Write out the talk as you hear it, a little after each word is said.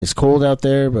It's cold out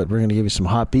there, but we're going to give you some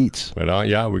hot beats. But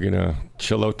yeah, we're going to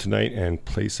chill out tonight and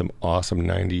play some awesome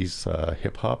 90s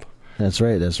hip-hop. That's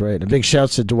right. A big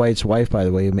shouts to Dwight's wife, by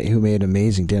the way, who made an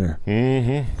amazing dinner.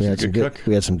 Mm-hmm.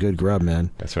 We had some good grub, man.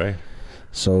 That's right.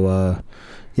 So,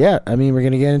 yeah, I mean, we're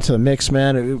going to get into the mix,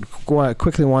 man. I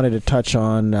quickly wanted to touch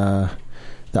on the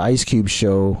Ice Cube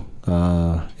show.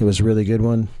 It was a really good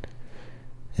one.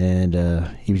 And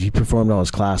he performed all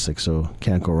his classics, so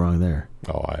can't go wrong there.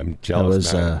 Oh, I'm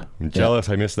jealous, man. I'm jealous.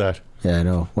 I missed that. Yeah, I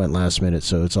know. Went last minute,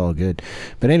 so it's all good.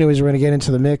 But anyways, we're going to get into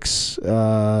the mix.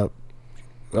 I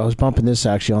was bumping this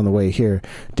actually on the way here.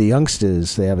 The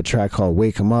Youngsters, they have a track called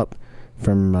Wake 'Em Up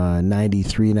from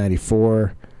 93,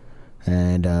 94.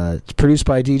 And it's produced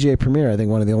by DJ Premier. I think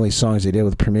one of the only songs they did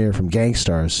with Premier from Gang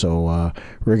Starr. So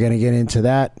we're going to get into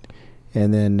that.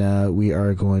 And then we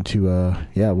are going to,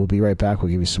 we'll be right back. We'll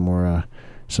give you some more,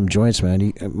 some joints,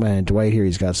 man. Dwight here,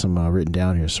 he's got some written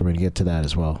down here, so we're going to get to that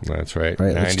as well. That's right. All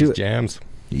right, let's do it. Jams.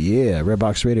 Yeah,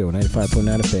 Redbox Radio,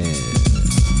 95.9 FM.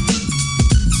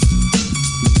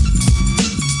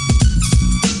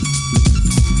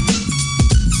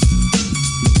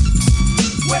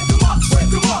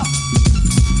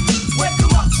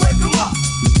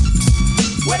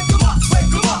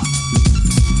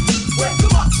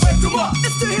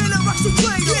 It's the hand that rocks the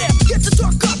cradle. Yeah, get the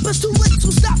dark up, it's too late, so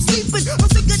stop sleeping. I'm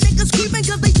sick of niggas creeping,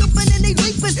 cause they jumping and they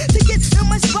leaping to get in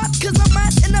my spot, cause I'm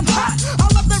mad and I'm hot. I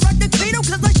love to rock the cradle,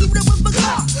 cause I shoot it with a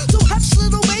clock. So hush,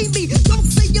 little baby, don't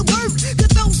say a word,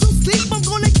 cause those who sleep, I'm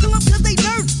gonna kill them cause they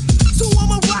nerds. So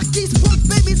I'ma rock these punk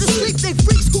babies to sleep. They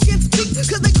freaks who can speak,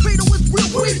 cause they cradle is real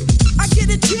weak. I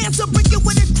get a chance to break it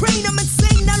with a crane. I'm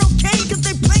insane, not okay, cause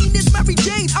they playing this Mary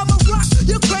Jane. I'ma rock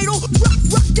your cradle,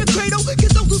 rock your cradle,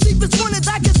 cause those who sleep is wanna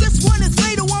die, cause this one is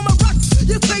fatal. I'ma rock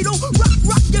your cradle,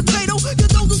 rock your cradle, cause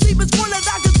those who sleep is wanna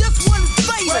die, cause this one is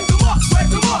fatal. Wake 'em up,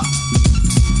 wake 'em up.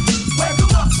 Wake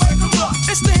 'em up, wake 'em up.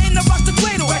 It's the hand that rocks the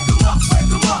cradle. Wake 'em up, wake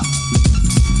 'em up.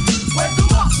 Wake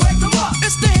 'em up, wake 'em up.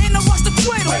 It's the hand that rocks the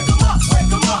cradle. Wake 'em up, wake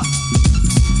 'em up.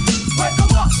 Wake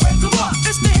 'em up, wake 'em up.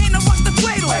 It's the hand that rocks the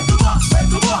cradle. Wake 'em up,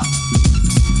 wake 'em up.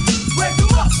 Wake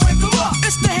 'em up, wake 'em up.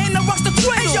 It's the hand that rocks the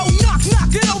cradle. Hey yo, knock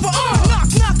it over.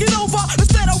 Knock it over.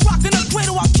 Instead of rocking the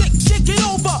cradle, I'll kick it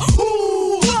over.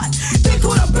 Ooh, what? They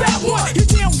call a bad one. You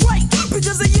damn right,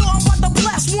 because of you, I'm about to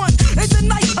blast one. And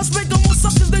tonight, I spank them more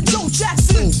suckers than Joe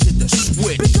Jackson. Get the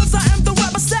switch. Because I am the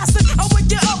rap assassin. I wake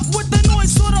you up with the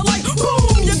noise, sorta like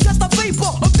boom. You catch the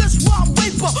vapor of this rhyme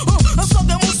vapor. I'm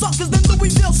sucking more suckers than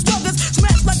Louisville sluggers.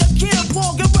 Smash like a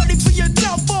cannonball, get ready for your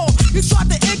downfall. You tried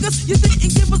to egg us, you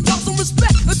didn't give us some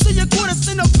respect until you caught us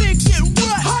in a big get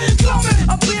wet. How you coming?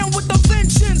 I'm playing with the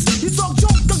vengeance. You talk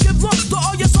junk, don't give lumps to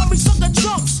all your sorry sucker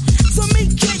chumps. To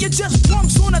me, can't you just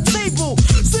crumbs on the table?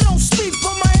 So don't sleep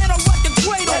on my hand, I rock the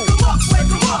cradle. Wake 'em up, wake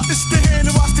 'em up. It's the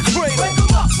hand that rocks the cradle. Wake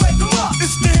 'em up, wake 'em up.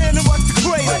 It's the hand that rocks the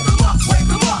cradle. Wake 'em up,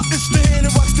 wake 'em up. It's the hand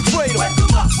that rocks the cradle. Wake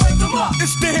 'em up, wake 'em up.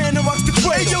 It's the hand that rocks the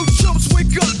cradle. Hey yo, chumps,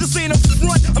 wake up, this ain't a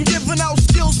front. I'm giving out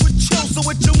skills with chill, so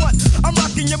what you want? I'm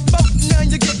rocking your boat, now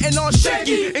you're getting all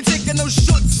shaky. Ain't taking no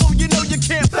shots, so you know you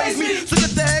can't face me. So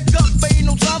get the heck up, ain't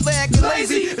no time for acting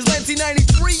lazy. It's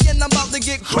 1993 and I'm about to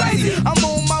get crazy. I'm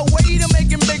on my way to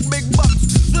making big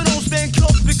bucks. So don't stand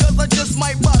close because I just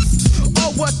might bust.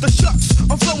 Oh, what the shucks,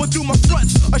 I'm flowing through my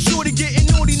fronts. A shorty getting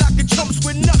naughty, knocking chumps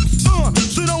with nuts.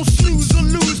 So don't snooze or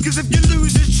lose, cause if you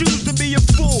lose, you choose to be a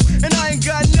fool. And I ain't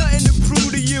got nothing to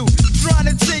prove to you. Trying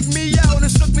to take me out and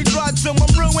suck me dry till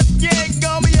I'm ruined. You ain't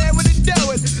got me able to do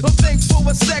it. I'm thankful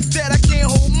for a sec that I can't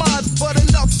hold mine. But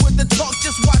enough with the talk,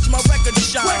 just watch my record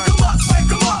shine. Wake 'em up,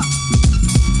 wake 'em up.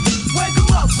 Wake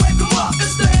 'em up, wake 'em up.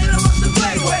 It's the hand that rocks the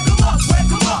cradle. Wake 'em up, wake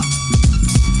 'em up.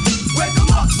 Wake 'em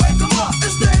up, wake 'em up.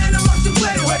 It's the hand that rocks the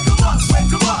cradle. Wake 'em up,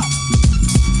 wake 'em up.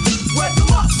 Wake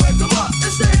 'em up, wake 'em up.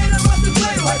 It's the hand that rocks the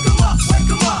cradle. Wake 'em up, wake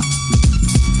 'em up.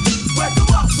 Wake 'em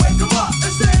up, wake 'em up.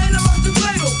 It's the hand that rocks the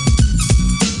cradle.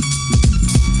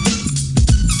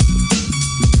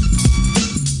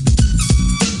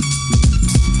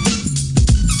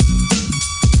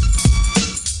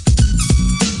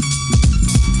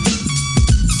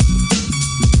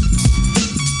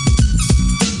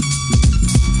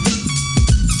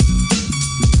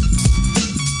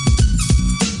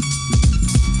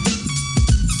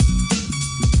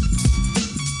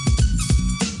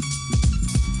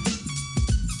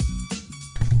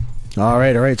 All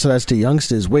right. So that's the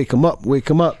Youngsters. Wake 'em up, wake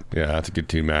 'em up. Yeah, that's a good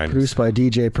tune, man. Produced by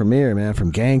DJ Premier, man,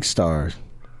 from Gang Starr.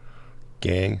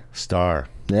 Gang Starr.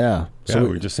 Yeah. So we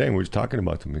were just saying, we were just talking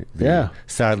about them. Yeah.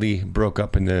 Sadly broke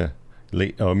up in the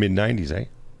mid 90s, eh?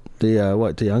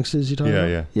 The Youngsters you talking about?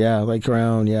 Yeah. Yeah, like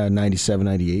around 97,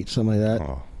 98, something like that.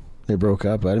 Oh. They broke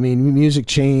up. But I mean, music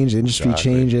changed, industry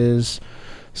Exactly. changes,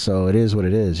 so it is what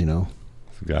it is, you know.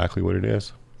 That's exactly what it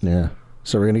is. Yeah.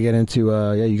 So we're gonna get into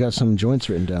you got some joints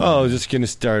written down. Oh, I was just going to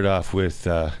start off with,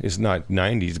 it's not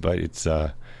 90s, but it's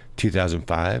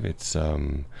 2005. It's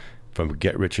from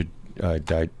Get Rich or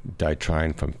Die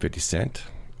Trying from 50 Cent.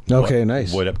 Okay,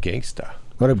 nice. What Up Gangsta?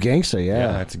 What Up Gangsta? Yeah,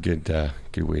 Yeah. that's a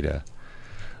good way to...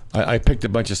 I picked a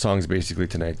bunch of songs basically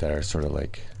tonight that are sort of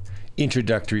like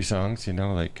introductory songs, you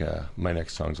know, like my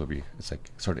next songs will be, it's like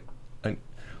sort of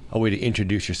a way to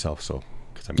introduce yourself. So,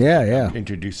 because I'm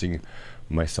introducing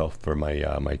myself for my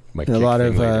my a lot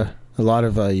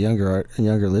of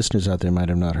younger listeners out there might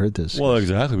have not heard this. Well,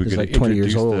 exactly. We're It's going like to 20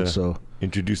 years old, so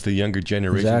introduce the younger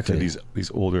generation Exactly. to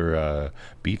these older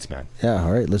beats, man. yeah.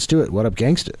 All right, let's do it. What Up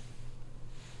Gangsta?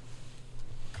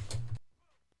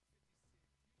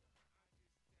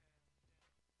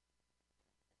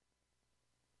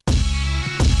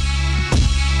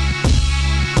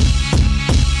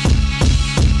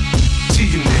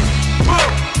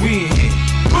 G-Unit, we in here.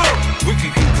 We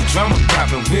could get the drama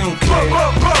poppin', we don't care.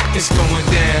 It's going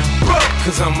down,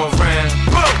 cause I'm around.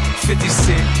 50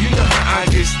 Cent, you know how I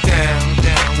get down.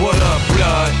 What up,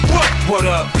 blood? What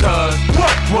up, cuz?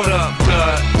 What up,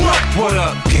 blood? What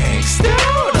up, gangsta?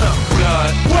 What up,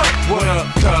 blood? What up,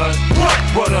 cuz?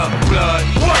 What up, blood?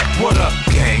 What up,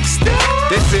 gangsta?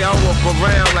 They say I walk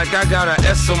around like I got an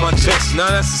S on my chest. Now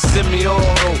that's a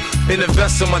semi-auto. In the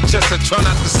vest on my chest, I try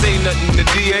not to say nothing. The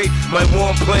DA might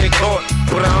want playing court,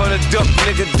 but I wanna duck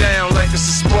nigga down like it's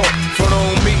a sport. Front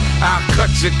on me, I'll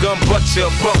cut your gun, butt your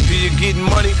buck. Do you getting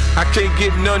money? I can't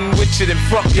get nothing with you, then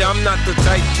fuck ya. I'm not the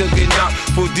type to get knocked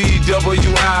for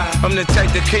DWI. I'm the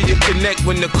type that can you connect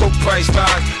when the coke price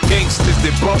rise. Gangsters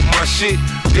that bump my shit,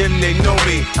 them they know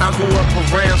me. I grew up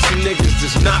around some niggas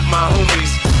that's not my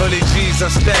homies. 100 G's, I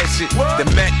stash it. The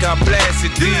Mac, I blast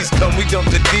it. These come, we dump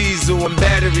the diesel and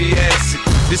battery acid.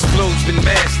 This flow's been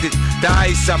mastered. The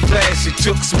ice, I flash it.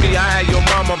 Chooks me, I had your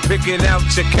mama picking out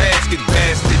your casket,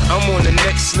 bastard. I'm on the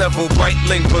next level. White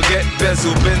link, baguette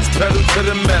bezel. Benz pedal to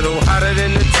the metal. Hotter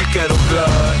than the tea kettle,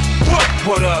 blood.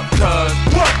 What up, cuz?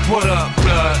 What up,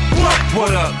 blood?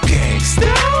 What up,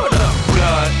 gangsta? What up,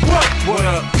 blood? What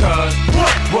up, cuz?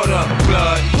 What up,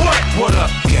 blood? What up,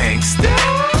 gangsta?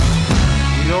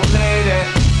 We don't play that.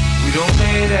 We don't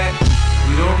play that.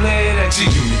 We don't play that.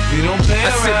 G-Unit. We don't play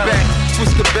around. I sit back,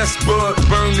 twist the best bud,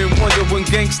 burn and wonder when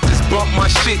gangsters bump my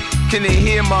shit. Can they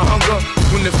hear my hunger?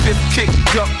 When the fifth kick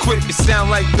up quick, it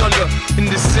sound like thunder. In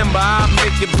December, I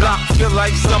make it block, feel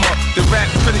like summer. The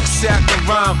rap critics say I can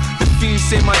rhyme. The fiends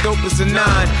say my dope is a 9.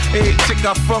 Every chick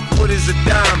I fuck with is a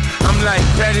dime. I'm like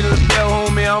Patty LaBelle,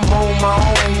 homie, I'm on my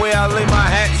own. Where I lay my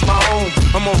hat's my home.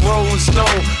 I'm a rolling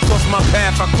stone, cross my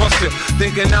path, I crush it.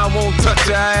 Thinking I won't touch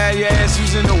it, I had your ass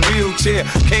using a wheelchair.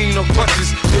 Cane no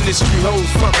crutches, industry hoes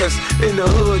fuck us. In the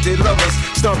hood, they love us.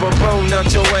 Stomp a bone out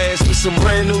your ass with some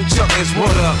brand new chuckers.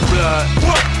 What up, blood?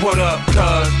 What up,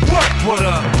 cuz? What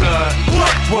up, blood?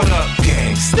 What up,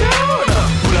 gangsta? What up,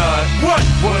 blood?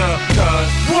 What up, cuz?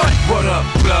 What up,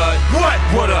 blood?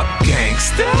 What up,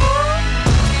 gangsta?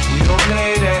 We don't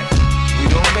play that. We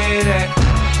don't play that.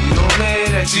 We don't play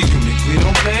that. G-Unit, we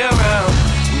don't play around.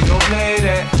 We don't play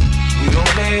that. We don't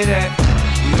play that.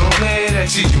 We don't play that.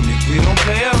 G-Unit, we don't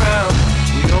play around.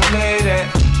 We don't play that.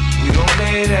 We don't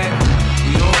play that.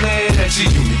 We don't play that.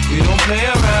 G-Unit, we don't play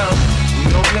around. We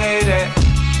don't play that.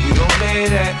 We don't play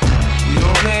that. We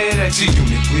don't play that.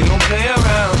 G-Unit, we don't play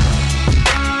around.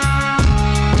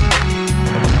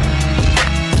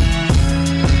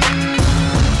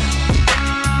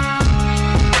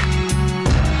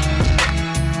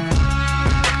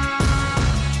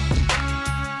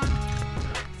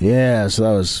 Yeah, so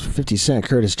that was 50 Cent,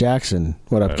 Curtis Jackson.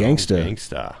 What Up, Gangsta?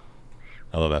 Gangsta.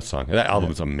 I love that song. That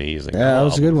album's amazing. Yeah, that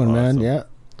was a good one, man. Awesome. Yeah.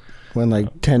 Went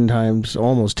like 10 times,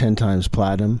 almost 10 times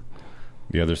platinum.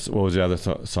 The other, what was the other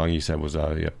song you said was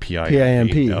PIMP?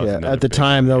 PIMP, That was yeah. another At the big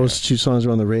time, one, those two songs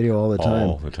were on the radio all the time.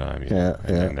 All the time, Yeah,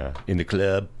 yeah. And then, in the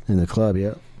club. In the club,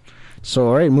 yeah. So,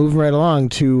 all right, moving right along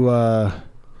to, we're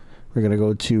going to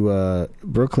go to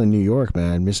Brooklyn, New York,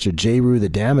 man. Mr. J. Rue the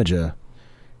Damager.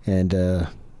 And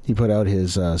he put out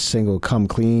his single Come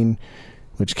Clean,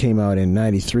 which came out in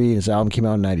 93. His album came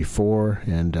out in 94.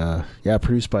 And,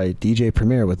 produced by DJ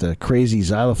Premier with a crazy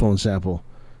xylophone sample.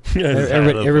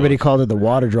 Everybody called it the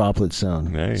water droplet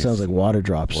sound. Nice. It sounds like water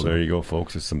drops. Well, there you go,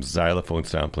 folks. There's some xylophone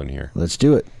sampling here. Let's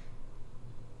do it.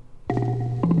 That's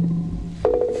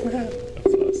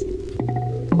awesome.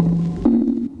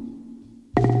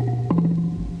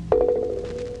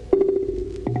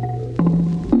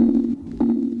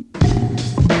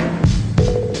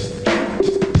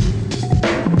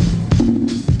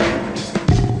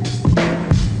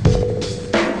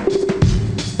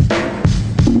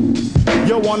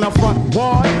 You wanna front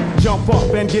wall? Jump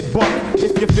up and get bucked.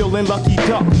 If you're feeling lucky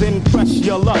duck, then press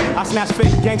your luck. I snatch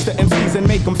fake gangster MCs and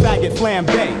make them faggot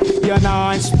flambe. Your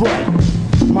nine spray.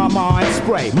 My mind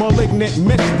spray, malignant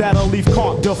mist that'll leave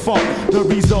can't defunct. The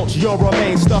results, you'll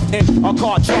remain stuffed in a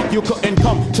car trunk. You couldn't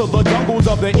come to the jungles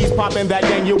of the east, popping that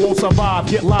gang, you won't survive.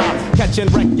 Get live, catching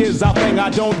wreck is our thing.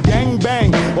 I don't gang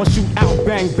bang or shoot out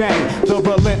bang bang. The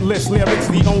relentless lyrics,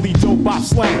 the only dope I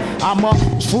slang. I'm a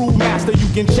true master, you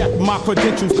can check my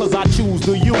credentials, cause I choose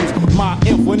to use my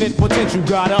infinite potential.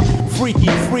 Got a freaky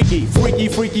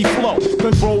flow.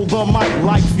 Control the mic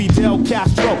like Fidel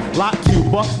Castro, like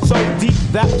Cuba, so deep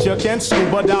that you can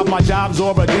scuba dive. My job's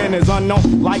origin is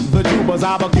unknown, like the tubers.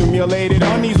 I've accumulated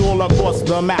honeys all across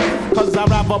the map. Cause I'd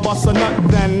rather bust a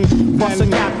nut than bust a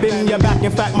cap in your back.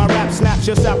 In fact, my rap snaps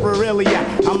your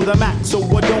sapriliac. I'm the Mac, so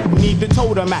I don't need the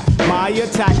totem act. My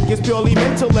attack is purely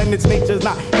mental and its nature's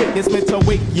not hit. It's meant to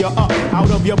wake you up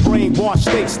out of your brainwash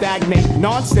state, stagnate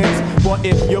nonsense. But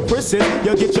if you're persist,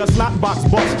 you'll get your snot box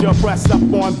bust. Your press up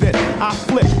on this. I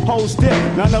flip, hoes dip,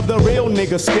 none of the real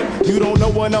niggas skip. You don't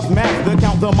know enough math to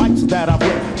count the mics that I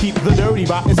rip. Keep the dirty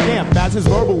rotten scamp as his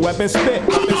verbal weapon spit.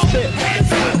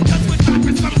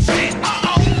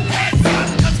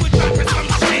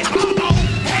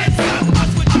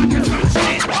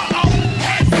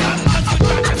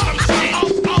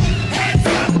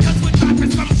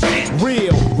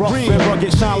 Rough and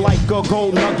rugged, shine like a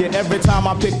gold nugget. Every time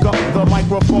I pick up the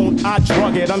microphone, I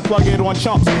drug it, unplug it on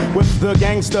chumps with the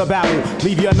gangster babble.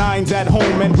 Leave your nines at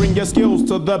home and bring your skills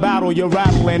to the battle. You're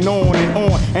rattling on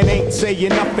and ain't saying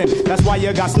nothing. That's why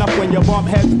you got snuff when you bump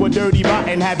heads with dirty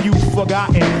rotten. Have you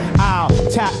forgotten? I'll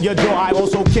tap your jaw. I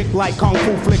also kick like kung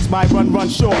fu flicks by Run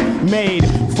Short. Made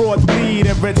frauds bleed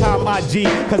every time I G,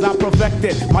 cause I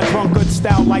perfected my drunkard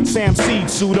style like Sam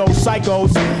Seed. Pseudo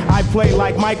psychos, I play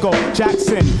like Michael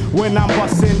Jackson when I'm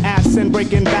busting ass and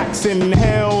breaking backs.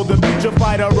 Inhale the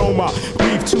putrefied aroma,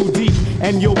 breathe too deep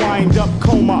and you'll wind up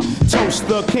coma. Toast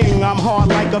the king, I'm hard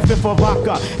like a fifth of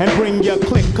vodka, and bring your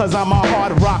click cause I'm a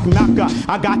hard rock knocker.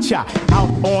 I got ya out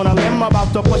on a limb,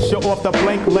 about to push you off the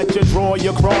plank. Let you draw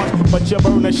your cross, but you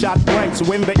burn a shot blanks.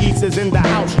 When the East is in the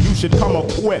house, you should come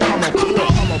equipped.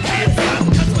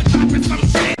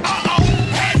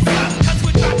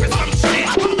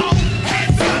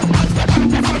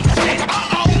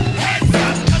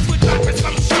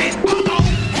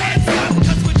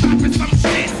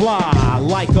 Fly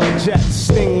like a jet,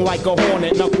 sting like a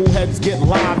hornet. Knuckleheads get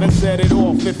live and set it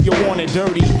off if you want it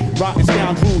dirty. Rotten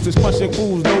scoundrels is crushing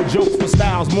fools, no jokes for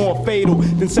styles more fatal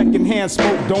than secondhand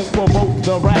smoke. Don't provoke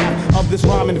the wrath of this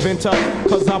rhyme inventor,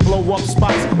 cause I blow up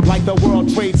spots like the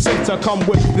World Trade Center. Come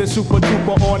with this super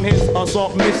duper on his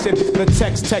assault mission. The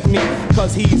text technique,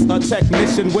 cause he's a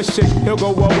technician. Wishing he'll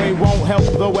go away, won't help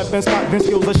the weapon spot. Then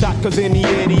skills a shot, cause any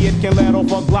idiot can let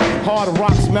off a Glock. Hard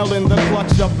rock smelling the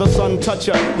clutch of the sun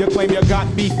toucher. You claim you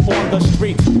got beef on the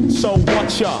street, so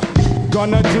what ya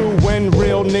gonna do when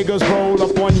real niggas roll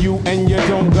up on you and you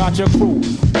don't got your crew?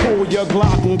 Pull your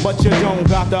Glock, but you don't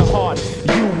got the heart.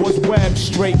 You was webbed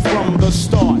straight from the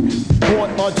start.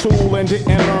 Bought a tool and didn't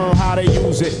learn how to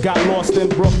use it. Got lost in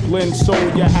Brooklyn, so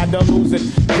you had to lose it.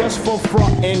 Just for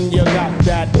frontin', you got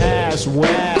that ass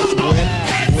wet.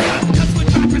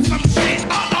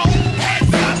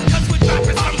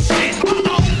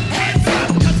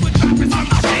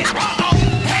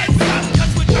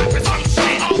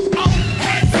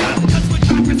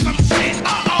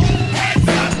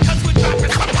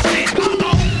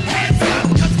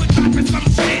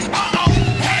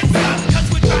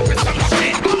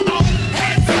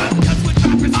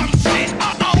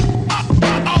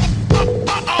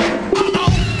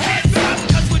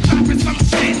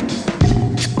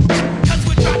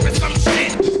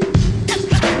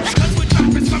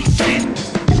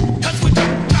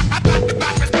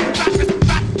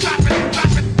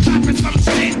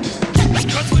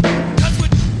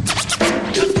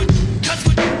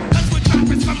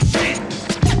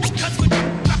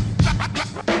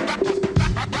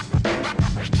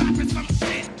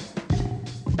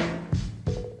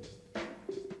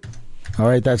 All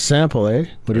right, that sample, eh?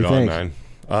 What do you think? Man.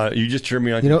 You just turned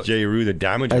me on to J. Rue, the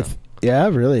Damage. Yeah,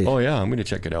 really? Oh, yeah, I'm going to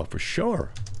check it out for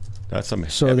sure. That's some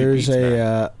So heavy there's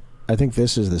beats, I think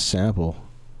this is the sample.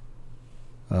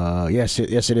 Yes,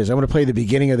 it is. I'm going to play the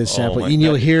beginning of this sample, and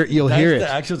you'll hear it. That's the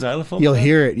actual xylophone? You'll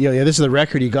hear it. Yeah, this is the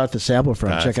record you got the sample from.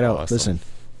 That's Check it out. awesome.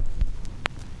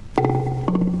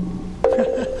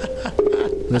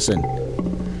 Listen.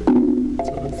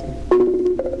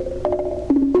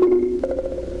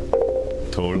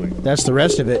 Totally. That's the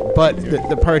rest of it, but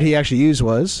the part he actually used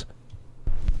was...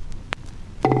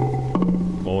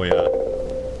 Oh, yeah.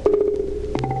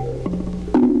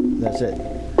 That's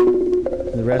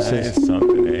it. The rest That is is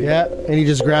something, eh? yeah, and he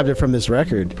just grabbed it from this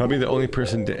record. Probably the only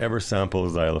person to ever sample a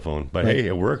xylophone. But Right. hey,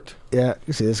 it worked. Yeah,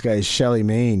 you see, this guy's Shelly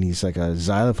Maine. He's like a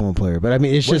xylophone player, but I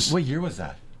mean, it's just What year was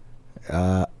that?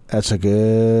 that's a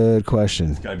good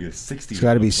question. It's got to be the 60s. It's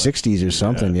got to be It looks like. 60s or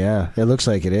something. Yeah, it looks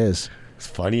like it is. It's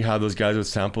funny how those guys with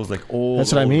samples like old.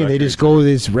 That's what I old mean. They records. just go to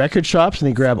these record shops and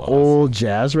they grab old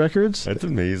jazz records. That's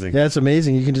amazing. Yeah, it's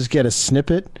amazing. You can just get a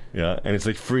snippet. Yeah, and it's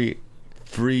like free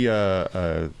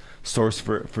source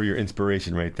for your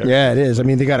inspiration right there. Yeah, it is. I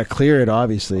mean, they got to clear it,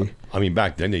 obviously. I mean,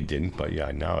 back then they didn't, but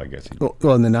yeah, now I guess.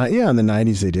 Well, in the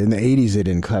 90s they did. In the 80s they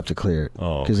didn't have to clear it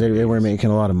Oh, because okay. they weren't making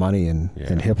a lot of money in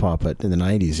Yeah. hip hop. But in the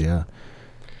 90s, yeah,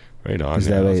 Right on. because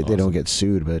Yeah, that way that's they don't awesome. get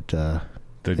sued. But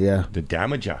yeah. The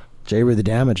Damager. Jay Ray the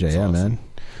Damager, yeah, awesome. man.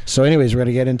 So, anyways, we're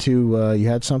gonna get into. You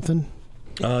had something?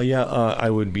 I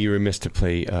would be remiss to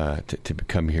play to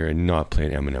come here and not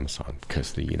play an Eminem song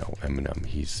because Eminem,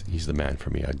 he's the man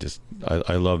for me.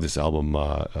 I love this album,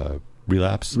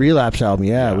 Relapse. Relapse album,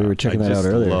 yeah, we were checking that out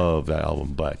earlier. I love that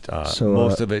album, but So,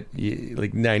 most of it,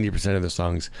 like 90% of the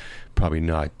songs, probably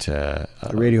not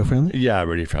Radio friendly. Yeah,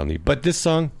 radio friendly. But this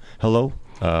song, Hello,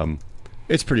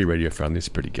 it's pretty radio friendly. It's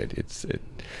pretty good.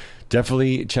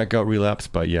 Definitely check out Relapse.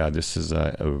 But yeah, this is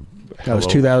That was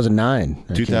 2009.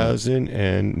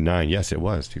 2009. Yes, it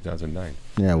was 2009.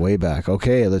 Yeah, way back.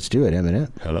 Okay, let's do it,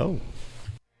 Eminem. Hello.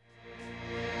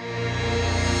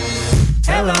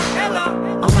 Hello,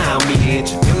 allow me to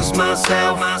introduce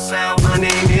myself. My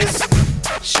name is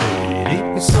Shady.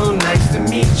 It's so nice to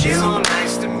meet you.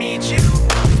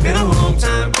 It's been a long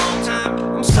time.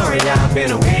 I'm sorry I've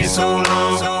been away so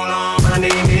long. My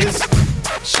name is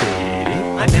Shady.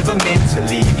 I never meant to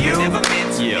leave you.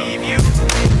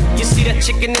 You see that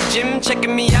chick in the gym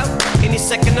checking me out? Any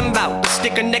second I'm about to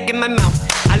stick her neck in my mouth.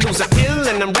 I lose a pill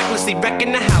and I'm recklessly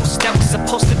wrecking the house. That was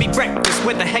supposed to be breakfast,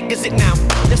 where the heck is it now?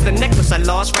 That's the necklace I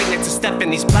lost right next to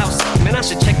Stephanie's blouse. Man, I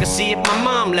should check to see if my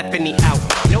mom left any out.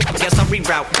 Nope, guess I'll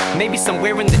reroute. Maybe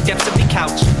somewhere in the depths of the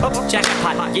couch. Oh,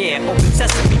 jackpot, yeah, open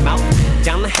sesame mouth.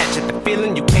 Down the hatch at the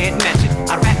feeling you can't match it.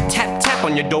 I rat tap tap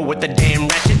on your door with the damn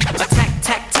ratchet. Attack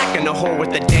tack tack in the hole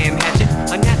with the damn hatchet.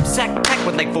 A knapsack packed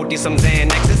with like 40 some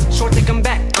Xanaxes. Short to come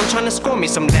back, I'm trying to score me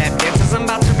some lap dances. I'm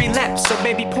about to relapse, so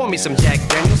baby pour me some Jack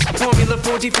Daniels. Formula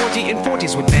 40, 40, and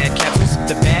 40s with bad capsules.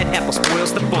 The bad apple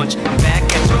spoils the bunch. I'm back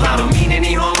at you. I don't mean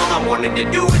any harm. All I wanted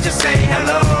to do was just say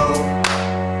hello.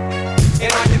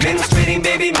 And I'm demonstrating,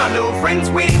 baby, my little friend's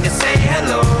waiting to say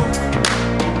hello.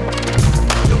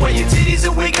 The way your titties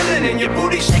are wiggling and your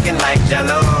booty shaking like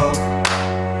jello.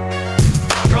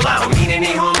 Girl, I don't mean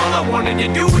any harm. All I wanted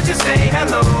to do was just say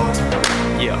hello.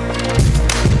 Yeah.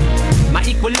 My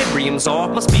equilibrium's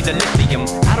off, must be the lithium.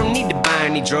 I don't need to buy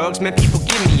any drugs, man, people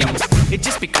give me them. It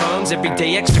just becomes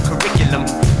everyday extra curriculum.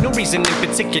 No reason in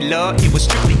particular, it was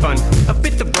strictly fun. A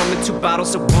fifth of rum and 2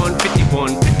 bottles of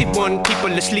 151. 51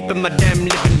 people asleep in my damn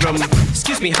living room.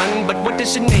 Excuse me, hun, but what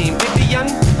is your name, Vivian?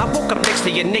 I woke up next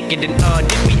to you naked and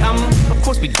did we, Of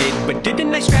course we did, but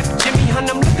didn't I strap Jimmy, hun?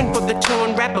 I'm looking for the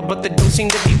torn rapper, but there don't seem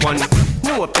to be one.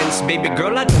 No offense, baby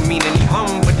girl, I don't mean any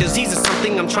harm, but disease is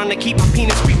something I'm trying to keep my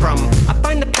penis free from. I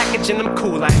find the package and I'm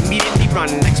cool, I immediately run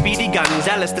like Speedy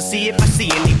Gonzales to see if I see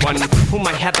anyone who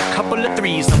might have a couple of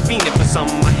threes. I'm fiending for some,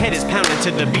 my head is pounding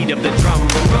to the beat of the drum.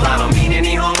 Well, I don't mean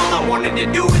any harm, all I wanted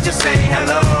to do was just say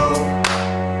hello.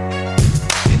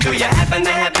 And do you happen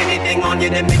to have anything on you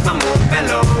that make my mood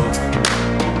mellow?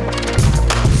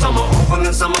 Some are oval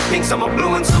and some are pink, some are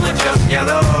blue and some are just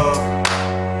yellow.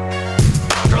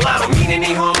 Girl, I don't mean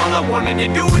any harm, all I wanted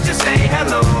to do was just say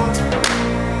hello.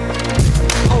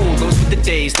 Oh, those were the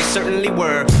days, they certainly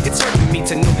were. It's hurting me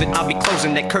to know that I'll be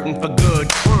closing that curtain for good.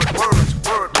 Words.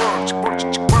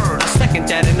 I second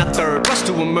that and a third. Rush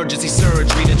to emergency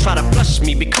surgery to try to flush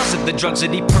me because of the drugs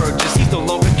that he purchased. He's no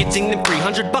longer getting them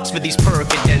 $300 for these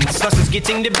Percodens. Gus is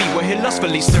getting to be where he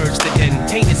lustfully surged the den.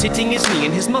 Pain is hitting his knee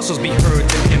and his muscles be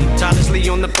hurting him. Tirelessly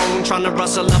on the phone trying to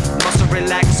rustle up. Muscle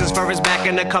relaxes for his back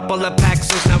and a couple of packs.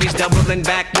 So now he's doubling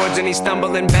backwards and he's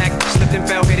stumbling back. Slipped and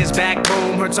fell, hit his back,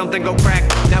 boom, heard something go crack.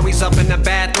 Now he's up in the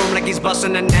bathroom like he's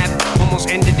busting a nap. Almost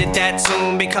ended it that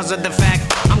soon because of the fact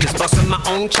I'm just busting my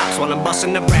own chops while I'm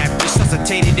busting the rap.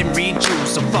 Resuscitated and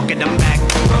rejuiced, so fuck it, I'm back.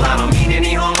 Well, I don't mean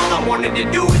any harm, all I wanted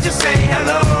to do was just say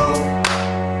hello.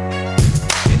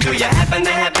 And do you happen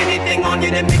to have anything on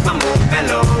you that make my mood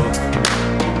mellow?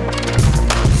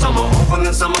 Some are oval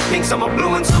and some are pink, some are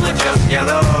blue and some are just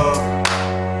yellow.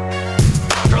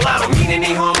 Girl, I don't mean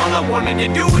any harm, all I wanted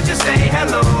to do was just say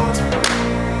hello.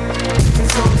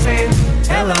 And so I'm saying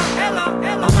hello.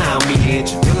 Allow me to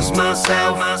introduce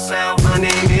myself. My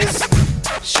name is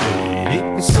Shady.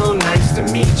 It's so nice to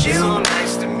meet you. So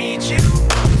nice to meet you.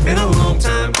 It's been a long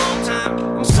time.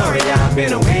 I'm sorry I've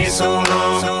been away so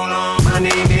long. My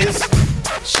name is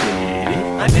Shady.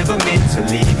 I never meant to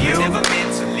leave you.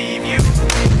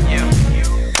 Yeah.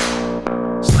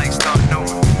 It's like starting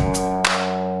over.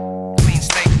 Clean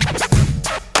slate.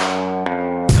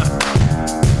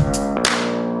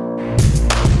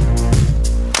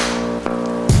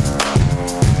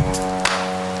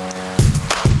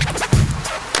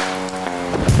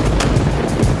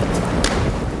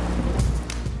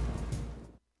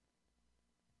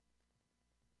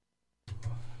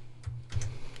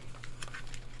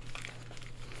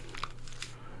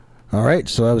 All right,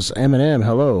 so that was Eminem.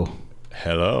 Hello.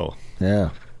 Yeah,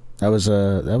 that was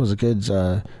a good.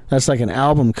 That's like an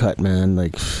album cut, man.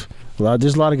 Like,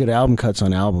 there's a lot of good album cuts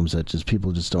on albums that just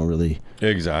people just don't really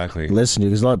Exactly. listen to,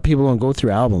 because a lot of people don't go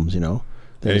through albums. You know,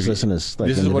 they just listen to like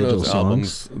this is one of individual those songs.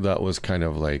 albums that was kind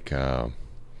of like, I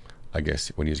guess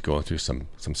when he was going through some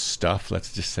stuff,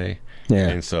 let's just say. Yeah.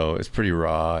 And so it's pretty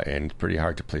raw and pretty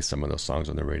hard to play some of those songs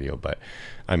on the radio. But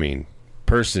I mean,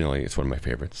 personally, it's one of my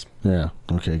favorites. Yeah.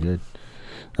 Okay. Good.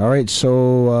 All right.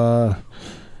 So,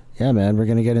 yeah, man, we're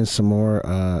gonna get in some more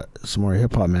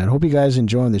hip hop, man. Hope you guys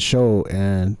enjoying the show,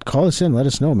 and call us in. Let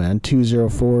us know, man.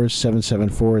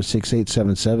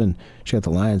 204-774-6877. She got the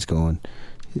lines going.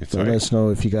 It's Let all right. us know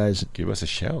if you guys. Give us a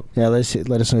shout. Yeah.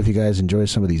 Let us know if you guys enjoy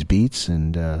some of these beats,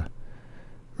 and we're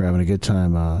having a good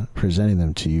time presenting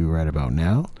them to you right about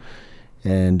now.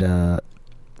 And I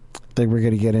think we're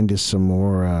gonna get into some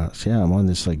more. So yeah, I'm on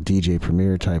this like DJ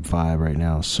Premier type vibe right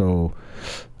now. So.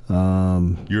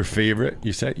 Your favorite?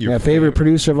 You said your Favorite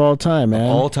producer of all time, man.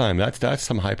 of all time. That's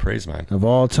some high praise, man. Of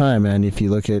all time, man. If you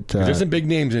look at There's some big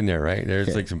names in there, right?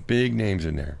 There's like some big names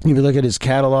in there. if you look at his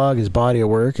catalog, his body of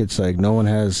work, it's like no one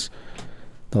has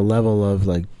the level of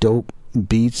like dope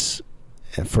beats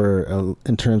for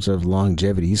in terms of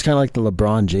longevity. He's kind of like the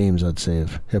LeBron James, I'd say,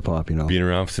 of hip hop. You know, Being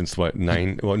around since what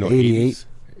 88,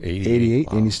 88,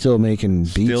 Wow. and he's still making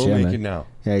beats. Still yeah, making man. now.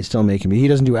 Yeah, he's still making. He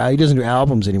doesn't do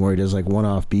albums anymore. He does like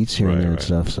one-off beats here and Right, there and right.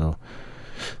 stuff. So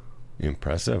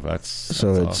Impressive. That's it's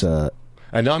awesome.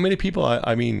 And not many people.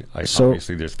 I mean,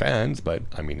 obviously there's fans, but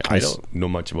I mean, I don't know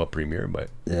much about Premier, but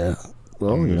yeah.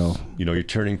 Well, you know. you're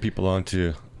turning people on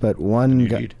to. But one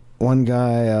Indeed.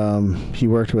 guy he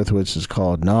worked with, which is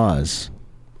called Nas,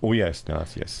 Oh yes,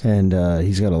 Nas, yes. and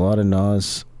he's got a lot of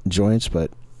Nas joints. But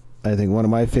I think one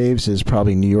of my faves is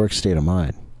probably New York State of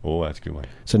Mind. Oh, that's a good one.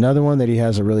 It's another one that he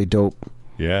has a really dope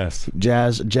Yes.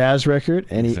 jazz record,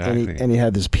 and Exactly. he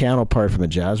had this piano part from a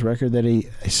jazz record that he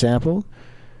sampled,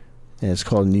 and it's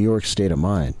called New York State of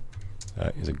Mind.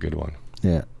 That is a good one.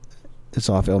 Yeah, it's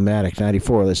off Illmatic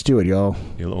 '94. Let's do it, y'all.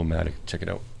 Illmatic. Check it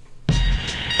out.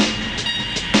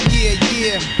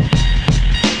 Yeah.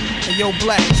 Hey, yo,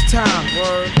 Black, it's time.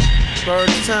 Word. Bird,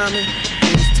 it's timing.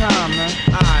 It's time, man.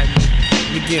 Alright,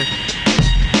 begin.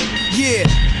 Yeah.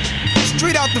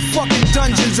 Straight out the fucking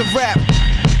dungeons of rap,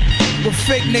 where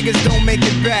fake niggas don't make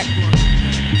it back.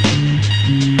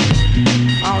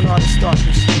 I don't know how to start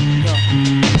this. Yo.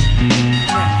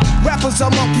 Rappers are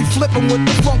monkey flipping with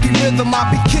the funky rhythm I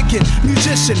be kicking.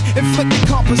 Musician, inflicting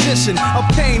composition of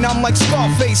pain. I'm like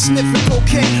Scarface, sniffing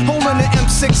cocaine, holding the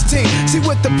M16. See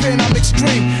with the pen I'm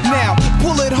extreme. Now,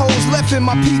 bullet holes left in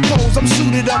my peep holes. I'm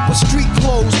suited up with street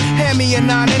clothes. Hand me a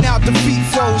 9 and out the feet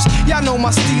foes. Y'all know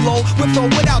my stilo, with or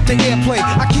without the airplay.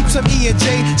 I keep some E and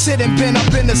J, sitting bent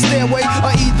up in the stairway, or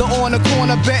either on the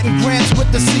corner betting grants with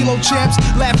the CeeLo champs.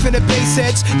 Laughing at bass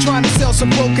heads, trying to sell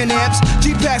some broken amps.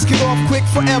 G-Packs get off quick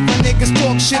forever. Niggas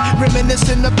talk shit,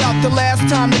 reminiscing about the last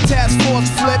time the task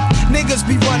force flipped. Niggas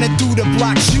be running through the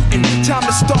block shooting. Time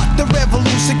to start the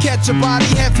revolution. Catch a body,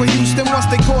 head for Houston. Once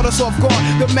they caught us off guard,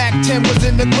 the Mac 10 was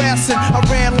in the grass, and I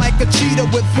ran like a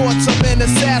cheetah with thoughts of an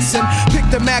assassin.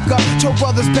 Picked the Mac up, told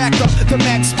brothers back up. The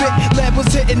Mac spit, lead was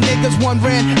hitting niggas. One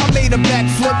ran, I made a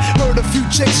backflip. Heard a few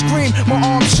chicks scream, my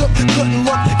arm shook, couldn't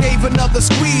look. Gave another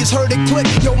squeeze, heard it click.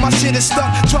 Yo, my shit is stuck.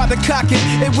 Tried to cock it,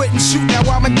 it wouldn't shoot. Now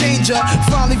I'm in danger.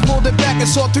 Finally pulled it back and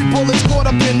saw 3 bullets caught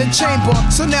up in the chamber.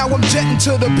 So now I'm jetting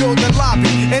to the building lobby,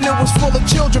 and it was full of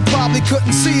children, probably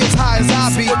couldn't see as high as I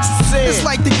be. It's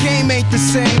like the game ain't the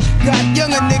same. Got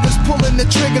younger niggas pulling the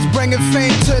triggers, bringing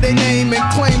fame to the their name and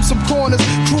claim some corners.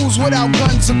 Cruise without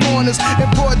guns or corners. In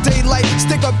broad daylight,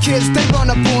 stick up kids, they run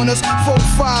up on us.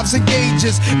 4-5s and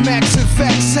gauges, max and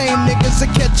facts. Same niggas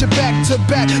that catch you back to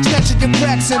back. Snatching your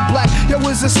cracks in black. Yo,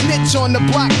 is a snitch on the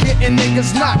block, getting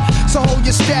niggas knocked. So hold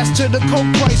your stats till the coke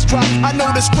price drop. I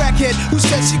know this crackhead who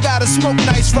says she gotta smoke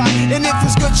nice rock. And if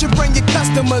it's good, you bring your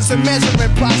customers and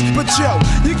measuring plots. But yo,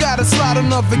 you gotta slide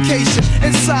on a vacation.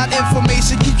 Inside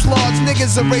information keeps large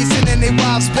niggas erasing and they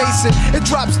wild spacing. It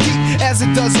drops deep as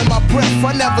it does in my breath.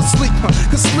 I never sleep,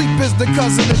 cause sleep is the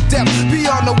cousin of death.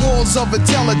 Beyond the walls of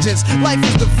intelligence, life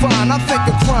is defined. I think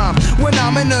of crime when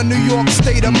I'm in a New York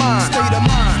state of mind. State of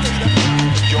mind.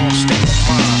 Your state of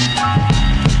mind.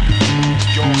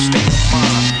 Your state of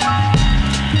mind.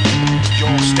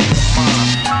 Your state of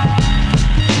mind.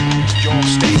 Your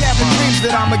state of mind. Be having dreams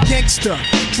that I'm a gangster.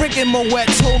 Drinking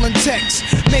Moet's, holding texts.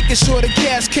 Making sure the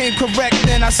cash came correct,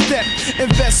 then I step.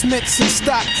 Investments in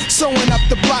stock. Sewing up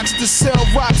the blocks to sell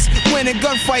rocks. Winning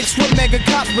gunfights with mega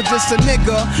cops, but just a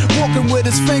nigga. Walking with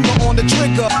his finger on the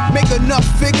trigger. Make enough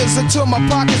figures until my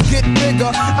pockets get bigger.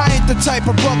 I ain't the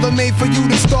type of brother made for you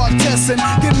to start testing.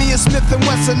 Give me a Smith &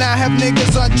 Wesson, I have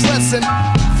niggas undressing.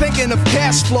 Thinking of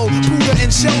cash flow, Buddha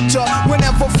and shelter.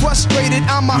 Whenever frustrated,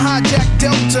 I'ma hijack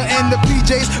Delta and the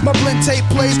PJs. My blend tape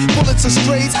plays, bullets are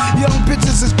strays. Young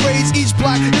bitches is braids. Each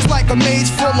block is like a maze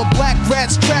full of black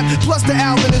rats trapped. Plus the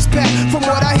Allen is packed. From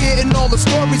what I hear in all the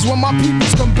stories, when my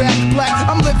peoples come back black,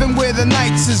 I'm living where the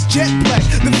nights is jet black.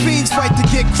 The fiends fight to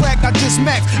get cracked. I just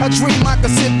max. I dream I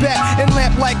could sit back and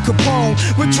lamp like Capone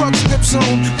with drug strips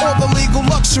on. All the legal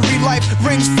luxury life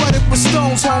rings flooded with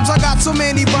stones. Homes. I got so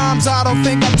many rhymes, I don't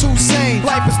think I'm too sane.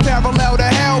 Life is parallel to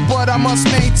hell, but I must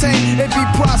maintain it be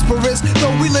prosperous.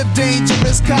 Though we live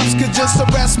dangerous, cops could just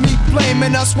arrest me,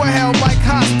 blaming us we're held like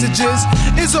hostages.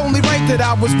 It's only right that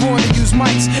I was born to use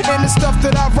mics, and the stuff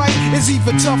that I write is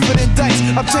even tougher than dice.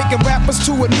 I'm taking rappers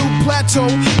to a new plateau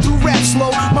through rap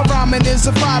slow. My rhyming is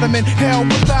a vitamin, hell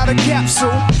without a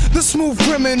capsule. The smooth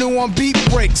criminal on beat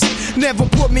breaks. Never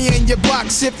put me in your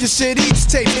box if your shit eats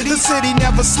tape. The city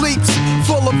never sleeps,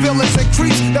 full of villains and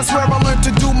creeps. That's where I learned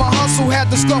to do my hustle. Had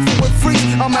to scuffle with freaks.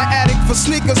 I'm an addict for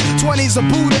sneakers, 20s a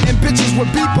Buddha and bitches with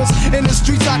beepers. In the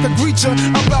streets I could greet ya.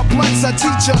 About blunts I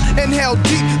teach ya. Inhale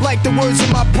deep like the words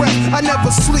in my breath. I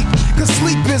never sleep, cause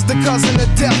sleep is the cousin of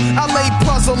death. I lay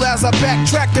puzzle as I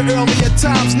backtrack to earlier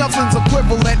times. Nothing's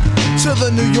equivalent to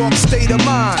the New York state of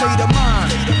mind. State of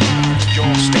mind.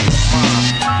 Your state of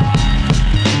mind.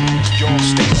 Your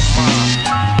state of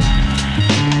mind.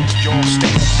 Your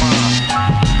state of mind.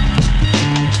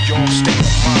 Your state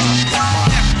of mind.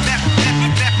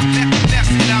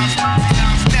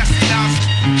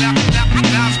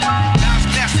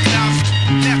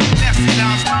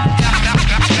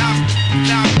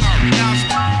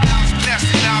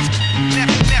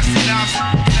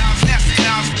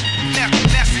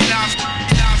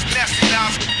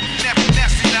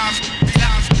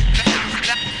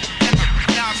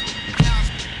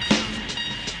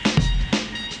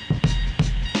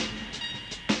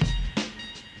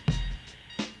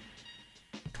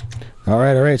 All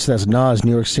right. So that's Nas,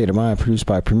 New York State of Mind, produced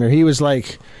by Premier. He was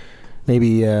like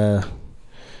maybe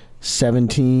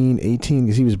 17, 18,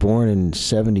 because he was born in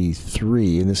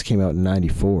 73, and this came out in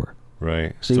 94.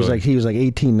 Right. So he was like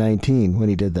 18, 19 when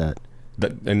he did that.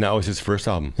 And that was his first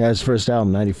album. Yeah, his first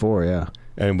album, 94, yeah.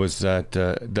 And was that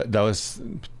was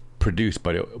produced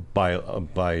by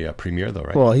Premier, though,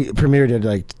 right? Well, Premier did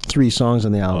like 3 songs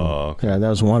on the album. Oh, okay. Yeah, that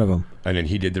was one of them. And then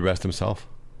he did the rest himself?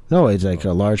 No, it's like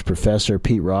a Large Professor,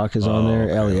 Pete Rock is on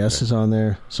there, LES is on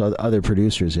there, so other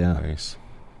producers, yeah. Nice.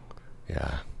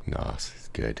 Yeah, Nas, it's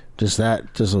good. Just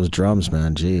those drums,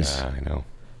 man, jeez. Yeah, I know.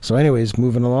 So anyways,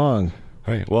 moving along.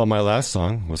 All right, well, my last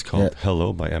song was called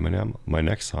Hello by Eminem. My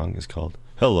next song is called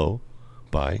Hello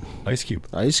by Ice Cube.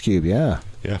 Ice Cube, yeah.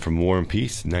 Yeah, from War and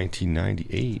Peace,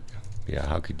 1998. Yeah,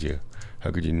 how could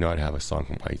you not have a song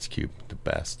from Ice Cube? The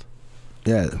best.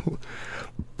 Yeah.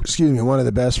 Excuse me, one of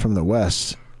the best from the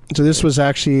West. So this was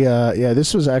actually, an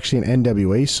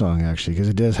NWA song actually, because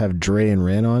it does have Dre and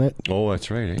Ren on it. Oh,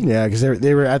 that's right. Eh? Yeah, because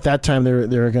they were at that time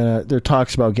there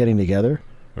talks about getting together.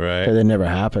 Right. But it never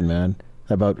happened, man.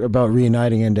 About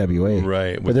reuniting NWA.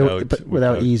 Right.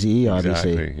 Without Eazy-E,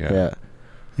 obviously. Exactly, yeah.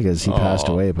 Because he passed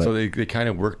away. But so they kind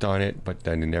of worked on it, but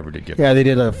then they never did get. Yeah, they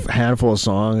did a handful of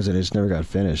songs and it just never got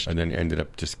finished. And then ended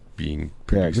up just being.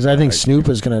 Yeah, because I think Snoop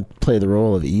was going to play the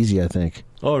role of Eazy. I think.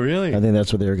 Oh, really? I think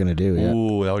that's what they were going to do. Yeah.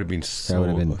 Ooh, that would have been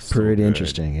pretty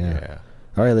interesting. Yeah.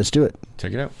 All right, let's do it.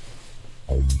 Check it out.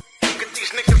 Look at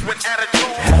these niggas with attitude.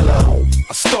 Hello.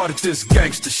 I started this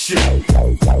gangster shit,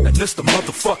 and this the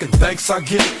motherfucking thanks I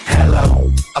get. Hello.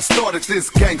 I started this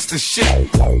gangster shit,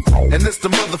 and this the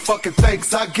motherfucking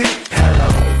thanks I get. Hello.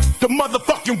 The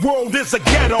motherfucking world is a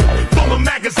ghetto, full of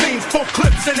magazines, full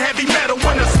clips and heavy metal.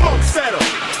 When the smoke settles,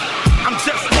 I'm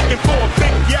just looking for a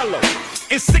big yellow.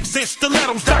 It's 6-inch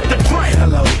stilettos, Dr. Dre.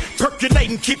 Hello.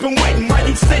 Percolating, keep 'em waiting while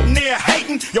you sitting there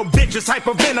hating. Your bitch is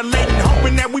hyperventilating,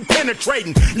 hoping that we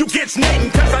penetrating. You get snating,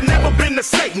 cause I never been to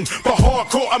Satan. For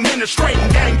hardcore administrating,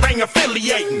 gangbang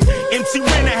affiliating. MC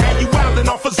Renner had you wildin'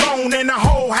 off a zone and a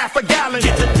whole half a gallon.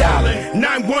 Get the dialing,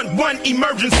 911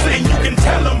 emergency. And you can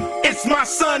tell him, it's my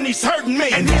son, he's hurting me.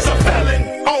 And he's a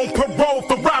felon, on parole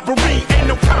for robbery. Ain't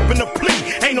no copping a plea,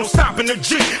 ain't no stopping a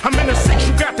G. I'm in a 6,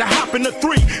 you got to hop in a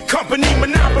 3. Company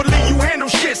monopoly, you handle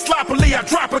shit sloppily. I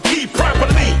drop a key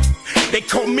properly. They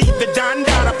call me the Don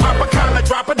Dada, pop a collar,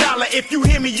 drop a dollar. If you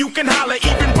hear me, you can holler,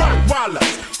 even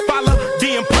Rottweilers. Follow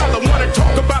the Impala, wanna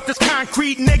talk about this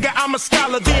concrete nigga? I'm a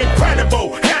scholar, the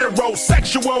incredible,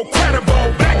 heterosexual,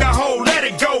 credible. Bag a hole, let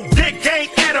it go, dick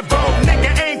ain't edible,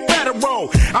 nigga ain't federal.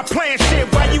 I plan shit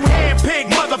while you handpick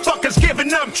motherfuckers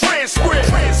giving up transcript.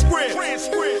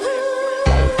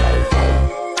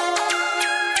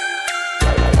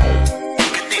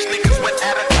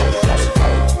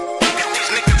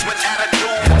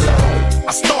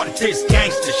 I started this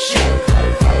gangster shit,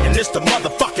 and it's the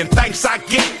motherfucking thanks I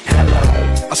get.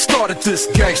 I started this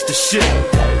gangster shit,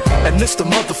 and this the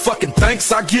motherfucking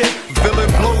thanks I get.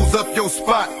 Villain blows up your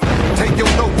spot. Take your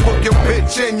notebook, your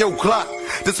bitch, and your clock.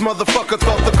 This motherfucker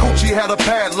thought the coochie had a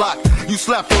padlock. You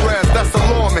slapped her ass, that's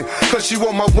alarming, cause she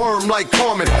want my worm like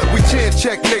Carmen. We chin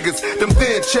check niggas, them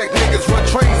thin check niggas. Run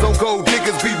trains on gold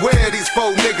diggers, beware these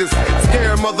faux niggas.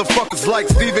 Scare motherfuckers like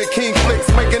Stephen King flicks.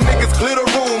 Making niggas clear the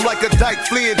room like a dyke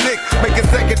fleeing dick. Making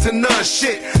second to none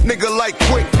shit, nigga like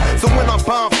quick. So when I'm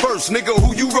bomb first, nigga,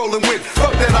 who you rolling with?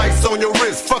 Fuck that ice on your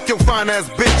wrist, fuck your fine ass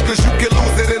bitch. Cause you can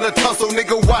lose it in a tussle,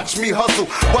 nigga, watch me hustle.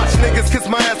 Watch niggas kiss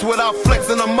my ass without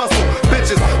flexing a muscle.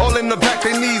 Bitches all in the back,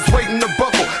 they knees waiting to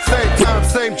buckle. Same time,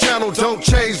 same channel, don't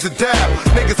change the dial.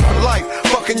 Niggas for life,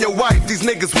 fucking your wife, these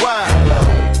niggas wild.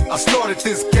 I started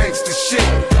this gangster shit,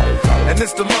 and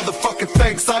it's the motherfucking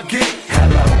thanks I get.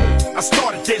 I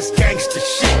started this gangster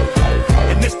shit,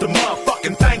 and it's the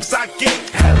motherfucking thanks I get.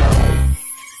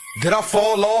 Did I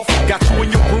fall off? Got you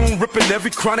in your room ripping every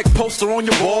chronic poster on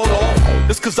your wall off.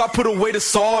 It's cause I put away the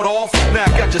sawed off. Now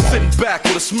I got you sitting back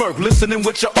with a smirk, listening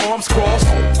with your arms crossed.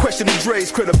 Questioning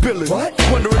Dre's credibility. What?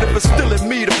 Wondering if it's still in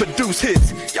me to produce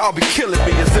hits. Y'all be killing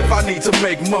me as if I need to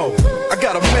make more. I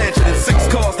got a mansion and 6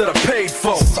 cars that I paid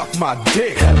for. Suck my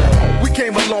dick. We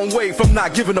came a long way from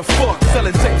not giving a fuck.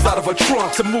 Selling tapes out of a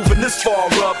trunk to moving this far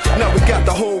up. Now we got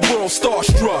the whole world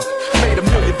starstruck. Made $1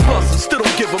 million plus and still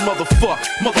don't give a motherfucker,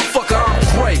 I'm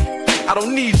Dre. I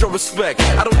don't need your respect.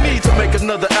 I don't need to make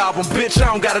another album, bitch. I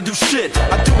don't gotta do shit.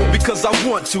 I do it because I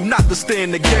want to, not to stay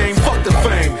in the game. Fuck the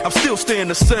fame, I'm still staying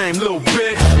the same, little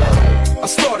bitch. I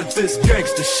started this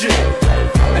gangster shit,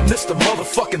 and this the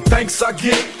motherfucking thanks I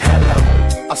get.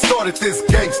 I started this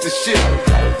gangster shit,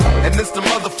 and this the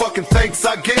motherfucking thanks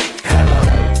I get.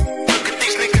 Look at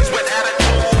these niggas with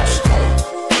attitudes.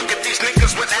 Look at these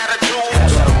niggas with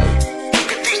attitudes.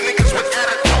 Look at these niggas with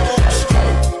attitudes.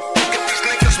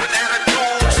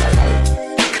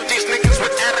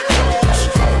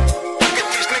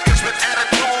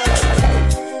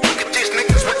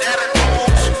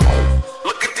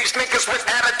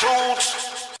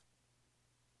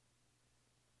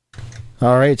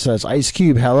 All right, so that's Ice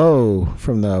Cube, Hello,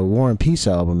 from the War and Peace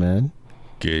album, man.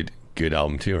 Good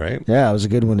album too, right? Yeah, it was a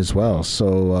good one as well.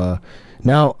 So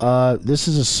now this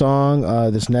is a song.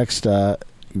 This next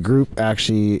group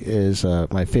actually is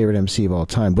my favorite MC of all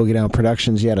time. Boogie Down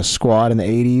Productions. You had a squad in the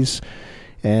 80s,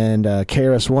 and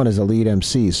KRS-One is the lead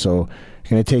MC. So I'm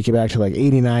going to take you back to like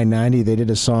 89, 90. They did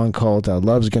a song called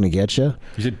Love's Gonna Get Ya.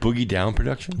 You said Boogie Down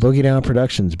Productions? Boogie Down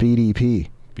Productions, BDP.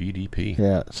 BDP.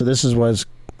 Yeah, so this was...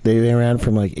 They ran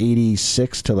from like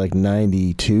 86 to like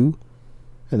 92,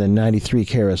 and then 93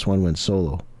 KRS-One went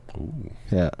solo. Ooh.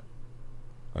 Yeah.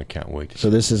 I can't wait.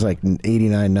 So this is like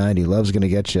 89, 90. Love's Gonna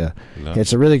Get Ya.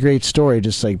 It's a really great story,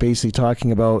 just like basically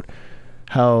talking about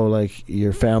how like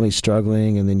your family's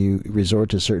struggling, and then you resort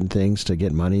to certain things to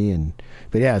get money.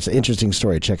 But yeah, it's an interesting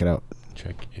story. Check it out.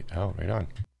 Check it out. Right on.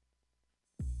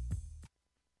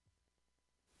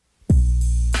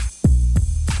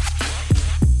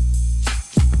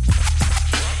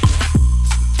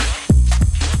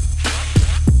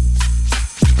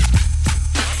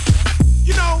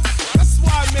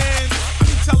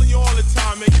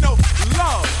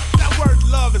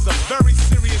 Love is a very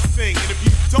serious thing, and if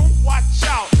you don't watch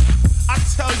out, I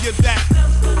tell you that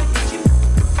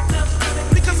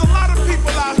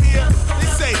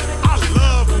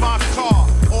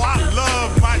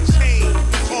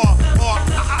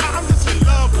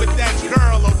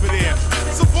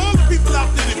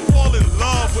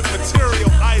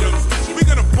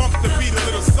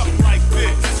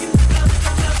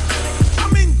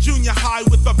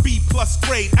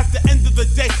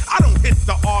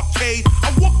day.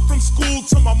 I walk from school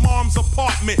to my mom's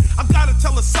apartment. I gotta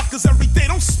tell the suckers every day,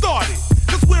 don't start it.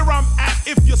 Cause where I'm at,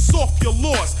 if you're soft, you're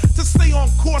lost. To stay on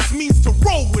course means to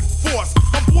roll with force.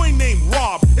 A boy named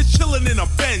Rob is chilling in a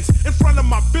Benz in front of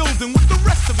my building with the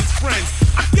rest of his friends.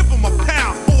 I give him a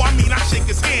pound, I shake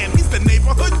his hand. He's the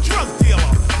neighborhood drug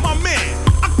dealer, my man.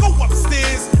 I go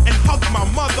upstairs and hug my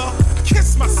mother,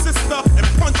 kiss my sister and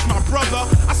punch my brother.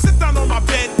 I sit down on my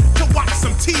bed to watch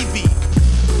some TV.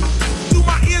 Do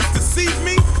my ears deceive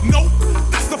me? Nope,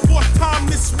 that's the fourth time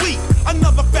this week.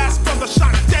 Another fast brother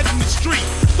shot dead in the street.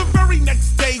 The very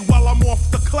next day while I'm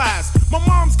off the class, my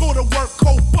mom's go to work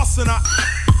cold busting her.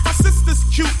 My sister's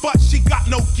cute but she got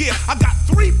no gear. I got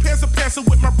 3 pairs of pants and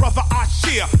with my brother I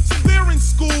share. So they're in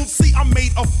school, see I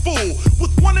made a fool.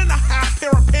 With 1.5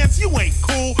 pair of pants you ain't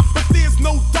cool. But there's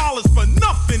no dollars for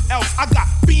nothing else. I got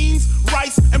beans,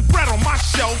 rice and bread on my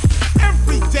shelf.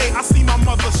 Every day I see my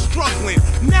mother struggling.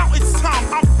 Now it's time,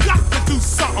 I've got to do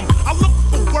something. I look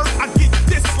for work, I get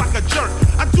dissed like a jerk.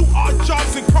 I do odd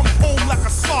jobs and come home like a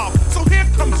slob. So here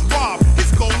comes Rob,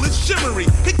 his goal is shimmery.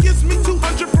 He gives me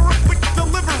 200 for a quick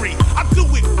delivery. I do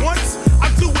it once, I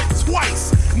do it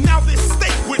twice. Now there's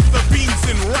steak with the beans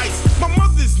and rice. My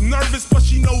mother's nervous but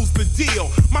she knows the deal.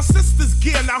 My sister's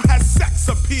gear now has sex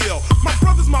appeal. My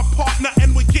brother's my partner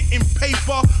and we're getting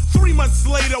paper. 3 months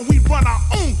later we run our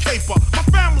own caper. My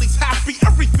family's happy,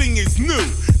 everything is new.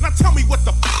 Now tell me what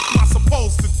the am I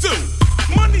supposed to do?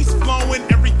 Money's flowing,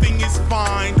 everything is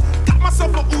fine. Got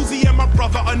myself a Uzi and my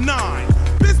brother a 9.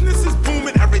 Business is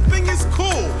booming, everything is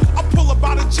cool. I pull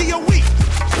about a G a week.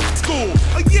 School,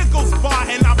 a year goes by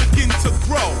and I begin to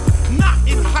grow. Not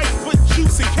in height but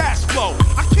juice and cash flow.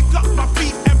 I kick up my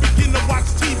feet and begin to watch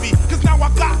TV. Cause now I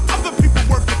got other people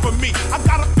working for me. I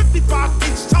got a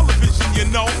 55-inch television, you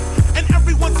know. And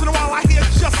every once in a while I hear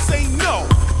just say no.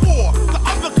 Or the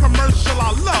other commercial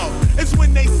I love is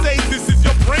when they say this is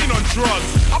your brain on drugs.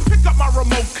 I'll pick up my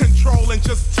remote control and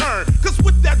just turn. Cause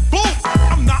with that bull,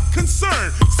 I'm not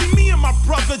concerned. See me and my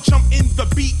brother jump in the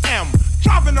BM.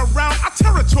 Driving around our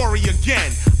territory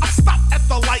again. I stopped at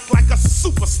the light like a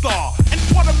superstar. And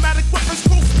automatic weapons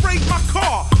full sprayed my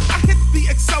car. I hit the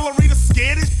accelerator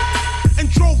scared as and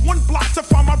drove 1 block to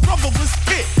find my brother was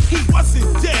hit. He wasn't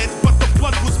dead, but the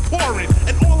blood was pouring.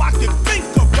 And all I could think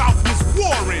about was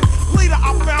Warren. Later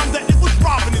I found that it was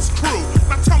Rob and his crew.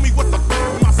 Now tell me what the f***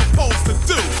 am I supposed to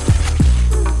do?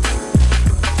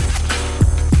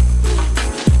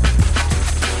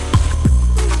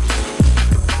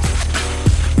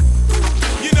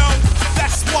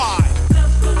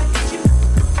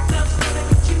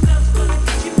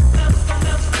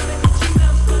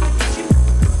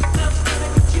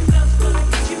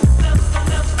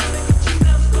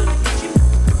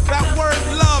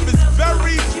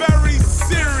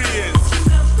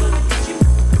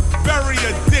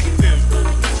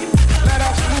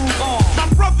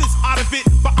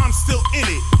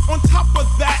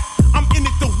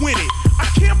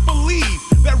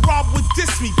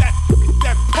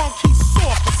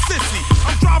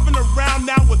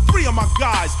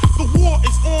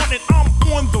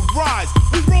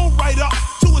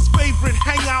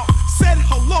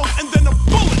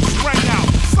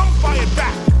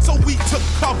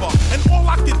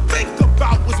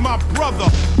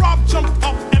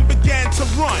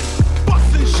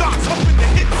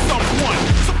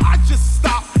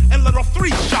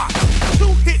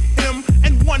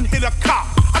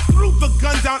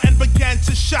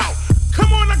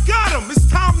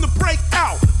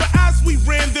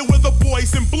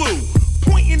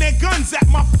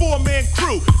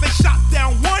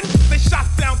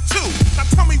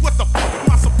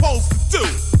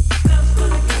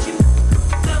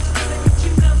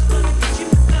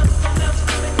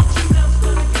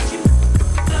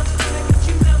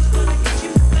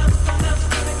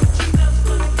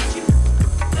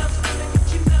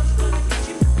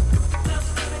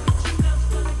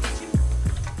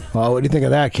 Well, what do you think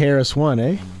of that? KRS-One,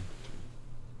 eh?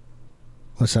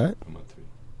 What's that? I'm on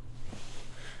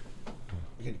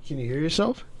 3. Can you hear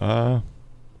yourself? I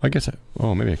guess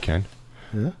maybe I can.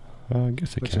 Yeah? I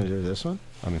guess I Which can. one is this one?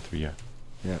 I'm in 3, yeah.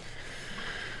 Yeah.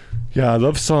 Yeah, I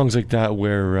love songs like that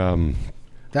where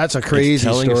that's a crazy it's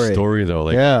telling story. a story though.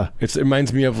 Like, yeah. It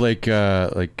reminds me of like you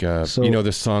know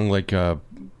the song like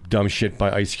Dumb Shit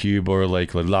by Ice Cube or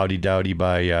like Loudy Dowdy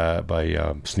by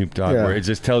Snoop Dogg, where it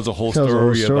just tells a whole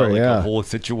story about like a whole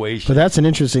situation. But that's an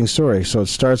interesting story. So it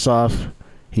starts off,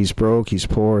 he's broke, he's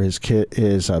poor, his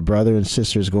brother and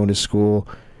sister is going to school,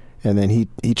 And then he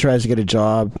tries to get a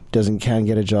job, can't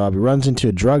get a job. He runs into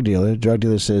a drug dealer. Drug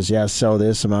dealer says, "Yeah, sell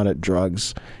this amount of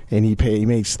drugs," and he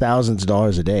makes thousands of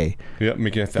dollars a day. Yeah,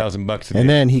 making $1,000 a day. And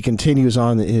then he continues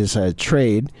on his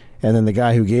trade. And then the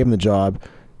guy who gave him the job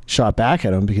shot back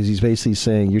at him because he's basically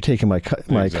saying, "You're taking my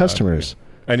customers."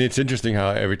 And it's interesting how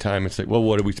every time it's like, well,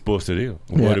 what are we supposed to do?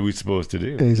 What are we supposed to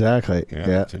do? Exactly.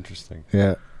 Yeah, it's interesting.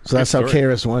 Yeah. So that's how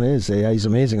KRS-One is. Yeah, he's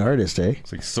an amazing artist, eh?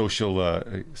 It's like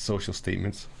social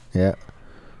statements. Yeah.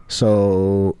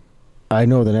 So I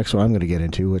know the next one I'm going to get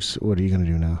into. What are you going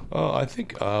to do now? Oh, I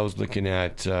think I was looking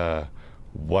at Who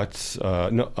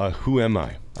Am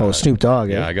I? Oh, Snoop Dogg.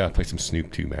 Yeah, I got to play some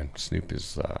Snoop too, man. Snoop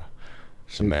is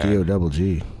Snoop man.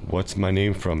 D-O-double-G. What's My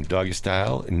Name from Doggy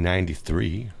Style in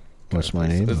 '93. What's My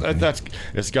Name?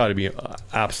 It's got to be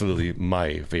absolutely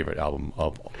my favorite album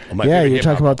of my. Yeah, favorite you were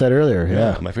talking about that earlier.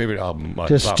 Yeah, my favorite album.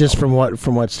 Just from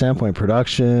what standpoint?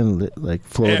 Production, like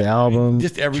flow of the album.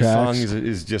 Just every tracks? song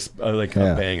is just like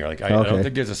a banger. Like I don't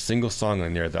think there's a single song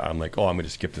in there that I'm like, oh, I'm gonna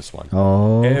skip this one.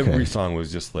 Oh, okay. Every song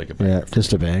was just like a banger. Yeah,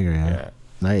 just a banger. Yeah.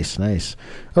 Nice.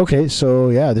 Okay,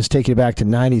 so this taking it back to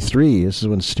 '93. This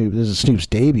is Snoop's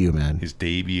debut, man. His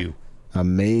debut.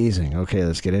 Amazing. Okay,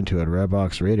 let's get into it.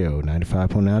 Redbox Radio,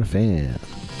 95.9 FM.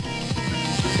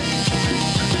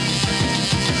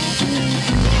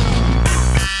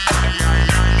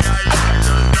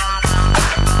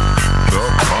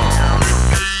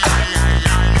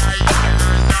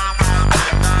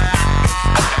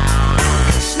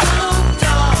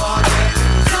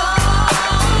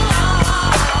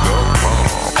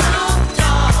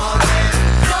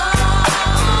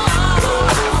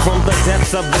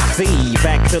 Of the sea,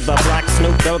 back to the block,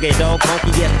 Snoop Doggy Dogg,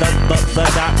 funky, yes, the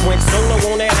dot went solo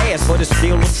on that ass, but it's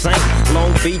still the same.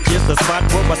 Long Beach is the spot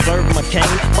where I serve my cane.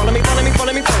 Follow me,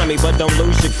 but don't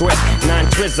lose your grip.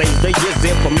 9 trizzies, they just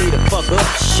there for me to fuck up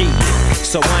shit.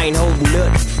 So I ain't holding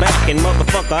nothing back, and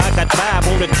motherfucker, I got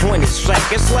 5 on the 20 sack.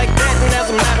 It's like that, and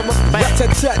as a matter of fact,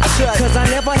 cause I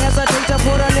never hesitate to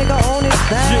put a nigga on his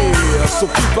back. Yeah, so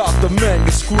keep out the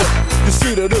manuscript. You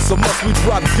see that it's a must, we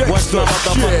drop gangsta. What's my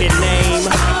motherfucking name? Yeah.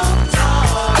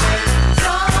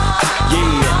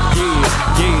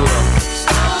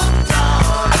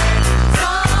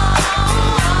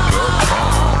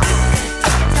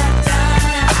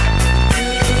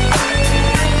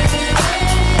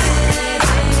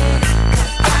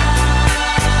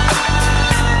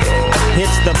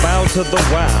 It's the bow to the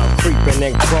wild, creeping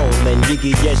and crawling,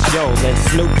 Yiggy yes yo, and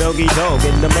Snoop Doggy Dogg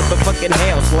in the motherfucking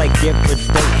house like every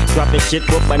day. Dropping shit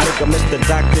with my nigga Mr.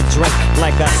 Dr. Dre.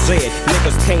 Like I said,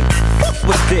 niggas can't fuck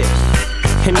with this.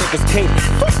 And niggas can't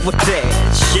fuck with that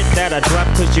shit that I drop,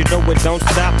 cause you know it don't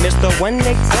stop. Mr.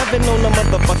 187 on the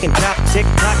motherfucking top. Tick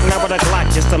tock, now with a Glock,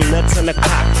 just some nuts in the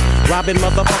cock. Robbing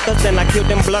motherfuckers, then I kill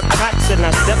them blood cots. And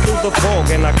I step through the fog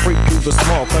and I creep through the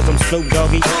small, cause I'm Snoop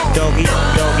Doggy, Doggy,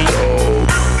 Doggy, oh.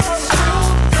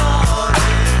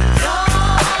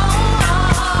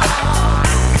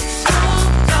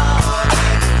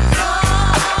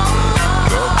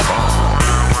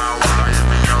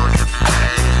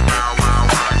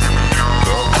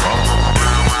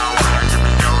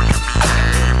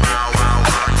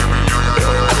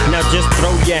 Just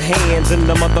throw your hands in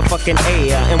the motherfucking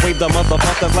air and wave the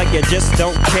motherfuckers like you just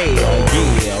don't care.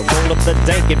 Yeah, roll up the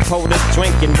dank and pour the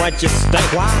drink and watch it stink.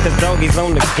 Cause doggies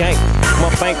on the gang,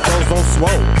 my bankroll's on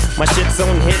swole. My shit's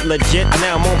on hit legit,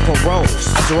 now I'm on parole.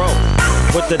 Stroke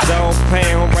with the dog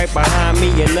pound right behind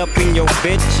me and up in your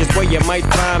bitch is where you might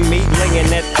find me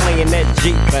playing that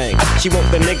G thing. She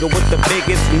want the nigga with the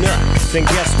biggest nuts, and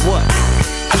guess what?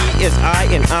 He is I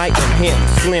and I am him.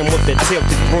 Slim with the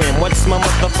tilted brim. What's my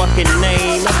motherfucking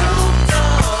name?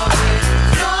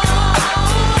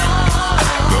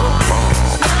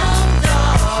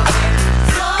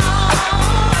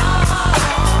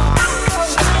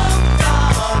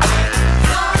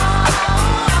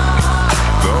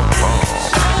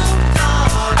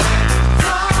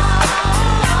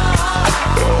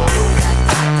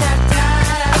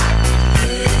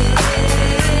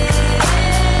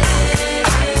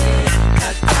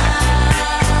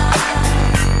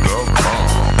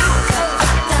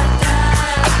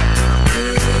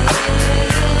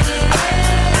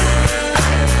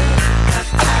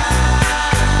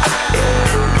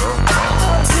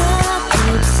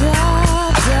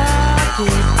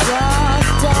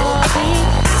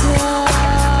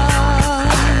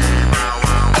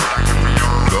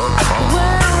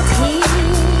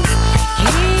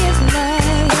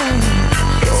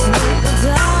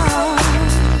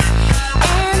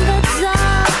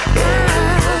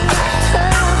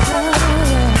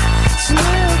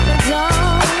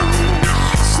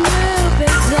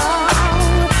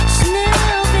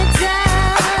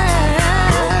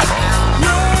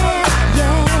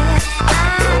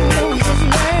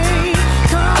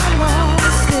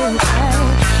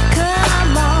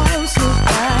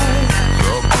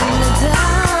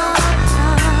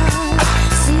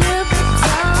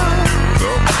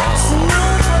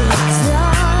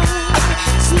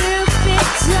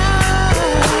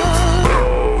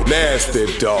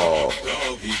 Dogg.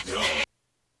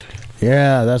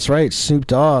 Yeah, that's right. Snoop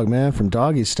Dogg, man, from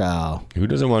Doggy Style. Who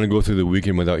doesn't want to go through the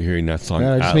weekend without hearing that song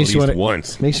Yeah, it just at makes least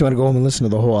once? Makes you want to go home and listen to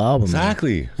the whole album.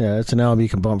 Exactly. Man. Yeah, it's an album you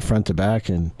can bump front to back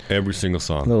and every single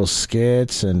song. Little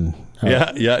skits and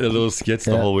the little skits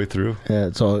the whole way through. Yeah,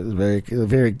 it's all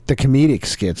very the comedic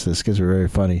skits. The skits were very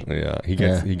funny. Yeah, he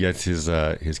gets his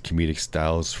comedic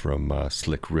styles from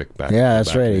Slick Rick back. Yeah, that's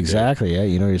back right. in the Exactly. day. Yeah,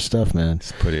 you know your stuff, man.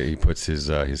 He puts his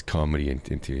comedy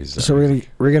into his. So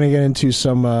we're gonna get into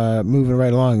some moving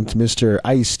right along to Mr.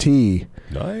 Ice-T.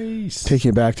 Nice. Taking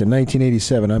you back to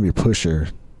 1987. I'm your pusher.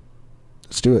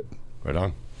 Let's do it. Right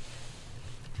on.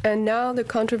 And now the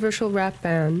controversial rap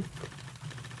ban.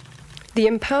 The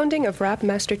impounding of rap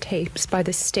master tapes by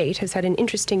the state has had an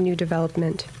interesting new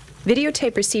development.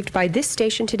 Videotape received by this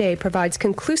station today provides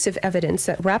conclusive evidence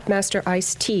that rap master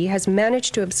Ice-T has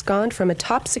managed to abscond from a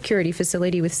top security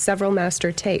facility with several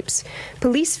master tapes.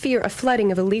 Police fear a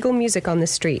flooding of illegal music on the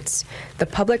streets. The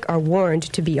public are warned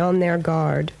to be on their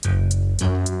guard.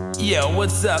 Yo,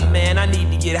 what's up, man? I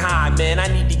need to get high, man. I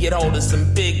need to get hold of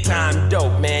some big-time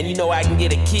dope, man. You know I can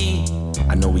get a key?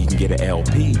 I know we can get an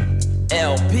LP.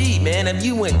 LP, man, if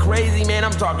you went crazy, man,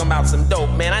 I'm talking about some dope,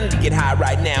 man. I need to get high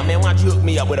right now, man. Why don't you hook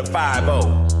me up with a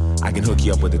 5-0? I can hook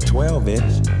you up with a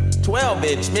 12-inch.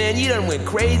 12-inch, man, you done went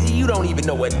crazy. You don't even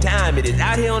know what time it is.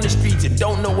 Out here on the streets and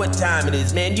don't know what time it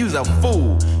is, man. You's a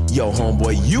fool. Yo,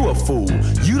 homeboy, you a fool.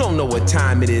 You don't know what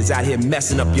time it is out here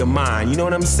messing up your mind. You know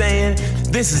what I'm saying?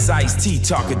 This is Ice-T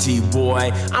talking to you,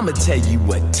 boy. I'ma tell you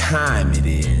what time it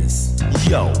is.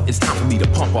 Yo, it's time for me to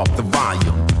pump up the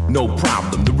volume. No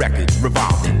problem, the record's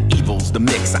revolving. Evil's the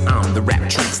mixer, I'm the rap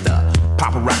trickster.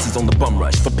 Paparazzi's on the bum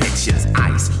rush for pictures.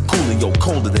 Ice, cooling, yo,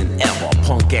 colder than ever.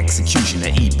 Punk executioner,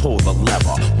 E, pull the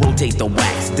lever. Rotate the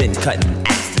wax, then cut and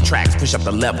axe the tracks. Push up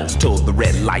the levels till the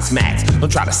red lights max.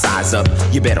 Don't try to size up,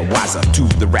 you better wise up to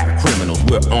the rap criminals.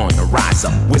 We're on the rise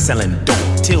up. We're selling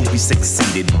dope till we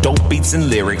succeeded. Dope beats and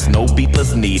lyrics, no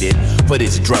beepless needed. For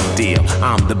this drug deal,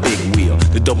 I'm the big wheel.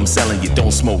 The dope I'm selling, you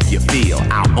don't smoke, you feel.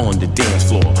 Out on the dance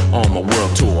floor, on my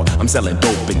world tour. I'm selling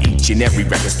dope in each and every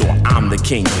record store. I'm the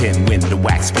kingpin when the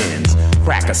wax spins.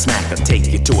 Crack a smack or take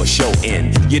you to a show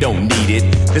in. You don't need it,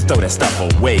 just throw that stuff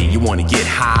away. You wanna get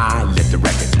high, let the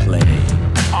record play.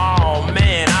 Oh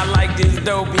man, I like this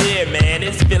dope here, man.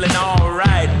 It's feeling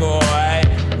alright, boy.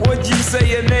 What'd you say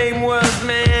your name was,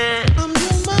 man? I'm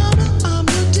your mama, I'm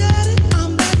your daddy,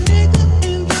 I'm that nigga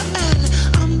in the alley.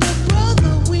 I'm the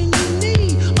brother when you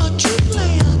need a true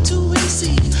player to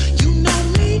MC. You know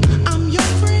me, I'm your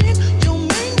friend, your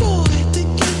main boy, thick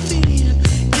and thin.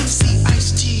 MC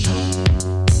Ice-T.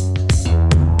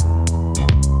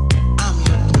 I'm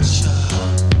your pusher.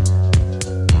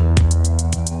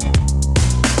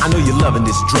 I know you're loving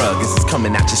this drug, this is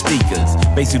coming out your speakers.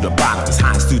 Bass through the bottles,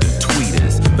 highs through the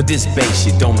tweeters. But this bass,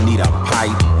 you don't need a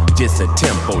pipe, just a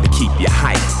tempo to keep you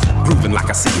hype. Grooving like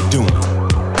I see you doing.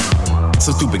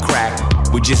 So stupid crack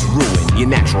would just ruin your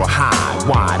natural high.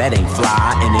 Why, that ain't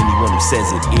fly, and anyone who says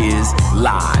it is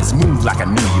lies. Move like I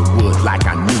knew you would, like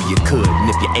I knew you could. And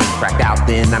if you ain't cracked out,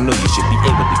 then I know you should be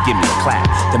able to give me a clap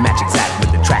to match exact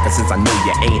with the track. And since I know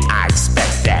you ain't, I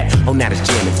expect that. Oh, now this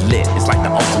jam is lit, it's like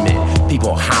the ultimate.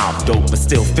 People how dope, but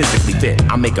still physically fit.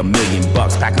 I make $1 million,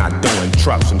 pack my dough in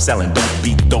trucks from selling dope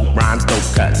beat, dope rhymes, dope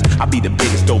cuts. I'll be the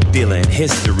biggest dope dealer in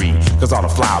history, cause all the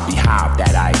fly will be high off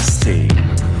that Ice-T.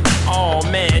 Oh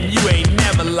man, you ain't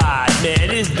never lied, man.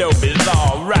 This dope is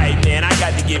alright, man. I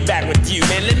got to get back with you,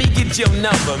 man. Let me get your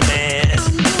number, man.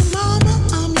 I'm your mama,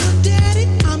 I'm your daddy,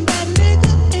 I'm that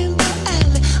nigga in the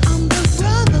alley. I'm the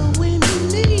brother when you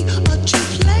need a true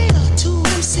player to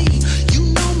MC. You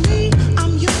know me,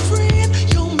 I'm your friend,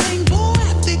 your main boy,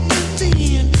 thick and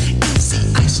thin. MC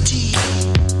Ice-T.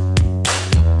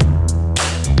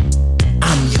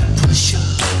 I'm your pusher.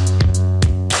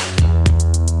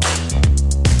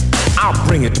 I'll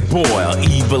bring it to boil,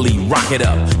 evilly rock it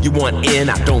up. You want in,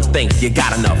 I don't think you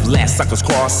got enough. Last suckers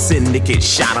cross, syndicate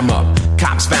shot 'em up.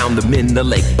 Cops found them in the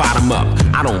lake, bottom up.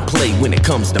 I don't play when it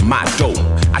comes to my dope.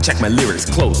 I check my lyrics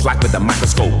close, like with a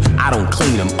microscope. I don't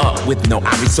clean them up with no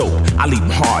ivory soap. I leave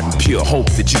them hard and pure, hope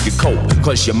that you can cope.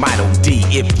 Cause you might OD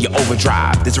if you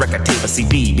overdrive. This record tape a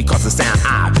CD because the sound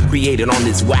I've created on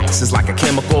this wax is like a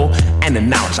chemical. And the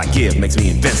knowledge I give makes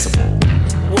me invincible.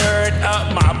 Word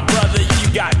up, my brother,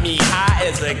 you got me high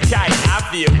as a kite. I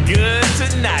feel good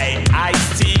tonight.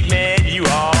 Ice-T, man, you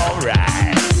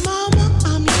alright. Mama,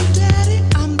 I'm your daddy,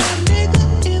 I'm that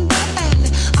nigga in the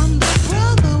alley. I'm the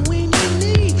brother when you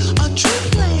need a true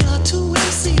player to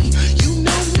MC. You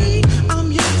know me,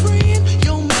 I'm your friend,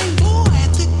 your main boy,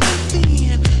 thick and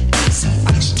thin. MC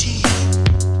Ice-T.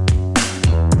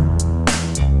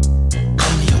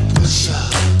 I'm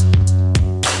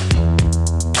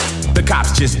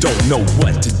cops just don't know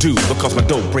what to do. Because my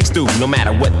dope breaks through no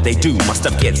matter what they do. My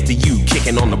stuff gets to you,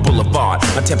 kicking on the boulevard.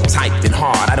 My tempo's hyped and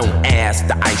hard, I don't ask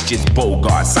the ice, just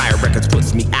Bogart. Sire Records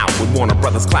puts me out with Warner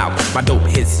Brothers clout. My dope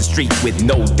hits the street with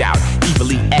no doubt.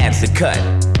 Evilly adds the cut,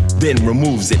 then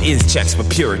removes it, is checks for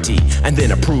purity, and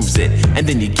then approves it, and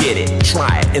then you get it,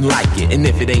 try it, and like it, and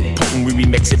if it ain't potent, we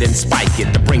remix it and spike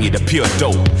it, to bring you to pure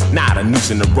dope, not a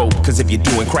noose in the rope, cause if you're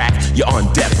doing crack, you're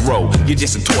on death row, you're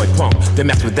just a toy punk, then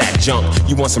mess with that junk,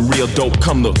 you want some real dope,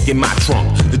 come look in my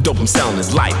trunk, the dope I'm selling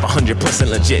is life, 100%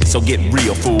 legit, so get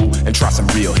real, fool, and try some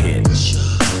real hits.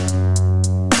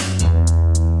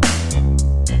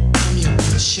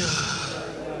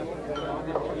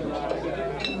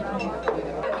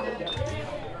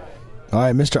 All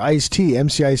right, Mr. Ice-T,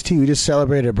 MC Ice-T, we just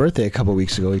celebrated a birthday a couple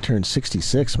weeks ago. He turned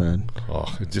 66, man.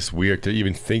 Oh, it's just weird to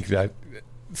even think that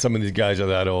some of these guys are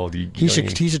that old. He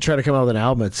should try to come out with an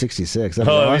album at 66. That'd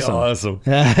be awesome.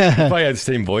 Probably had the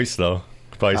same voice, though.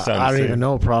 Probably I don't even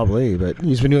know, probably. But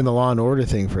he's been doing the Law and Order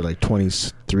thing for like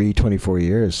 23, 24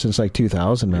 years, since like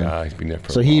 2000, man. Yeah, he's been there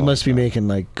for so a he long must be making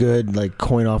like good like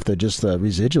coin off the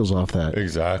residuals off that.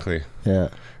 Exactly. Yeah.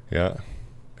 Yeah.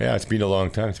 Yeah, it's been a long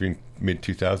time. It's been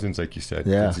mid-2000s, like you said.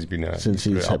 Yeah, since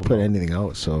he's put anything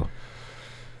out. So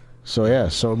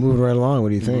moving right along, what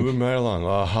do you think? Moving right along.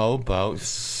 How about,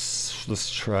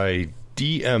 let's try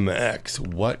DMX.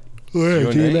 What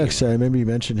your DMX, name? I remember you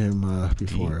mentioned him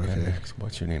before. DMX, okay.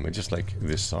 what's your name? I just like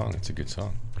this song. It's a good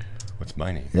song. What's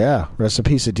my name? Yeah, rest in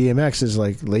peace. DMX is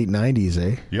like late 90s,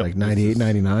 eh? Yep. Like 98,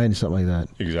 99, something like that.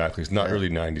 Exactly. It's not early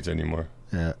 90s anymore.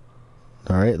 Yeah.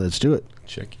 All right, let's do it.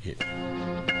 Check it.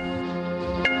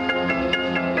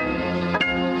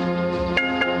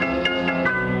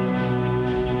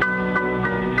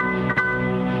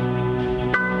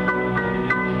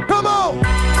 Come on!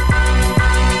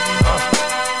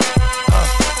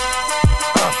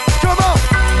 Come on!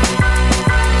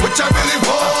 What y'all really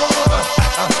want?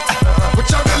 What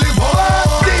y'all really want?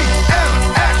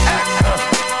 DMX!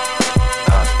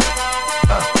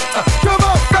 Come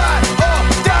on, ride or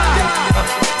die!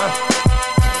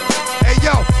 Hey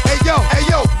yo,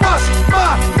 what's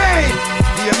my name?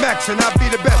 DMX, and I be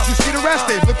the best. You see the rest,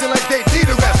 they looking like they need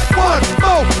a rest. One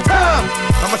more time!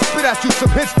 I'ma spit at you some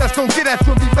hits that's gon' get at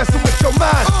you and be messing with your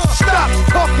mind. Stop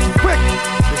talking quick,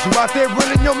 cause you out there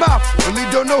running your mouth, really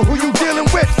don't know who you dealing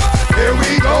with. Here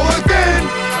we go again.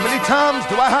 How many times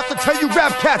do I have to tell you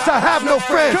rap cats I have no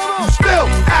friends? You still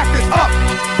acting up,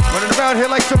 running around here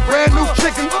like some brand new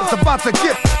chicken that's about to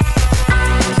get.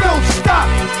 Don't stop,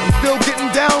 I'm still getting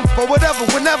down for whatever,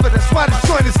 whenever, that's why this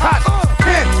joint is hot.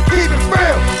 Can't keep it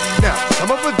real. Now,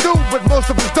 some of us do, but most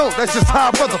of us don't, that's just how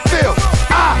a brother feels.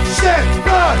 I shed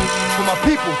blood for my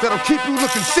people that'll keep you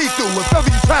looking see-through wherever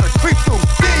you try to creep through.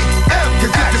 DM,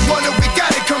 cause if you want it, we got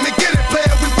it, come and get it,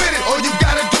 player, we with it. All you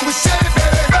gotta do is say it,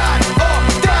 baby. Ride or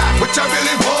die, what y'all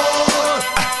really want?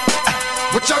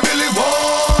 What y'all really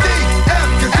want? DM,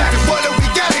 cause if you want it, we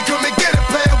got it, come and get it,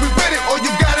 player, we with it. All you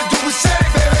gotta do is say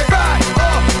it, baby. Ride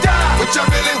or die, what y'all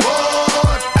really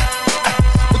want?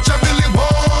 What y'all really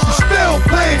want? You still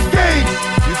playing games,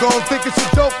 you gon' think it's a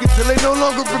joke until they no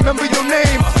longer remember your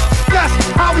name. That's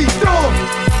how we do 'em.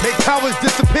 Make cowards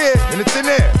disappear in the thin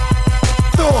air.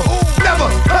 Never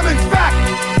coming back.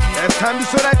 Last time you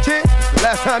saw that kid, the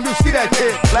last time you see that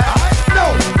kid.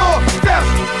 No more steps.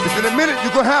 Cause in a minute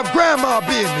you gon' have grandma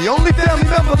being the only family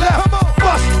member left.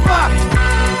 Bust my.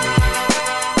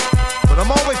 But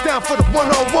I'm always down for the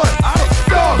one-on-one.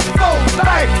 Dog,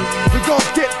 life. We gon'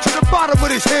 get to the bottom of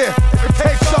this here. If it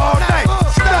takes all night.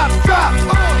 Stop, drop,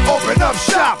 open up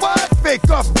shop. Make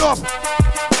up,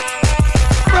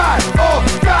 ride or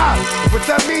die. What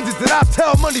that means is that I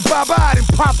tell money bye-bye and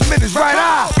pop him in his right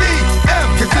eye. DM,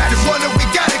 cause if you want it, we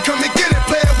got it, come and get it,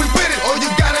 player, we with it. All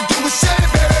you gotta do is say it,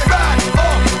 baby. Ride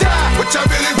or die. What y'all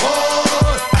really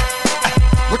want?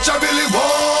 What y'all really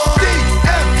want?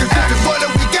 DM, cause if you want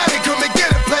it, we got it, come and get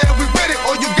it, player, we with it.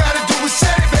 All you gotta do is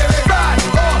say it, baby. Ride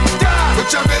or die. What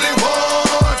y'all really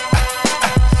want?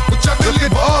 What y'all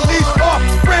really want? All these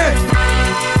off-brand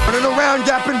running around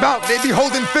yapping about, they be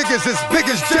holding figures as big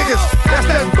as jiggers. That's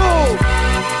that bull.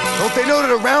 Don't they know that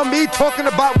around me talking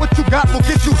about what you got will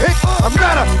get you hit? I'm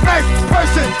not a nice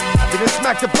person. I didn't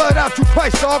smack the blood out you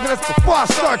twice, dog, and that's before I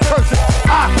start cursing.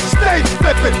 I stay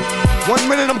flipping. 1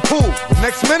 minute I'm cool, the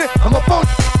next minute I'm a boat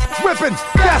ripping.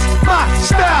 That's my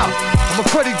style. I'm a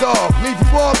cruddy dog, leave you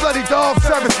all bloody dog,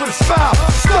 service with a smile.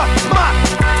 Stuck my.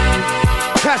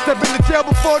 Passed up in the jail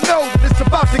before, no, it's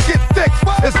about to get thick.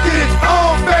 Let's get it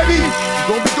on, baby.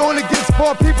 You gon' be going against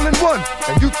 4 people in one,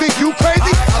 and you think you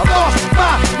crazy? I lost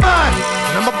my mind,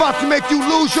 and I'm about to make you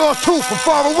lose yours too from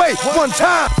far away one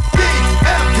time.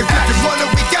 DM, cause if you want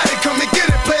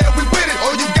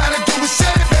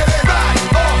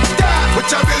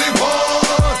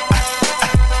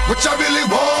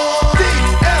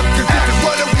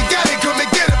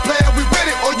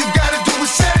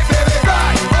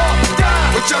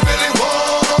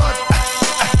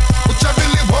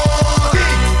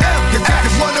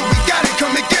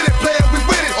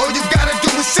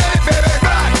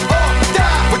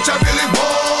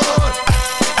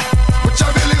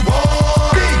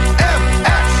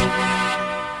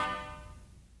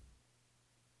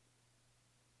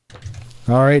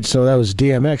All right, so that was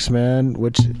DMX, man.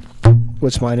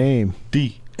 What's my name?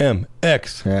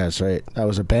 DMX. Yeah, that's right. That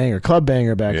was a banger, club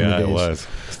banger back in the days. Yeah, it was.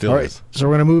 Still All right, is. so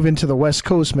we're gonna move into the West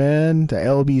Coast, man. The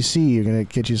LBC. You're gonna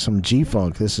get you some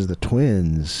G-Funk. This is the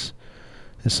Twins.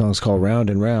 This song's called Round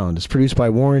and Round. It's produced by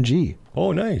Warren G.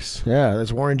 Oh, nice. Yeah,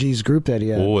 that's Warren G's group that he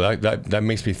had. Oh, that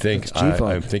makes me think.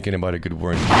 I'm thinking about a good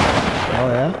Warren G. Oh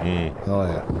yeah. Oh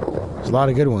yeah. There's a lot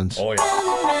of good ones. Oh yeah.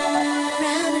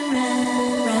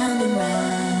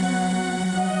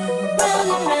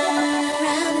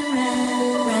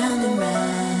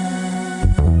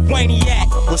 Waniac,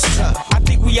 what's up? I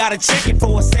think we oughta check it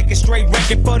for a second straight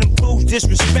record for them fools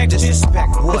disrespect.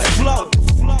 Disrespect what? It's flow.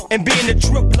 And being a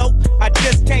trip low, I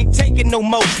just can't take it no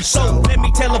more. So let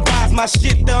me televise my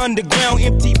shit, the underground,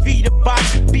 MTV, the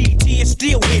box, BET, it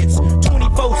still hits.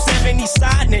 24/7, he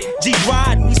siding it, G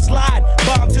riding, we slide,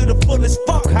 bomb to the fullest,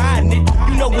 fuck hiding it.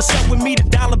 You know what's up with me, the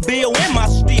dollar bill and my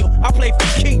steel. I play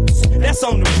for keeps, that's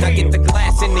on the real. I get the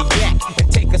glass in the yak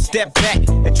and take a step back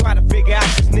and try to figure out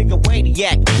this nigga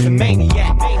Waniac, the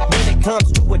maniac. When it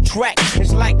comes to a track,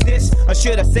 it's like this, or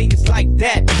should I say it's like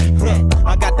that?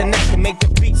 I got the knack to make the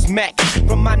beat smack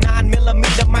from my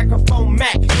 9mm microphone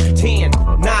Mac. 10,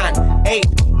 9, 8,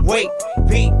 wait,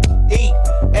 B, E,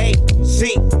 A,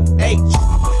 C, H.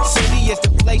 City is the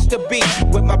place to be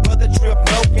with my brother Trip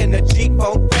Loke and the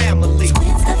G-Funk family.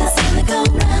 Twins got the sound to go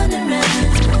round and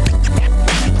round.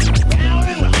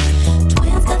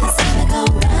 Twins got the sound to go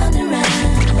round and round.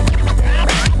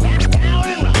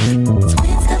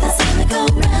 Twins got the sound to go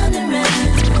round and round.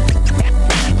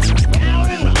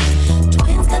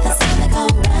 Twins got the sound to go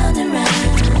round and round.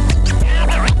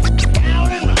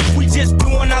 We just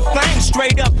doing our thing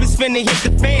straight up. It's finna hit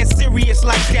the fan serious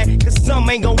like that, cause some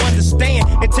ain't gon' understand.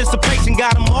 Anticipation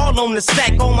got them all on the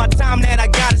sack. All my time that I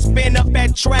gotta spend up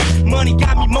at track. Money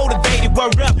got me motivated,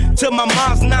 word up to my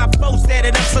mom's 9 flow, set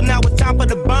it up. So now it's time for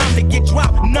the bomb to get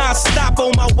dropped non-stop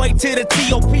on my way to the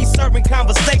TOP, serving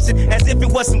conversation as if it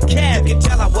was some cab. You can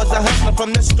tell I was a hustler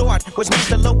from the start, which means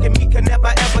the Loke and me could never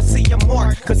ever see a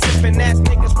mark. Cause sippin' ass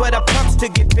niggas with the pumps to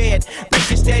get fed.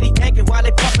 Bitches steady yanking while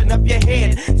they pumping up your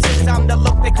head. Since I'm the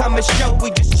Loke, they come and show,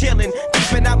 we just chillin'.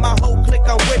 Keeping out my whole clique,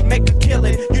 I'm with, make a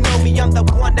killing. You know me, I'm the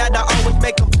one that I always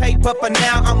make them pay. But for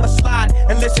now, I'ma slide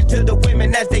and listen to the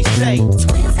women as they say.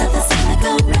 Twins got the sound to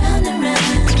go round and round.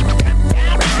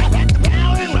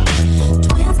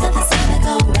 Twins got the sound to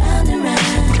go round and round.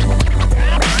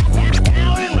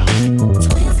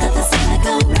 Twins got the sound to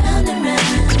go round and round.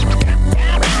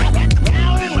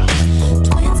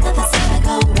 Twins got the sound to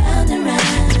go round and round.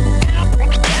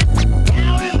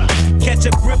 Catch a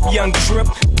grip, young Trip.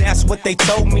 That's what they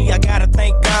told me. I gotta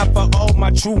thank God for all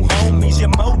my true homies. You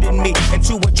molded me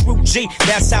into a true G.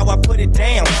 That's how I put it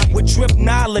down with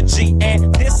Tripnology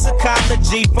and this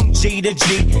ecology from G to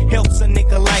G helps a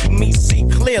nigga like me see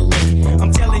clearly.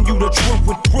 I'm telling you the truth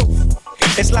with proof.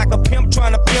 It's like a pimp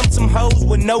trying to pimp some hoes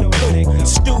with no clue.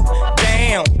 Stoop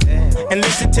down and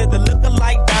listen to the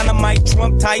lookalike dynamite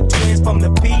Trump type twins from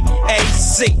the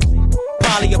PAC.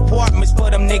 Poly apartments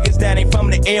for them niggas that ain't from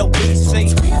the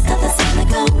LBC. Twins got the sound to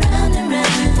go round and round.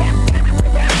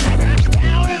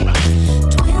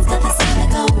 Twins got the sound to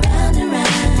go round and round.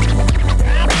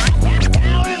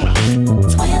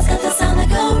 Twins got the sound to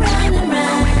go round and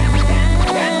round.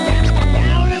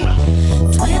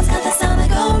 Twins got the sound to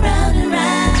go round and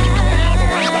round.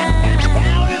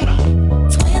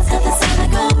 Twins got the sound to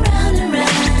go round and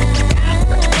round.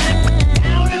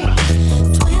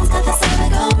 Twins got the sound to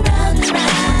go round and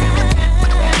round.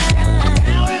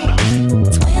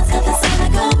 Twins got the sound to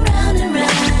go round and round.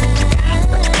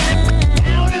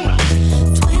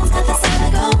 Twins got the sound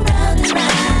to go round and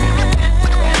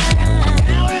round.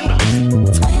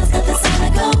 Twins got the sound to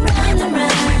go round and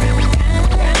round.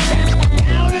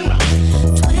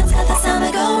 Twins got the sound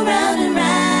to go round and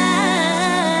round.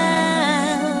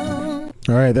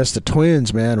 All right, that's the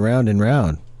Twins, man. Round and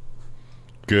Round.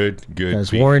 Good. That's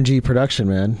beat. Warren G production,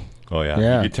 man. Oh yeah.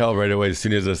 Yeah. You could tell right away as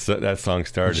soon as that song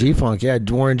started. G-Funk, yeah.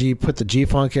 Warren G put the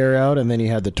G-Funk era out, and then he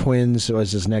had the Twins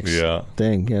was his next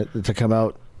thing to come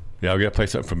out. Yeah, we're going to play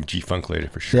something from G-Funk later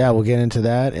for sure. Yeah, we'll get into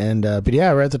that. And but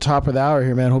yeah, we're at the top of the hour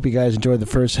here, man. Hope you guys enjoyed the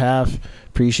first half.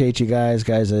 Appreciate you guys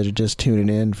that are just tuning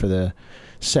in for the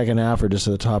second half or just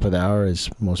at the top of the hour, as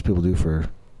most people do for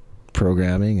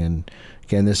programming. And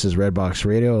again, this is Redbox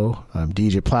Radio. I'm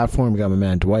DJ Platform. We got my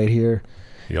man Dwight here.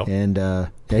 Yep. And yeah,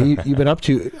 you've been up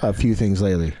to a few things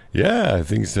lately. Yeah,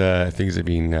 things have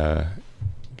been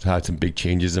had some big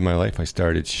changes in my life. I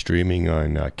started streaming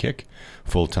on Kick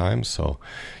full time. So,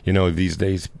 these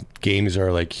days games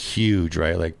are like huge,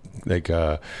 right? Like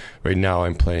right now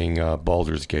I'm playing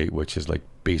Baldur's Gate, which is like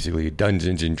basically a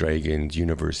Dungeons and Dragons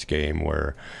universe game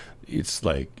where it's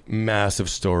like massive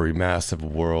story, massive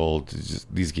world.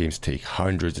 These games take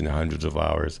hundreds and hundreds of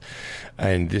hours.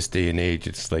 And this day and age,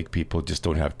 it's like people just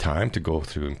don't have time to go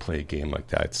through and play a game like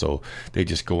that. So they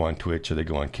just go on Twitch or they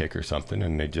go on Kick or something,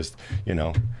 and they just,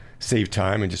 save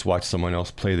time and just watch someone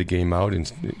else play the game out,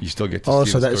 and you still get to see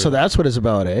the story. So that's what it's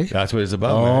about, eh? That's what it's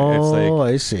about, man. It's like,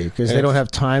 I see. Because they don't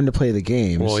have time to play the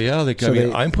games. Well, yeah.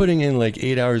 I'm putting in like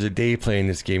 8 hours a day playing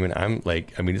this game, and I'm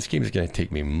like, this game is going to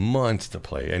take me months to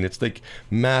play, and it's like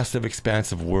massive,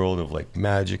 expansive world of like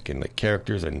magic and like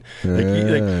characters and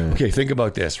okay, think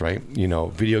about this, right?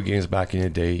 Video games back in the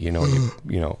day,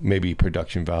 maybe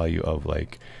production value of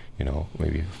like,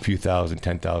 maybe a few thousand,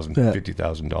 $10,000,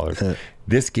 $50,000.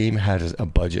 This game had a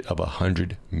budget of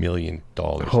 $100 million.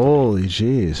 Holy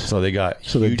jeez! So they got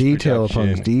the detail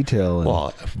upon detail.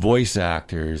 Well, voice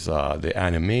actors, the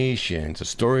animations, the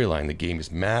storyline. The game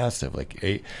is massive. Like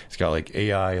it's got like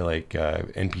AI, like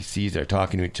NPCs that are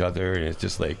talking to each other, and it's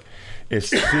just like it's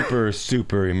super,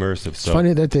 super immersive. It's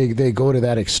funny that they go to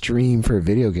that extreme for a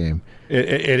video game.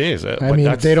 It is. I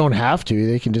mean, they don't have to.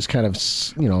 They can just kind of,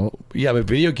 Yeah, but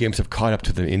video games have caught up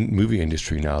to the movie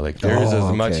industry now. Like there is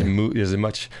as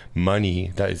much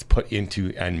money that is put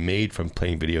into and made from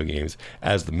playing video games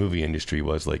as the movie industry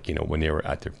was, like, when they were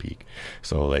at their peak.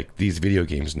 So like these video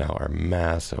games now are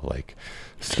massive, like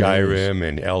Skyrim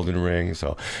and Elden Ring.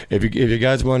 So if you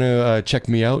guys want to check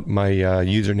me out, my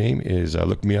username is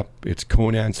look me up. It's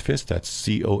Conan's Fist. That's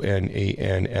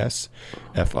CONANS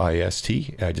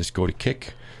FIST. Just go to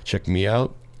Kick, check me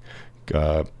out.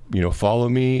 Follow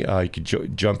me. You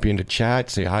could jump into chat,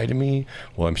 say hi to me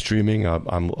while I'm streaming. I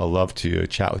love to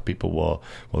chat with people while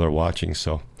they're watching.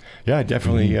 So yeah,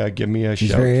 definitely give me a shout.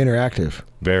 He's very interactive.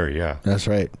 Very, yeah. That's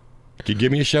right. Could you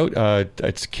give me a shout?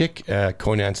 It's Kick,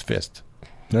 Conan's Fist.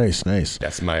 Nice.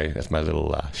 That's my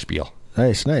little spiel.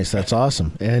 Nice. That's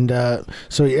awesome. And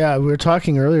so yeah, we were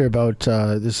talking earlier about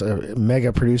this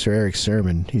mega producer Eric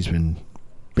Sermon. He's been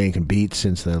making beats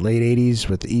since the late 80s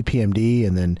with the EPMD,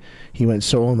 and then he went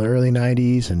solo in the early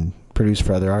 90s and produced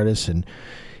for other artists. And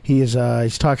he's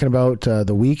talking about The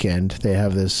Weeknd. They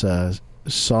have this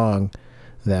song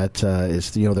that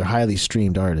is, they're highly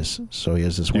streamed artists. So he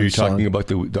has this one song. You're talking about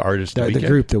the artist, the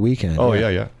group, The Weeknd. Oh,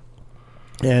 yeah.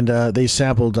 And they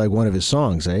sampled like one of his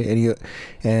songs, eh?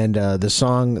 And the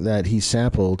song that he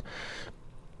sampled,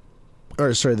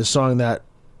 the song that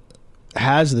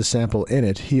has the sample in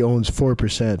it, he owns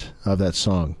 4% of that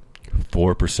song.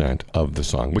 4% of the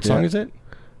song. Which song is it?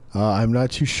 I'm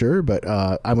not too sure, but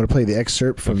I'm going to play the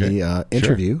excerpt from the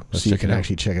interview, so you can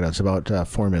actually check it out. It's about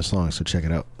 4 minutes long, so check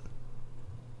it out.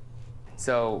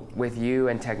 So with you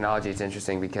and technology, it's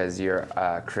interesting because you're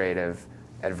a creative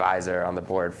advisor on the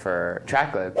board for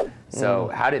Tracklib. So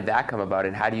how did that come about,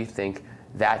 and how do you think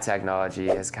that technology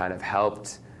has kind of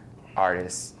helped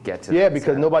artists get to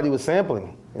because nobody was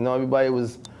sampling. Everybody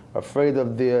was afraid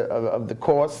of the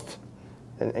cost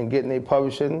and getting their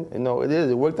publishing.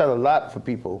 It worked out a lot for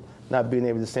people not being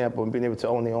able to sample and being able to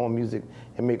own their own music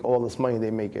and make all this money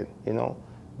they make it.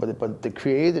 But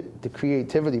the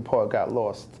creativity part got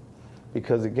lost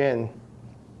because, again,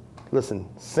 listen,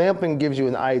 sampling gives you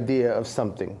an idea of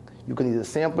something. You can either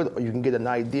sample it or you can get an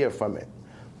idea from it.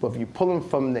 But if you pull them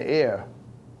from the air,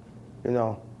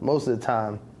 most of the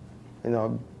time,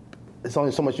 it's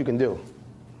only so much you can do.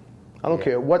 I don't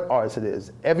care what artist it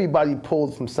is. Everybody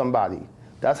pulls from somebody.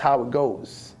 That's how it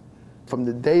goes. From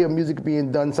the day of music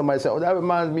being done, somebody said, that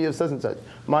reminds me of such and such.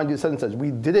 Mind you, such and such. We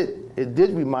did it. It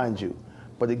did remind you.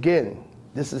 But again,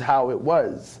 this is how it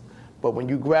was. But when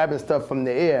you grabbing stuff from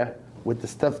the air with the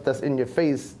stuff that's in your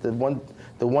face, the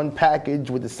one package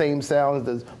with the same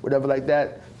sounds, whatever like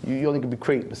that, you only can be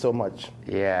creating so much.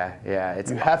 Yeah.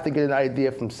 You have to get an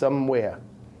idea from somewhere.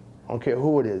 I don't care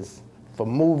who it is. For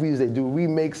movies, they do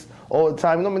remakes all the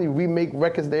time. You know how many remake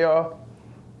records there are?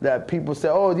 That people say,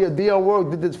 Dionne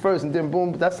Warwick did this first, and then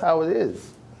boom, that's how it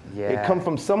is. Yeah. It come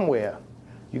from somewhere.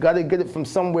 You got to get it from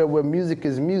somewhere where music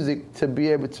is music to be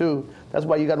able to. That's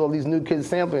why you got all these new kids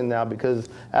sampling now, because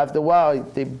after a while,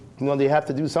 they have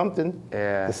to do something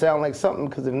to sound like something,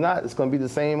 because if not, it's going to be the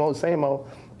same old.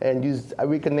 And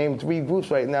we can name 3 groups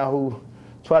right now who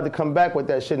tried to come back with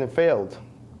that shit and failed.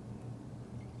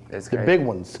 The big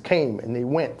ones came and they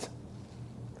went.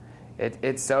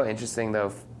 It's so interesting,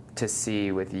 though, to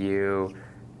see with you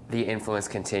the influence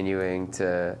continuing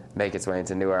to make its way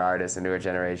into newer artists and newer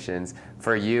generations.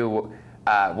 For you,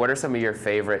 what are some of your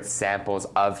favorite samples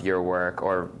of your work,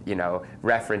 or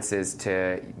references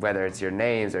to whether it's your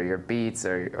names or your beats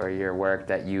or your work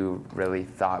that you really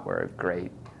thought were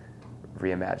great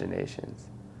reimaginations?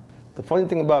 The funny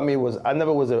thing about me was I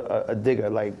never was a digger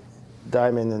like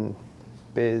Diamond and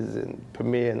Biz and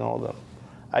Premier and all them.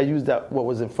 I used what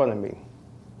was in front of me.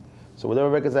 So whatever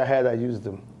records I had, I used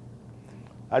them.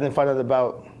 I didn't find out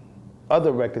about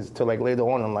other records till like later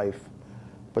on in life.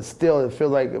 But still, it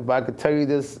feels like if I could tell you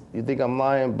this, you think I'm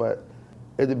lying, but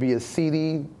it'd be a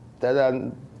CD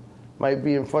that might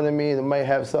be in front of me and it might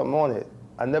have something on it.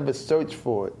 I never searched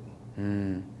for it.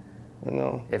 You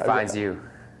know? It finds you.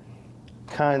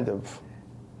 Kind of.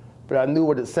 But I knew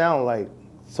what it sounded like.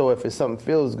 So if it's something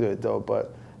feels good though,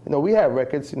 but you know, we had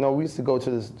records, you know, we used to go to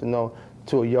this, you know,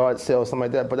 to a yard sale or something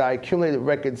like that, but I accumulated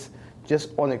records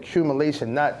just on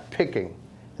accumulation, not picking.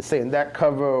 Saying that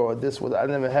cover or this, I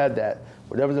never had that.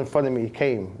 Whatever's in front of me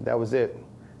came, that was it.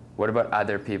 What about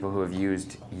other people who have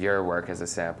used your work as a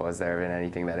sample? Has there been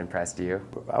anything that impressed you?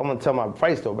 I don't want to tell my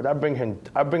price though, but I bring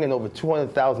in over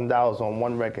 $200,000 on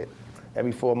one record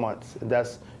every 4 months, and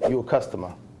that's you a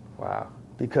customer. Wow.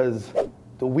 Because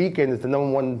The Weeknd is the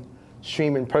 #1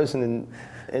 streaming person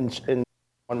in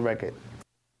one record.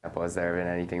 Has there been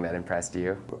anything that impressed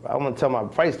you? I don't want to tell my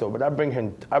price though, but I bring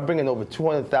in over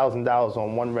 $200,000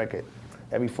 on one record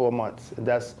every 4 months, and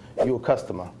that's you a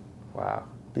customer. Wow.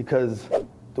 Because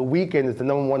The Weeknd is the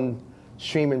 #1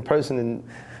 streaming person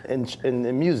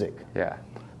in music. Yeah.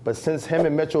 But since him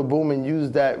and Metro Boomin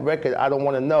used that record, I Don't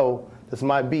Want to Know, that's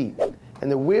my beat.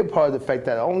 And the weird part of the fact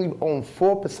that I only own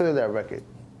 4% of that record.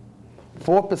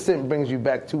 4% brings you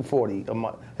back $240 a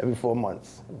month every 4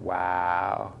 months.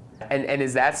 Wow. And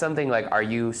is that something like, are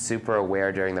you super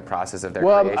aware during the process of their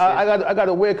Well, creation? I got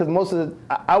aware because most of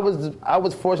I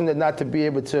was fortunate not to be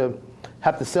able to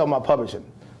have to sell my publishing.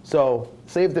 So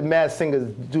say if the Mad Singer's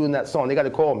doing that song, they got to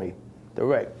call me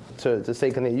direct to say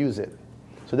can they use it.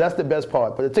 So that's the best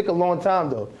part. But it took a long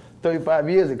time though, 35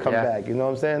 years to come back. You know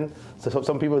what I'm saying? So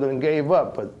some people done gave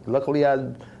up, but luckily I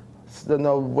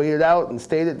waited out and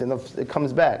stayed it, then it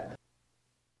comes back.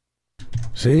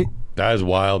 See? That is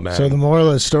wild, man. So the moral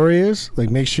of the story is, like,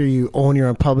 make sure you own your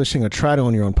own publishing or try to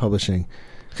own your own publishing.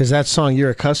 Because that song, You're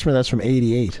a Customer, that's from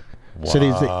 88. Wow. So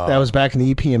that was back in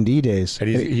the EPMD days. And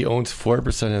he owns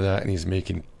 4% of that, and he's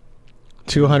making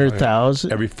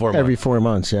 $200,000 every 4 months. Every 4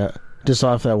 months, yeah. Just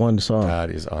off that one song. That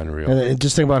is unreal. And then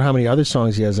just think about how many other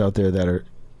songs he has out there that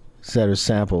are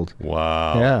sampled.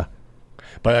 Wow. Yeah.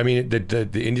 But I mean,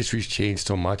 the industry's changed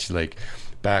so much. Like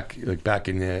back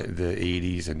in the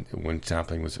 80s, and when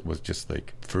sampling was just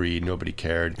like free, nobody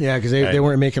cared. Yeah, because they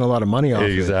weren't making a lot of money off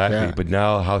exactly. it. Yeah. But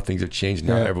now how things have changed.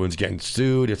 Now everyone's getting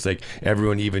sued. It's like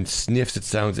everyone even sniffs. It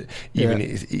sounds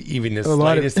even the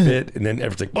slightest bit, and then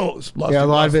everyone's like, oh, a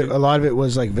lot of it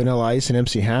was like Vanilla Ice and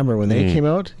MC Hammer when they came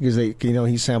out, because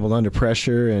he sampled Under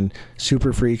Pressure and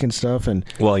Super Freak and stuff. And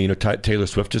well, Taylor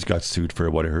Swift just got sued for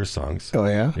one of her songs. Oh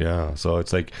yeah. Yeah. So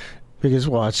it's like because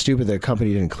it's stupid the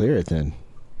company didn't clear it then.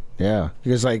 Yeah,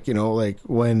 because like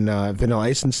when Vanilla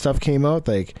Ice and stuff came out,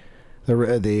 like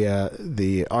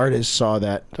the artists saw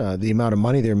that the amount of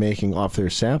money they're making off their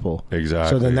sample.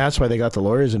 Exactly. So then that's why they got the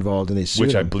lawyers involved and they sued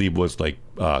which them. I believe was like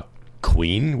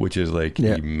Queen, which is like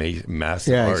a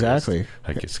massive artist. Exactly.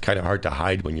 Like it's kind of hard to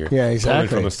hide when you're exactly. coming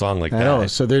from a song like I that. know.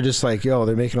 So they're just like,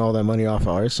 they're making all that money off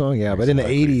our song. Yeah, but in the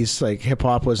 80s, like hip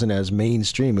hop wasn't as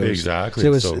mainstream.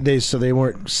 Exactly. So they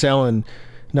weren't selling.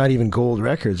 Not even gold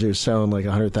records. They were selling like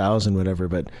 100,000, whatever.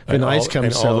 But Vanilla Ice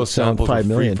comes selling 5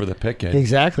 million for the picking.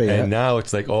 Exactly. And now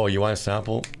it's like, you want a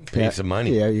sample? Pay some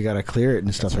money. Yeah, you got to clear it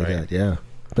and stuff like that. Yeah,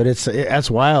 but that's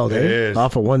wild. It is.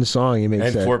 Off of one song, you make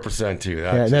and that. 4% too.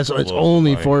 It's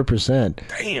only 4%.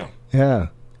 Damn. Yeah.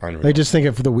 Unreal. I just think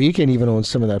if The Weeknd even owns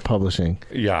some of that publishing.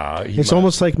 Yeah. It's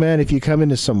almost like, man, if you come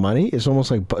into some money, it's almost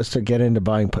like to get into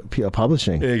buying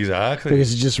publishing. Exactly.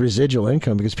 Because it's just residual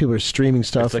income because people are streaming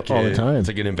stuff all the time. It's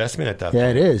like an investment at that point. Yeah,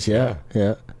 it is. Yeah.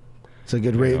 It's a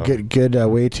good way to get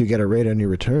a rate on your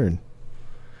return.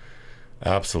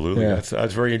 Absolutely. Yeah.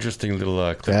 That's very interesting little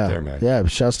clip there, man. Yeah,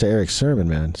 shouts to Eric Sermon,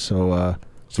 man. So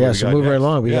move right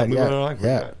along. We got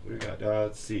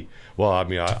let's see. Well, I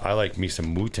mean, I like me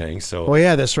some Wu-Tang, so... Oh,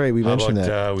 yeah, that's right. We mentioned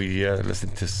that. We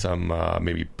listened to some,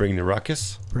 maybe Bring the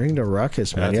Ruckus. Bring the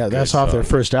Ruckus, man. That's off their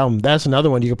first album. That's another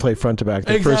one you can play front to back.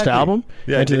 Their first album,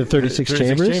 Into the 36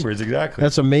 Chambers. Exactly.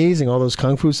 That's amazing, all those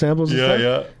Kung Fu samples and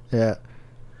stuff. Yeah.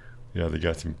 Yeah, they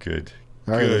got some good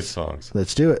songs.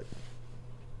 Let's do it.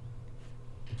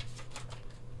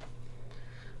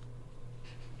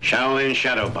 Shaolin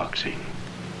shadow boxing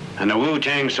and the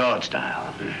Wu-Tang sword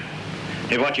style.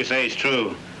 If what you say is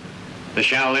true, the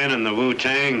Shaolin and the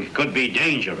Wu-Tang could be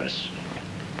dangerous.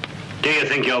 Do you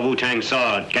think your Wu-Tang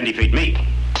sword can defeat me?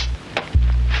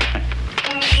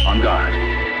 On guard.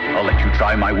 I'll let you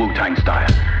try my Wu-Tang style.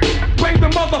 Bring the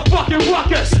motherfucking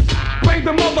ruckus! Bring the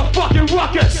the motherfucking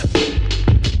ruckus.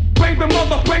 Bring the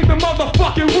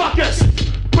motherfucking ruckus.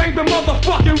 Bring the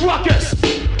motherfucking ruckus.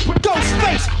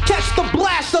 Ghostface, catch the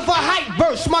blast of a hype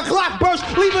verse. My Glock burst,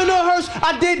 leaving a hearse.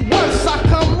 I did worse. I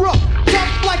come rough,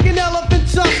 tough like an elephant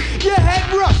tusk. Your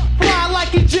head rush, fly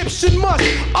like Egyptian musk.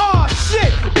 Aw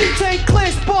shit, Wu-Tang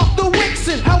Clan sparked the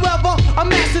Wixen. However, I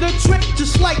mastered a trick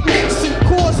just like Nixon,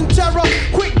 causing terror,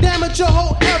 quick damage your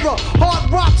whole era.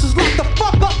 Hard rocks is like the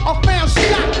fuck up. I found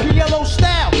shot, PLO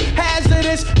style,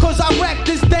 hazardous, cause I wreck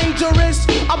this dangerous.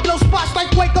 I blow spots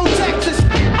like Waco, Texas.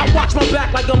 I watch my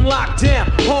back like I'm locked down.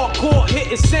 Hardcore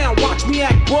hitting sound, watch me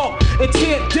act raw and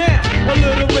tear down. A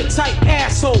little bit tight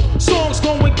asshole. Songs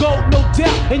going gold, no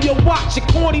doubt. And you watch your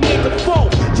corny nigga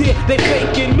fold. Yeah, they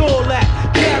faking all that.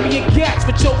 Carrying gats,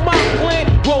 but your mouth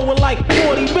plan rolling like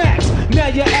 40 max. Now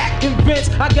you act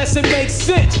convinced, I guess it makes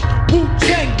sense.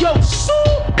 Wu-Tang, yo, so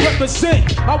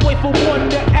represent. I wait for one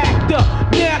to act up.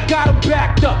 Now I got him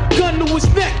backed up. Gun to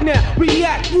his neck now.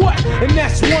 React what? And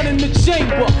that's one in the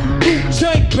chamber.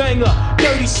 Wu-Tang banger.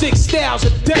 36 styles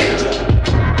of danger.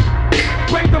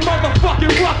 Bring the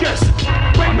motherfucking ruckus.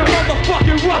 Bring the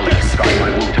motherfucking ruckus.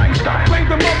 Bring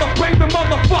the motherfucking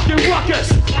ruckus.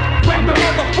 Bring the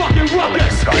motherfucking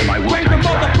ruckus. Bring the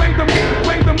motherfucking ruckus.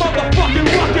 Bring the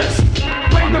motherfucking ruckus.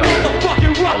 Bring the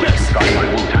motherfucking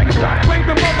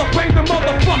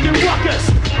ruckus.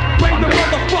 Bring the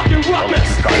motherfucking ruckus.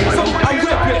 So I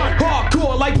rip it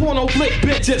hardcore like porno flick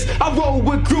bitches. I roll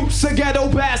with groups of ghetto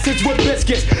bastards with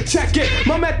biscuits. Check it,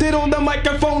 my method on the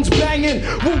microphone's banging.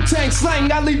 Wu-Tang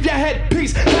slang, I leave your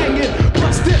headpiece hanging.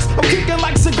 Plus this, I'm kicking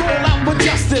like Seagal out for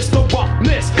justice. The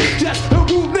roughness, just the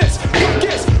rudeness.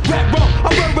 Ruckus, rap rum,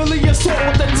 I verbally assault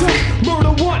with the tongue.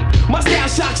 Murder one, my style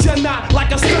shocks you not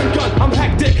like a stun gun. I'm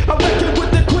hectic, I wreck it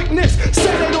with the quickness.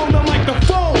 Set it on the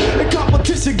microphone, the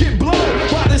competition get blown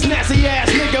by this nasty ass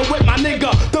nigga with my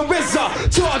nigga, the RZA.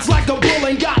 Charged like a bull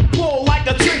and got pulled like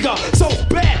a trigger. So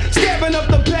bad, stabbing up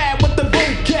the pad with the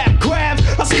vocab crabs.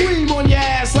 I scream on your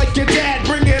ass like your dad,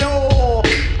 bring it on.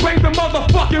 Bring the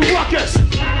motherfucking ruckus.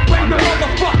 Bring the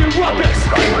motherfucking ruckus.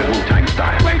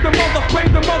 Bring the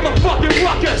motherfucking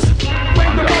ruckus.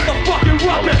 Bring the motherfucking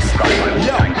ruckus.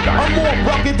 Yo, I'm more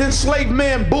rugged than slave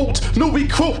man boots, new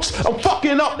recruits. I'm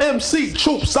fucking up MC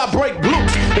troops. I break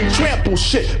loops and trample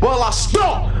shit while I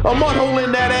stomp. I'm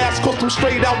unholing that ass, cause I'm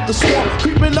straight out the swamp.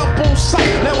 Creeping up on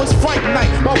sight, now it's fight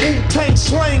night. My Wu-Tang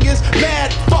slang is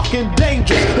mad fucking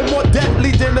dangerous and more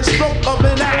deadly than the stroke of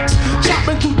an axe.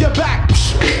 Chopping through your back,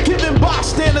 giving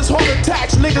bystanders heart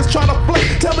attacks. Niggas tryna flick,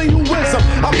 tell me who is them.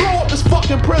 I blow up this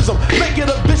fucking prism, make it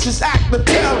a vicious act of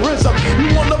terrorism.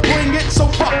 You wanna bring it, so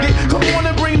fuck it. Come on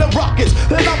and bring the rockets.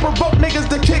 Then I provoke niggas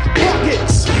to kick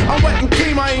buckets. I'm wetting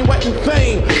cream, I ain't wetting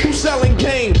fame. Who's selling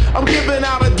game? I'm giving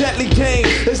out a deadly game.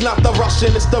 It's not the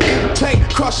Russian, it's the Wu-Tang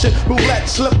crushing. Roulette,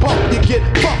 slip up, you get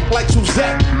fucked like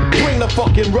Suzette. Bring the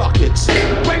fucking rockets.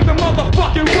 Bring the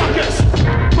motherfucking ruckus.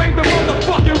 Bring the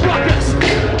motherfucking ruckus.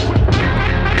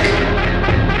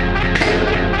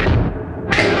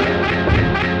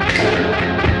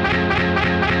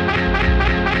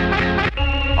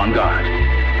 On guard.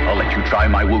 I'll let you try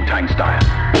my Wu-Tang style.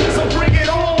 So bring it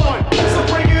on. So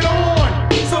bring it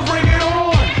on. So bring it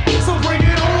on. So bring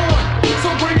it on. So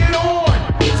bring it on.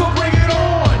 So bring it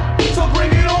on. So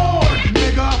bring it on,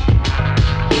 nigga.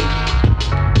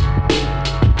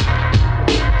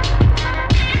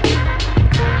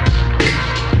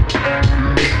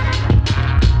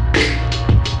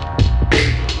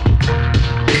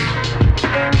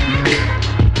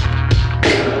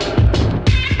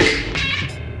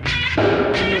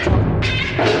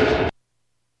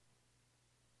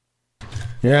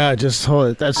 Yeah, just hold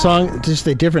it. That song, just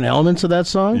the different elements of that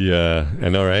song. Yeah, I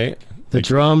know, right? The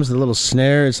drums, the little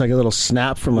snare. It's like a little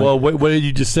snap from. Like, well, what did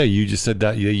you just say? You just said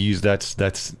that you use that's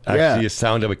actually a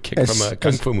sound of a kick from a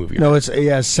kung fu movie. No, it's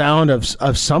a sound of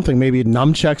something, maybe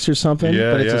nunchucks or something.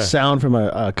 Yeah, but it's a sound from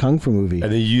a kung fu movie.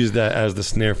 And they use that as the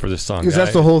snare for the song. Because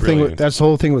that's the whole thing. That's the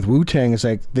whole thing with Wu-Tang. Is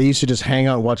like they used to just hang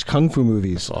out and watch kung fu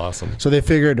movies. That's awesome. So they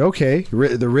figured, okay,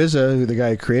 the RZA, who the guy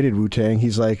who created Wu-Tang,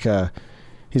 he's like,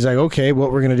 okay,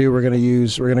 what we're gonna do? We're gonna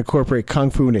incorporate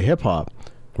kung fu into hip hop.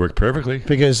 Worked perfectly.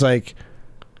 Because like,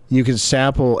 you can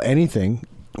sample anything.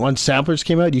 Once samplers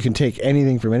came out, you can take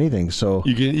anything from anything. So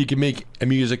you can make a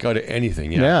music out of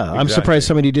anything. Yeah, exactly. I'm surprised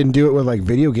somebody didn't do it with like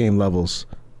video game levels.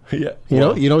 Yeah,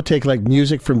 you know, take like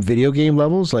music from video game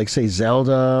levels, like say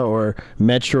Zelda or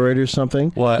Metroid or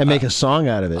something, and make a song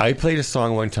out of it. I played a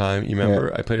song one time. You remember?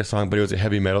 Yeah. I played a song, but it was a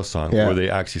heavy metal song where they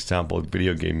actually sampled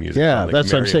video game music. Yeah,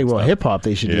 that's what I'm saying. Well, hip hop,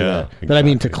 they should do that. Exactly. But I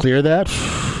mean, to clear that,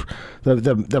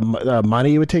 the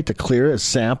money it would take to clear a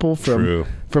sample from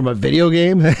a video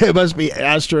game. It must be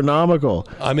astronomical.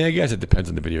 I mean, I guess it depends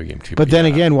on the video game too. But then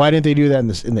again, why didn't they do that in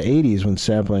the 80s when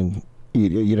sampling? You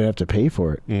didn't have to pay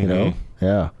for it. You know,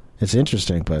 yeah, it's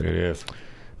interesting, but it is.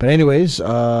 But anyways,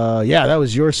 yeah, that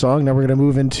was your song. Now we're gonna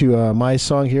move into my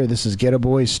song here. This is Ghetto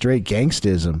Boys Straight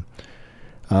Gangstism.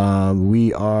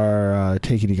 We are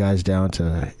taking you guys down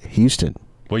to Houston.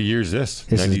 What year is this?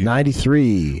 This is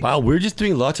 93. Wow, we're just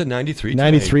doing lots of 93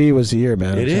 tonight. 93 was the year,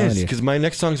 man. It is, because my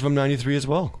next song's from 93 as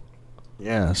well.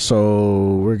 Yeah,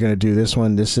 so we're going to do this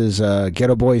one. This is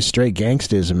Ghetto Boys Straight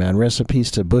Gangstism, man. Rest in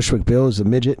peace to Bushwick Bill, is the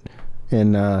midget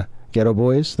in Ghetto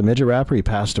Boys, the midget rapper. He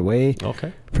passed away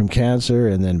from cancer,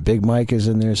 and then Big Mike is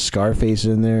in there, Scarface is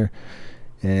in there,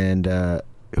 and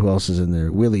who else is in there?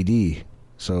 Willie D.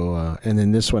 So, and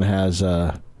then this one has...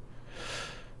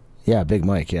 yeah, Big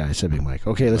Mike. Yeah, I said Big Mike.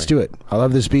 Okay, let's do it. I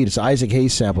love this beat. It's Isaac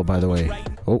Hayes sample, by the way.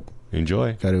 Oh,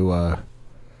 enjoy. Got to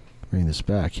bring this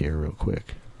back here real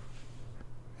quick.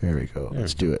 There we go.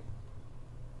 Let's do it.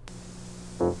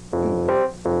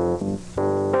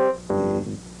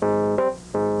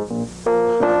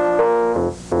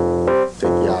 Take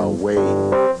y'all away.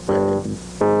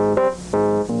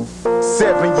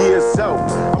 7 years old.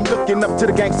 I'm looking up to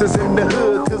the gangsters in the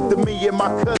hood, cause to me and my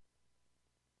cousin.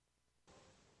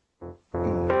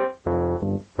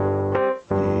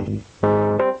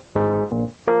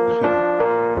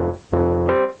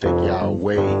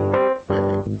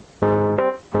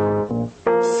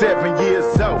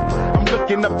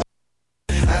 Up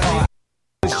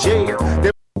yeah,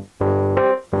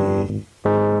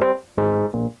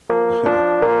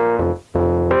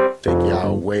 take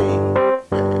y'all away.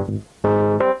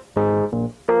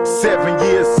 7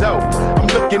 years old, I'm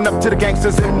looking up to the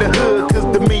gangsters in the hood, cause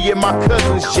to me and my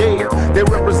cousins, yeah, they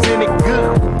represented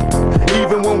good.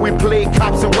 Even when we played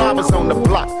cops and robbers on the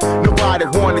block, nobody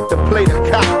wanted to play the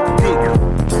cop, did.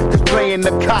 Cause playing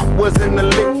the cop wasn't a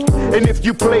lick. And if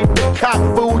you played the cop,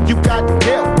 fool, you got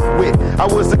dealt with. I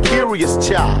was a curious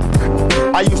child.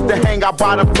 I used to hang out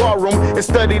by the barroom and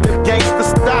study the gangster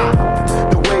style.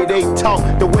 The way they talk,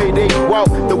 the way they walk,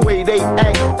 the way they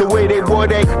act, the way they wore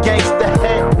their gangster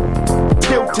hat.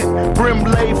 Tilted, brim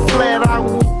laid flat out.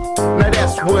 Now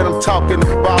that's what I'm talking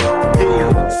about.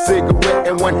 Yeah, cigarette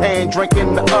in one hand, drink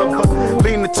in the other.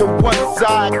 Leaning to one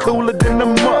side, cooler than the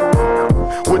mother.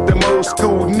 With them old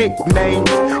school nicknames,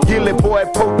 Gilly Boy,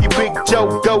 Pokey, Big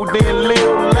Joe, Golden,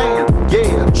 Lil Land.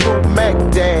 Yeah, True Mac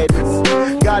Daddies.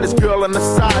 Got his girl on the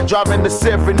side, driving the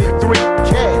 73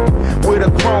 cat with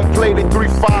a chrome plated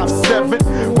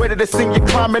 357. Ready to see you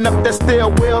climbing up that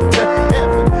stairwell to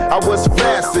heaven. I was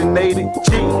fascinated,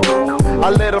 G. I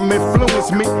let them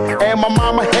influence me, and my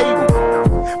mama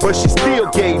hated, but she still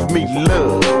gave me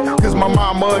love. Cause my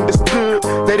mama understood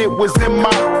that it was in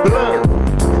my blood.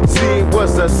 See, it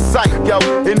was a psycho,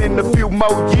 and in a few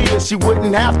more years she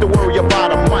wouldn't have to worry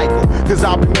about a Michael. Cause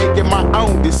I'll be making my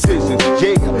own decisions,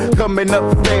 yeah. Coming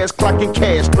up fast, clocking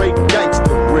cash, straight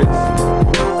gangster bricks.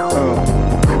 Yeah.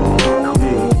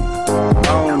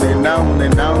 On and on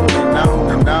and on and on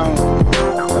and on.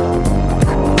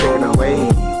 Taking away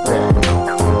back.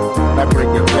 I bring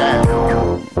it down.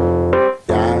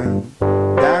 Down,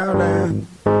 down, down,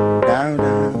 down,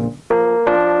 down.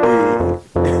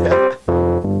 Yeah.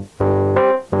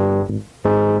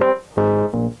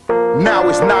 Now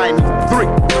it's 93,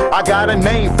 I got a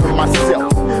name for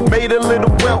myself. Made a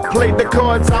little wealth, played the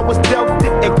cards I was dealt,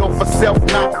 didn't go for self.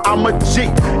 Now I'm a G,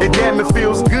 and damn it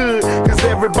feels good, cause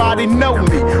everybody know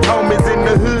me. Homies in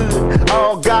the hood,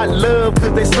 all got love,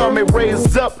 cause they saw me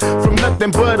raise up from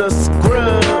nothing but a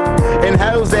scrub. And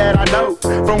hoes that I know,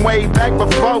 from way back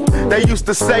before, they used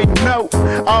to say no.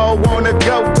 All wanna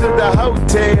go to the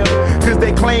hotel, cause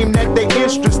they claim that they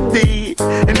interested.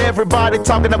 And everybody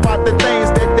talking about the things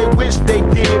that they wish they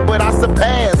did, but I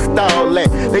surpassed all that.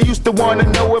 They used to wanna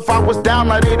know if I was down,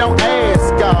 like they don't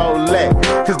ask all that.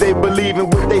 Cause they believe in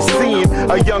what they seeing,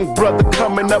 a young brother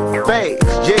coming up fast.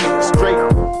 Yeah, straight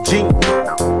G.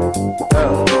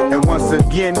 And once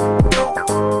again,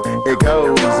 it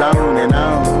goes on and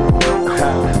on.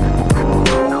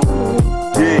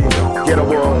 Yeah, get a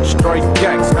war, straight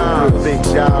gangsta, big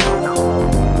job.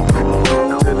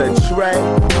 To the train,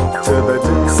 to the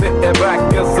sitting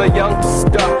back as a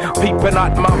youngster, peeping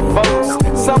out my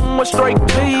folks. Some were straight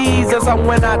G's as I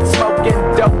went out smoking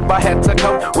dope. I had to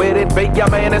come with it, be a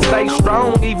man and stay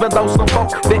strong. Even though some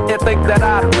folks didn't think that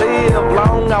I'd live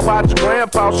long. I watched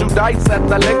Grandpa shoot dice at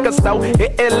the liquor store,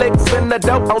 hitting licks in the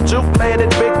dope on Juke Planet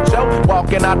Big Joe.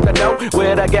 walking out the door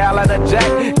with a gallon of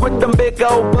Jack. With them big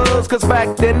old buzz, cause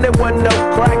back then there wasn't no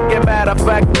crack. And matter of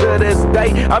fact, to this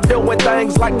day, I'm doing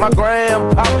things like my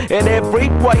grandpa. In every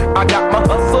way, I got my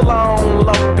hustle on.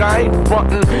 Look, I ain't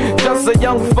frontin'. Just a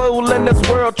young fool in this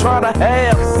world trying to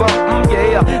have something.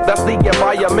 Yeah, that's the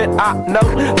environment I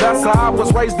know. That's how I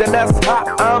was raised and that's how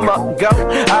I'ma go.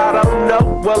 I don't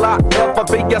know, will I ever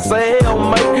be a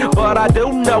cellmate? But I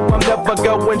do know I'm never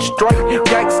going straight.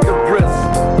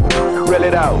 Gangsterism, really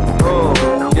though.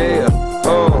 Yeah,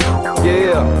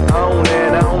 yeah. On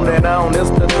and on and on. It's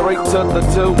the 3 to the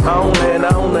 2. On and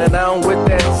on and on with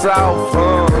that south.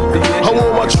 I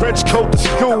wore my trench coat to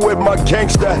school with my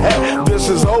gangster hat. This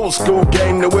is old school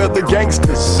game to where the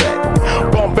gangsters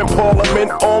sat. Bumping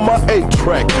Parliament on my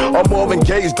 8-track. I'm Marvin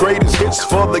Gaye's greatest hits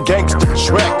for the gangster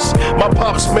tracks. My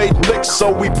pops made licks,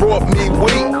 so we brought me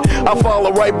weed. I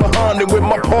follow right behind it with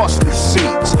my parsley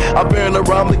seeds. I've been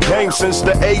around the game since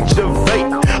the age of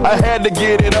 8. I had to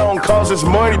get it on cause it's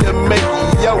money to make.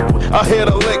 Yo, I hit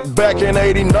a lick back in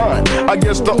 89. I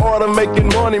guess the art of making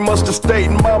money must have stayed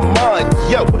in my mind.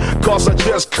 Yo, cause I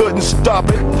just couldn't stop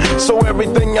it. So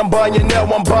everything I'm buying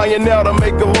now to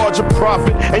make a larger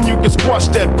profit. And you can squash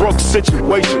that broke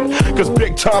situation, cause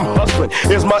big time hustling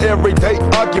is my everyday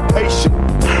occupation.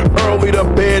 Early to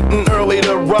bed and early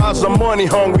to rise, I'm money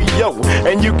hungry, yo,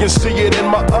 and you can see it in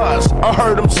my eyes. I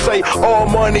heard them say all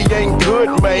money ain't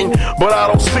good, man, but I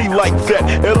don't see like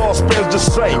that. It all spends the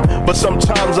same, but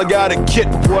sometimes I gotta get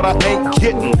what I ain't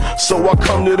getting. So I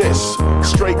come to this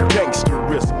straight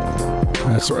gangsterism.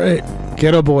 That's right.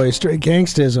 Ghetto Boy, straight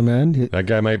gangstism, man. That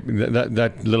guy might,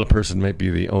 that little person might be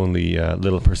the only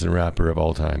little person rapper of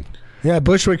all time. Yeah,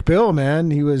 Bushwick Bill,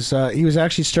 man. He was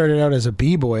actually started out as a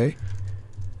b-boy.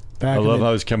 I love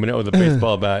how he's coming out with a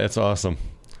baseball bat. It's awesome.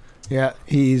 Yeah,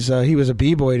 he was a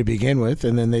b-boy to begin with,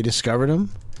 and then they discovered him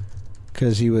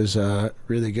because he was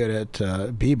really good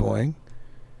at b-boying.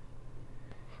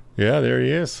 Yeah, there he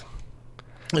is.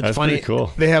 That's funny. Pretty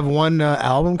cool. They have one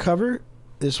album cover.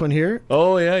 This one here.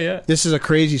 Oh, yeah, yeah. This is a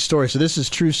crazy story. So this is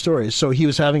true story. So he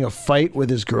was having a fight with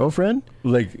his girlfriend.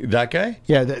 Like that guy?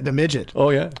 Yeah, the midget.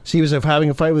 Oh, yeah. So he was having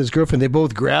a fight with his girlfriend. They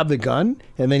both grabbed the gun,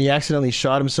 and then he accidentally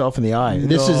shot himself in the eye. No.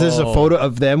 This is a photo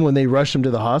of them when they rushed him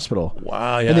to the hospital.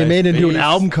 Wow, yeah. And they made it into an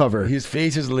album cover. His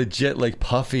face is legit like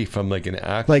Puffy from like an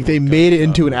act. Like they made it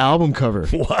into an album cover.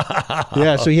 Wow.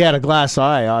 Yeah, so he had a glass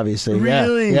eye, obviously.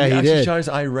 Really? Yeah, he did. Shot his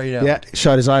eye right out. Yeah,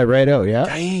 shot his eye right out, yeah.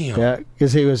 Damn. Yeah,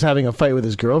 because he was having a fight with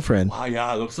his girlfriend. Wow,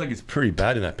 yeah, it looks like it's pretty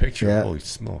bad in that picture. Yeah. Holy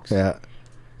smokes. Yeah.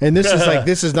 And this is like,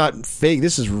 this is not fake.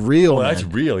 This is real. Oh, that's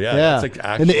real. Yeah. That's like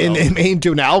actual. And it made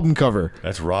into an album cover.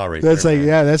 That's raw right that's there. Like, man.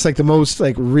 Yeah, that's like the most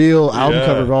like real album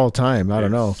cover of all time. I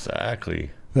don't know.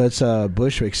 Exactly. That's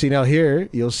Bushwick. See, now here,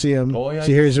 you'll see him. Oh, yeah,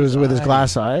 see, here he was with his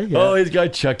glass eye. Yeah. Oh, he's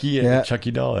got Chucky and the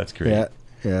Chucky doll. That's great. Yeah.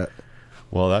 Yeah.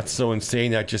 Well, that's so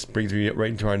insane. That just brings me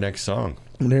right into our next song.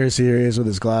 And here he is with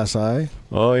his glass eye.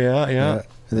 Oh, yeah.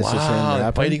 This is him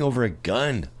rapping. Fighting over a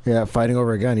gun. Yeah, fighting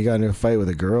over a gun. He got into a fight with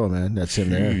a girl, man. That's him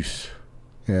there.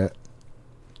 Yeah.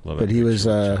 Love but it. He was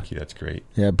Chucky, that's great.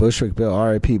 Yeah, Bushwick Bill,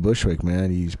 R.I.P. Bushwick,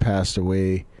 man. He's passed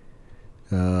away.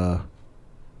 Might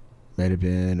have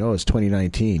been it's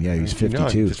 2019. Yeah, he was 52.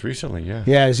 No, just recently, yeah.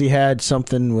 Yeah, as he had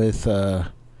something with I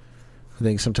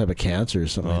think some type of cancer or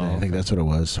something. I think that's what it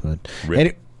was. But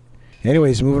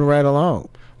anyways, moving right along.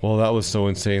 Well, that was so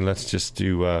insane. Let's just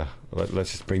do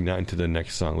let's just bring that into the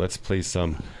next song. Let's play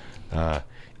some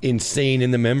Insane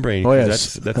in the Membrane. Oh, yeah,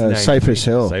 that's Cypress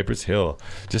Hill. Cypress Hill.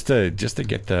 Just to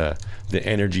get the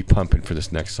energy pumping for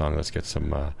this next song. Let's get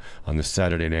some on this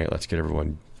Saturday night. Let's get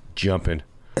everyone jumping.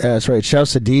 Yeah, that's right.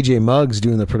 Shouts to DJ Muggs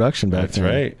doing the production back then.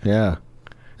 That's right. Yeah.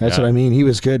 That's what I mean. He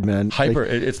was good, man. Hyper.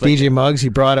 Like, it's like DJ Muggs, he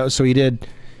brought out, so he did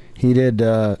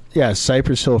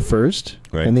Cypress Hill first.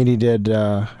 Right. And then he did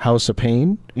House of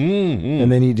Pain.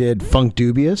 And then he did Funk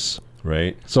Dubious.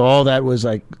 Right. So all that was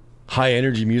like high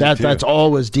energy music. That's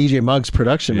all was DJ Muggs'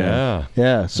 production, man.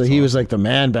 Yeah. So he was like the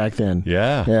man back then.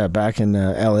 Yeah. Yeah, back in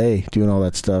LA doing all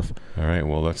that stuff. All right.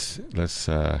 Well, let's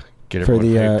get everyone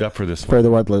hyped up for this one. For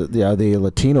the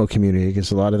Latino community,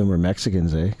 because a lot of them were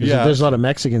Mexicans, eh? Yeah. There's a lot of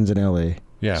Mexicans in LA.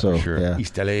 Yeah, so, for sure. Yeah.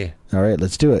 East LA. All right,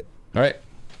 let's do it. All right.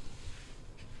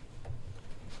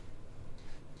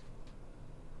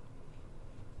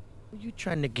 You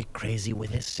trying to get crazy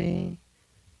with this thing?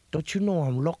 Don't you know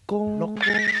I'm loco?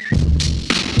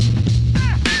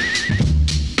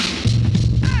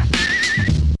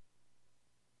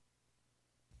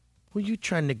 Who you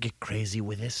trying to get crazy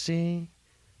with this thing?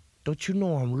 Don't you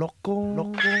know I'm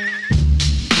loco?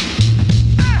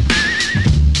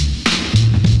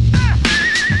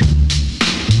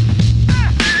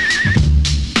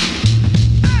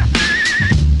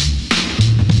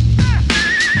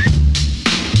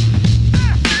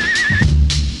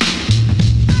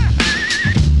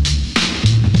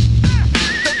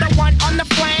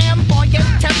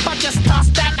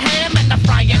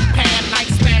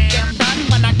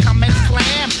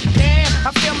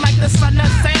 the son of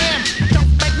Sam.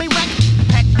 Don't make me wreck.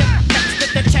 Hectic, next to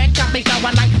the check, got me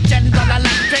going like General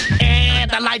Electric. And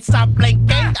the lights are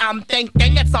blinking. I'm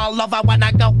thinking it's all over when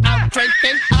I go out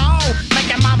drinking. Oh,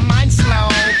 making my mind slow.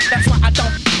 That's why I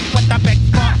don't with the big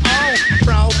 4-0,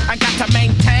 bro. I got to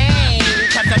maintain,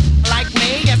 cause a like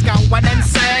me is going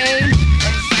insane.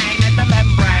 Insane in the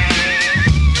membrane.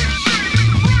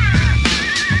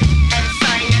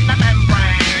 Insane in the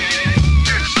membrane.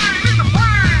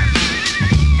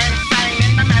 Insane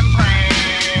in the membrane.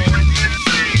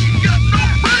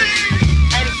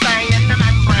 Insane in the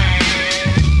membrane.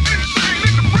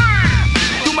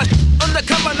 Too much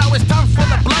undercover, now it's time for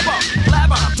the blubber.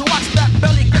 Blabber, to watch that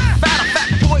belly get fatter. Fat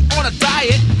boy on a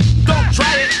diet, don't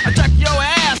try it. Attack your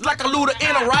ass like a looter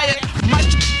in a riot. My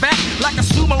shit fat like a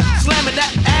sumo, slamming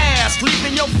that ass,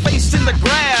 leaving your face in the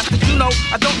grass. You know,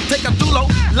 I don't take a dulo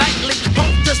lightly.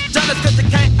 Don't just jealous cause you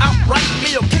can't outright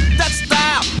me or kick that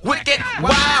style. Wicked,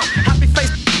 wow, happy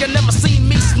face, you never see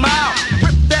me smile.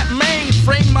 Rip that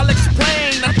mainframe, I'll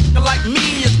explain. A nigga like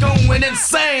me is going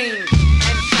insane.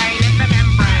 Insane in the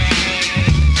membrane.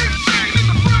 Insane in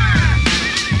the membrane.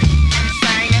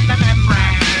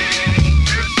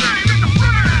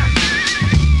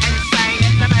 Insane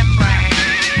in the membrane.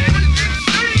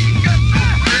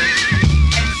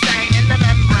 Insane in the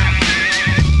membrane.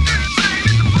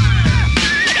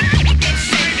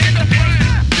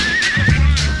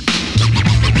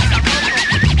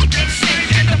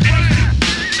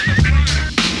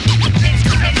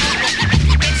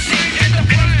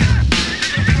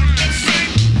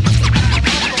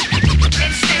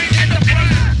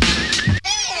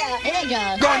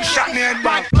 Gunshot near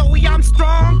right, Louis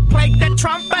Armstrong, play the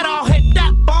trumpet, I'll hit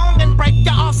that bong and break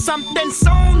you off something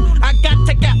soon. I got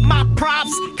to get my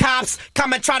props, cops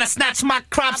come and try to snatch my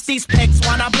crops. These pigs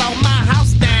wanna blow my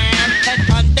house down and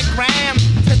underground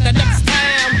to the next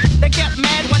town. They get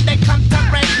mad when they come to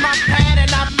raid my pad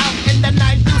and I'm out in the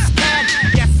night use can.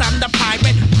 Yes, I'm the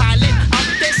pirate pilot of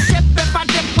this ship. If I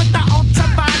dip with the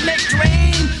ultraviolet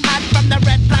dream, hide from the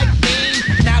red light beam.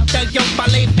 Now do you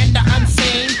believe in the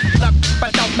unseen? Look,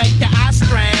 but don't make your eyes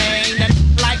strain. And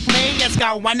like me, it's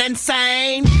going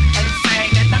insane.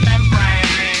 Insane in the membrane.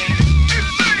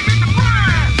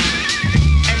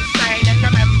 Insane in the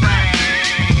membrane.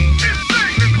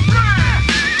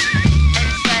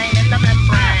 Insane in the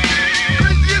membrane.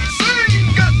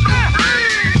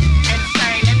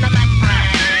 Insane in the membrane.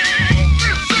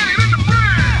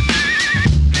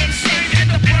 Insane in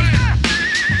the brain.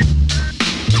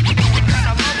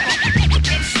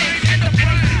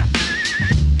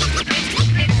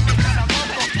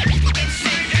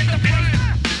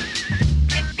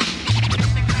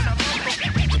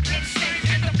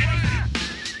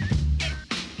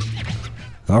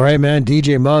 All right, man.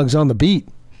 DJ Muggs on the beat.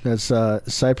 That's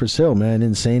Cypress Hill, man.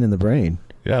 Insane in the brain.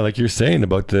 Yeah, like you're saying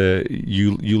about the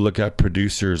you look at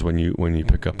producers when you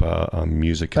pick up a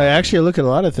music. I actually look at a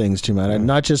lot of things too, man. I'm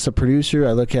not just a producer.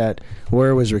 I look at where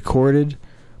it was recorded.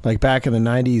 Like back in the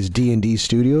 90s, D&D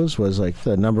Studios was like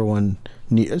the number one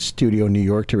studio in New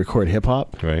York to record hip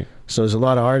hop. Right. So there's a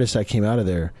lot of artists that came out of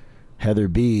there. Heather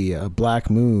B, Black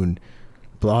Moon,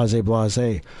 Blase.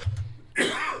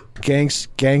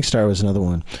 Gangstar was another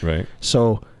one. Right.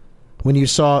 So when you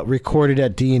saw it recorded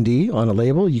at D&D on a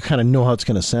label, you kind of know how it's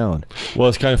going to sound. Well,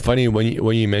 it's kind of funny when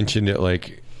you mentioned it,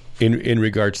 like in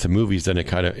regards to movies, then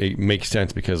it makes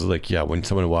sense because, like, yeah, when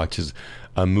someone watches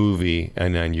a movie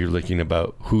and then you're looking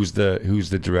about who's the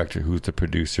director, who's the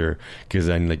producer, because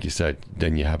then, like you said,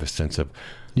 then you have a sense of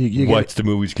what's the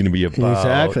movie's going to be about.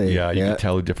 Exactly. Yeah, you can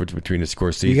tell the difference between a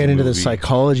Scorsese You get into movie. the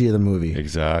psychology of the movie.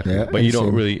 Exactly. Yeah, but you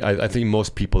don't really, I think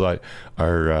most people that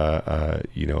are,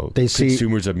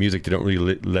 consumers of music, they don't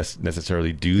really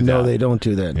necessarily do that. No, they don't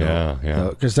do that. No. Yeah.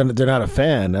 Because they're not a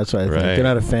fan. That's why I think Right. they're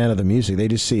not a fan of the music. They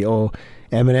just see,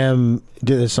 Eminem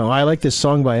did this song. I like this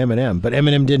song by Eminem, but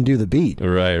Eminem didn't do the beat.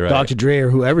 Right. Dr. Dre or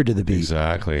whoever did the beat.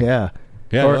 Exactly. Yeah.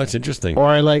 Yeah, Or- no, that's interesting. Or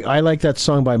I like that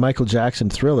song by Michael Jackson,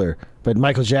 Thriller, but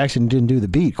Michael Jackson didn't do the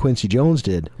beat. Quincy Jones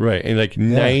did. Right, and like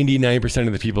 99%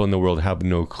 of the people in the world have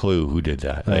no clue who did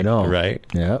that. I know. Right?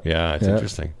 Yeah. Yeah, it's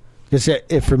interesting. Because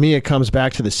for me, it comes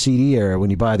back to the CD era. When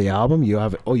you buy the album, you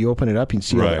open it up, you can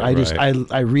see. Right,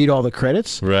 I read all the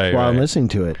credits while I'm listening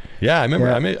to it. Yeah, I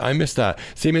remember. I missed that.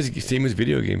 Same as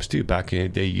video games too. Back in the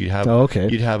day, you'd have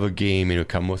a game and it would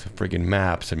come with friggin'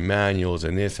 maps and manuals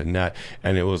and this and that,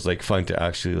 and it was like fun to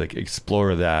actually like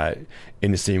explore that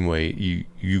in the same way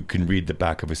you can read the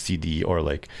back of a CD or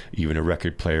like even a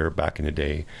record player back in the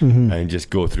day, and just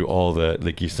go through all the,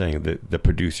 like you're saying, the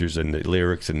producers and the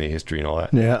lyrics and the history and all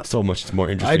that. Yeah, so much more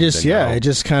interesting. I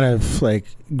just kind of like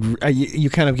you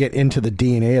kind of get into the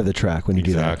DNA of the track when you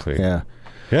do that.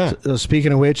 Yeah. So,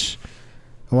 speaking of which,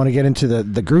 I want to get into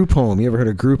the group home. You ever heard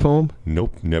of group home?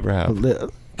 Nope, never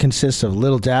have. Consists of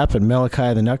Lil Dap and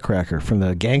Malachi the Nutcracker from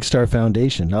the Gangstar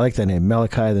Foundation. I like that name,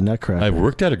 Malachi the Nutcracker. I've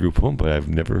worked at a group home, but I've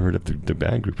never heard of the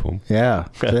band group home. Yeah,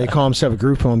 so they call themselves a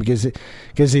group home because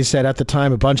he said at the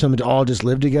time a bunch of them all just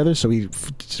lived together. So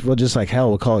we'll just like hell,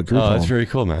 we'll call it group home. Oh, that's very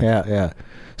cool, man. Yeah.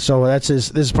 So this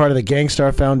is part of the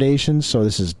Gangstar Foundation. So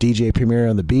this is DJ Premier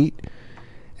on the beat.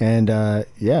 And, as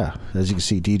you can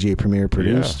see, DJ Premier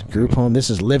produced Group Home. This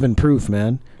is Living Proof,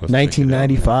 man.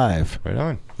 1995. Right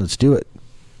on. Let's do it.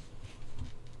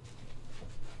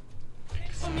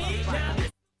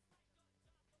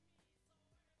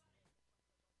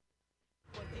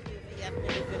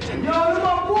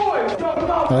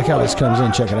 I like how this comes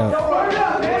in. Check it out.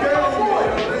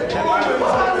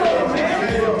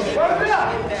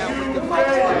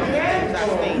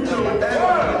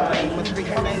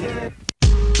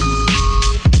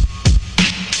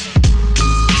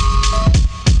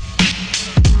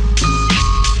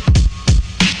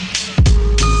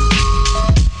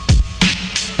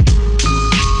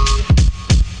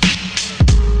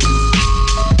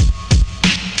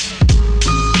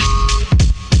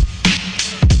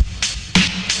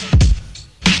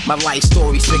 My life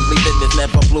story, strictly business,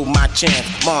 never blew my chance.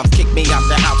 Moms kicked me out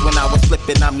the house when I was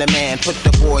flipping, I'm the man. Put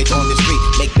the boys on the street,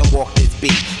 make them walk this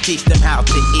beat. Teach them how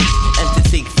to eat and to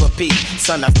seek for peace.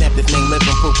 Son, I stamp this name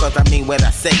Living Proof cause I mean what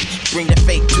I say. Bring the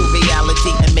fake to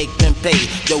reality and make them pay.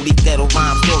 Yo, these ghetto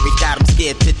rhyme stories got them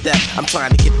scared to death. I'm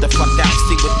trying to get the fuck out,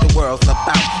 see what the world's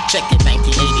about. Check it,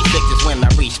 1986 is when I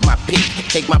reached my peak.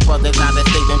 Take my brothers out of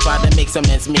state and try to make some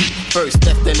ends meet. First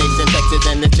destination Texas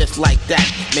and it's just like that.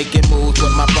 Making moves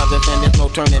with my brothers and there's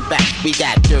no turning back. We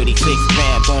got 36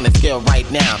 grams on the scale right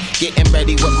now. Getting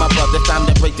ready with my brothers, time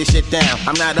to break this shit down.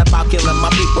 I'm not about killing my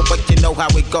people, but you know how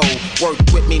it go. Work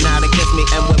with me, not against me,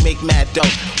 and we'll make mad dough.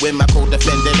 With my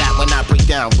co-defender that when I break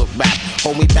down with rap.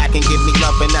 Hold me back and give me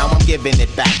love, and now I'm giving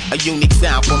it back. A unique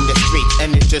sound from the streets,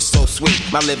 and it's just so sweet.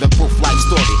 My Living Proof life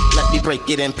story, let me break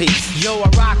it in peace. Yo, I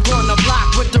rock on the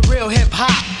block with the real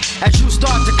hip-hop. As you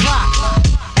start to clock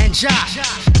and jock.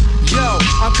 Yo,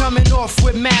 I'm coming off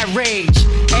with mad rage.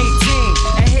 18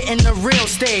 and hitting the real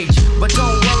stage. But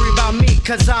don't worry about me,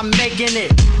 cause I'm making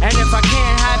it. And if I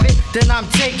can't have it, then I'm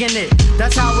taking it.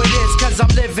 That's how it is, cause I'm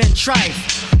living trife.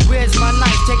 Where's my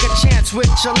knife? Take a chance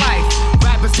with your life.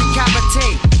 Rappers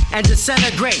decapitate and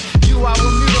disintegrate. You I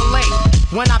will mutilate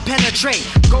when I penetrate.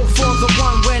 Go for the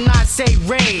one when I say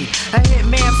raid. A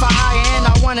hitman for hire and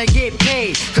I wanna get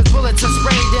paid. Cause bullets are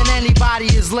sprayed and anybody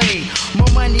is laid.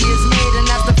 More money is made and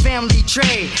that's the family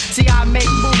trade. See, I make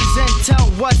moves and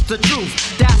tell what's the truth.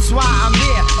 That's why I'm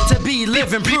here to be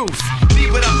living proof.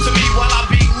 Leave it up to me while I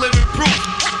be living proof.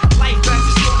 Life back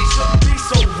to shorty shouldn't be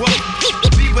so rough.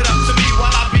 Leave it up to me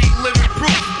while I be living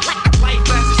proof. Life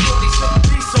back to shorty shouldn't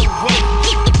be so rough.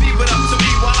 Leave it up to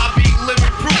me while I be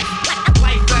living proof.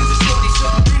 Life back to shorty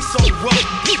shouldn't be so rough.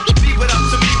 Leave it up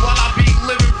to me while I be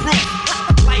living proof.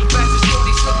 Life back to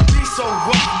shorty shouldn't be so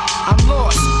rough. I'm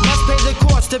lost, must pay the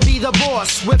cost to be the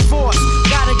boss. With force,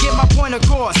 gotta get my point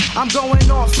across. I'm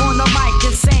going off on the mic,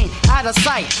 insane, out of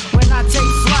sight. When I take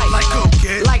flight, like who,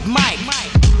 kid? Like Mike.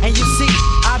 And you see,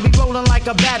 I be rolling like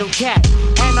a battle cat.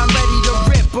 And I'm ready to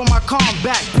rip on my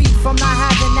combat. Beef, I'm not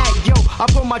having that, yo, I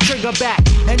pull my trigger back.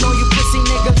 And all you pussy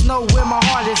niggas know where my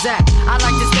heart is at. I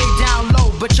like to stay down low,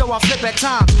 but yo, I flip at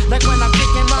times. Like when I'm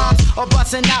kicking rhymes or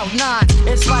busting out nines.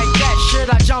 It's like that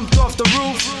shit, I jumped off the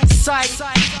roof. Psych,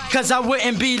 cause I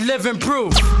wouldn't be living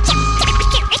proof. Kick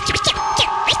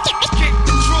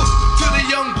the truth to the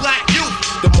young black youth.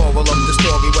 The moral of the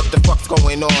story, what the fuck's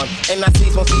going on? And I see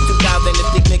some C2000 if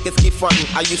these niggas keep frontin'.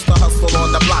 I used to hustle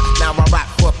on the block, now I rap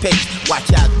for pitch.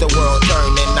 Watch out, the world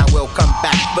turn and I will come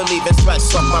back. Believe in stress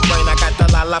off my brain, I got the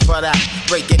la for that.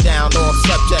 Breaking down all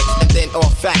subjects and then all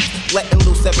facts. Letting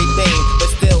loose everything, but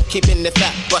still keeping the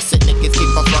fact. Busted niggas keep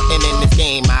on frontin' in this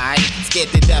game, aight? Scared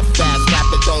to death fast,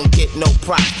 rappers don't get no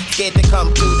props. Scared to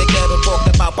come to the ghetto, talk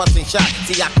about busting shots.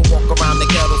 See, I can walk around the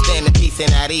ghetto, standing peace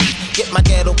and at ease. Get my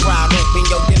ghetto crowd open,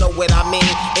 yo, you know what I mean.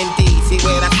 Indeed, see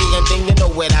what I see and then you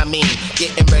know what I mean.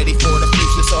 Getting ready for the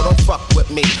future, so don't fuck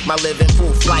with me. My living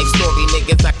proof life story,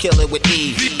 niggas, I kill it with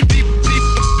ease.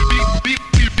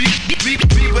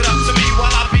 Leave it up to me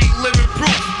while I be living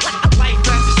proof. Life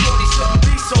back to shorty shouldn't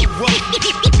be so rough.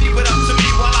 Leave it up to me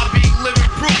while I be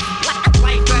living proof.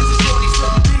 Life back to shorty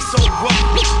shouldn't be so rough.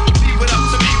 Leave it up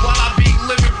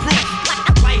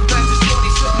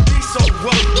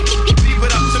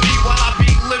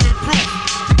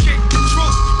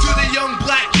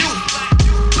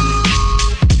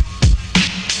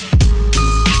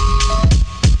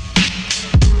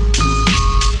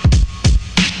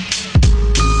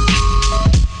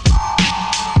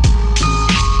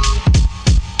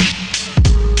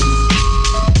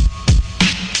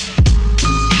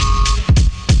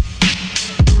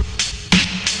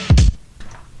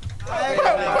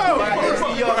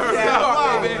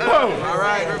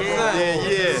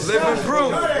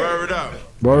Word up.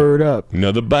 Word up.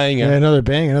 Another banger. Yeah, another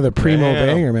bang, another primo Damn.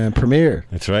 banger, man. Premiere.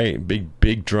 That's right.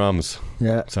 Big drums.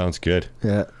 Yeah. Sounds good.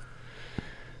 Yeah.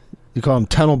 You call them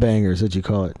tunnel bangers, what you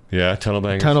call it? Yeah, tunnel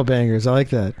bangers. Tunnel bangers. I like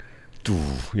that.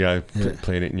 Yeah,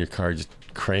 playing it in your car, just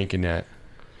cranking that.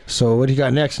 So what do you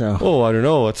got next now? Oh, I don't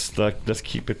know. Let's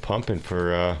keep it pumping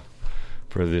for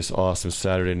this awesome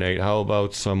Saturday night. How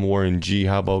about some Warren G?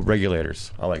 How about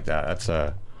Regulators? I like that.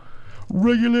 That's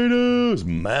Regulators,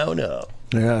 mount up.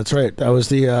 Yeah, that's right. That was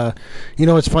the, you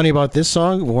know what's funny about this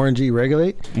song, Warren G.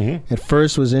 Regulate? Mm-hmm. It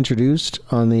first was introduced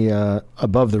on the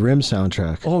Above the Rim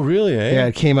soundtrack. Oh, really? Eh? Yeah,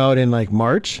 it came out in like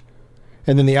March,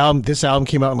 and then this album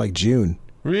came out in like June.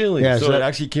 Really? Yeah, so it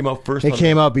actually came out first. It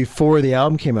came out before the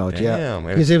album came out. Damn, yeah, man.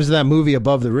 because it was that movie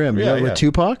Above the Rim with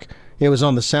Tupac. It was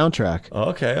on the soundtrack. Oh,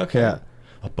 okay. Yeah.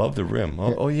 Above the Rim.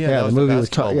 Oh yeah. Yeah, that the was movie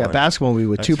basketball with one. basketball movie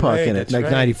with That's Tupac right, in it. that's Like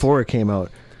right. '94, it came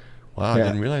out. Wow, I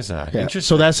didn't realize that. Yeah. Interesting.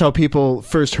 So that's how people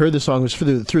first heard the song was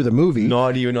through the movie.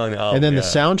 Not even on the album. And then the yeah.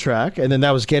 soundtrack, and then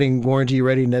that was getting Warren G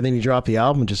ready, and then he dropped the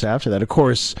album just after that. Of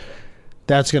course,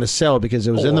 that's going to sell because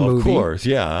it was in the movie. Of course,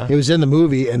 yeah. It was in the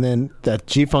movie, and then that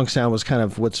G-Funk sound was kind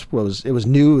of it was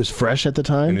new, it was fresh at the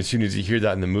time. And as soon as you hear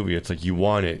that in the movie, it's like you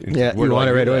want it. And Yeah, where you do I want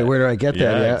it get right away. that? Where do I get that?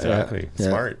 Yeah, exactly. yeah.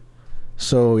 Smart.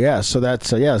 So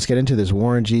that's let's get into this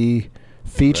Warren G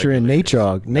featuring Nate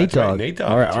Dogg. That's right, Nate Dogg,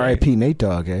 that's right. R.I.P. Nate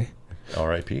Dogg, eh?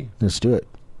 R.I.P. Let's do it.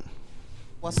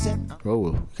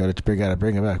 Oh, gotta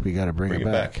bring it back. We gotta bring it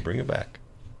back. Bring it back.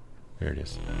 There it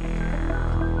is.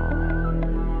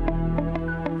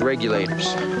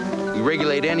 Regulators. We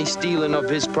regulate any stealing of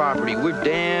his property. We're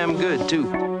damn good,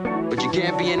 too. But you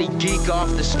can't be any geek off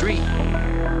the street.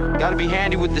 Gotta be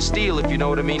handy with the steel, if you know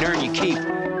what I mean. Earn your keep.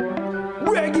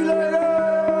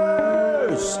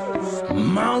 Regulators!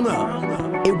 Mount up!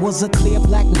 It was a clear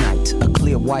black night, a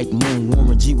clear white moon.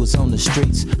 Warren G was on the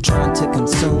streets, trying to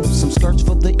consume some skirts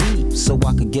for the E, so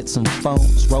I could get some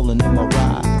phones. Rolling in my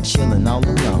ride, chilling all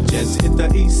alone. Just hit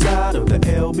the east side of the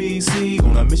LBC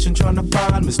on a mission trying to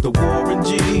find Mr. Warren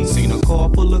G. Seen a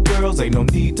car full of girls, ain't no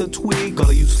need to tweak. All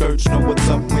of you search know what's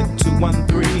up with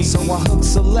 213. So I hooked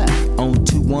select on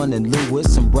 21 and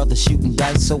Lewis. Some brothers shooting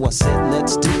dice, so I said,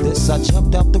 let's do this. I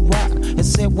jumped out the ride and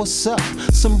said, what's up?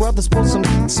 Some brothers pulled some,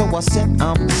 so I said,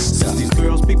 I'm Since these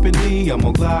girls peeping me, I'm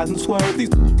gonna glide and swerve.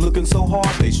 These looking so hard,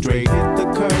 they straight hit the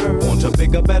curve. Want to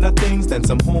bigger, better things than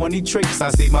some horny tricks. I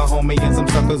see my homie and some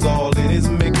suckers all in his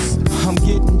mix. I'm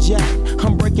getting jacked,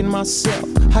 I'm breaking myself.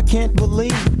 I can't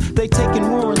believe they taking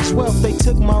Warren's wealth. They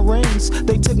took my rings,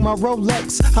 they took my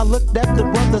Rolex. I looked at the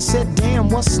brother, said, damn,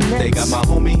 what's next? They got my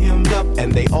homie hemmed up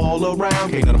and they all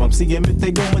around. Can't none of them see him if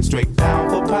they going straight down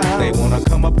for pound. They wanna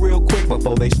come up real quick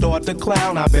before they start to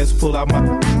clown. I best pull out my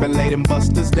and lay them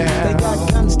busters down. They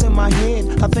got guns to my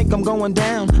head, I think I'm going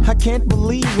down. I can't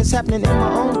believe it's happening in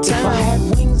my own town. If I had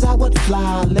wings, I would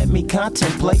fly. Let me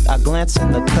contemplate. I glance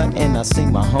in the cut and I see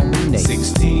my homie Nate.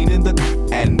 16 in the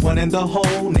and 1 in the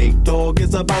hole. Nate Dogg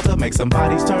is about to make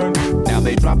somebody's turn. Now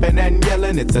they dropping and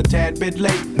yelling, it's a tad bit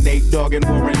late. Nate Dogg and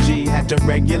Warren G had to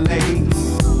regulate.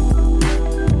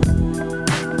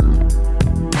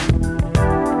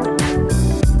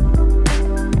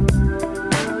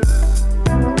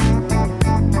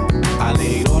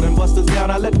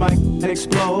 I let my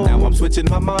explode. Now I'm switching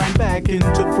my mind back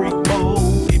into freak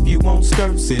mode. If you won't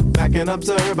skirt, sit back and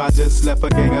observe. I just left a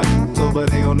gang of over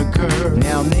there on the curb.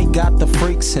 Now they got the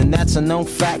freaks, and that's a known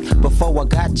fact. Before I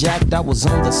got jacked, I was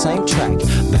on the same track.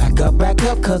 Back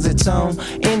up, cause it's on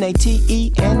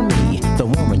N-A-T-E and me, the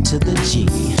woman to the G.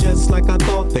 Just like I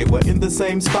thought, they were in the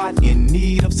same spot, in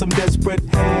need of some desperate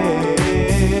help.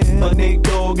 But Nate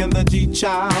Dogg and the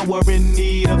G-Child were in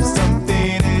need of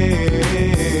something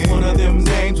else. One of them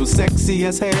names was sexy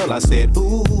as hell. I said,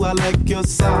 ooh, I like your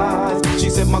size. She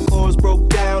said my chords broke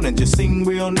down and just sing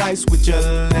real nice. Would you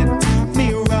let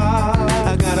me ride?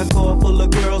 I got a car full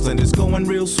of girls and it's going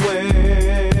real swell.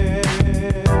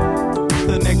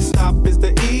 The next stop is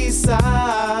the East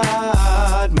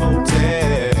Side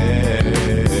Motel.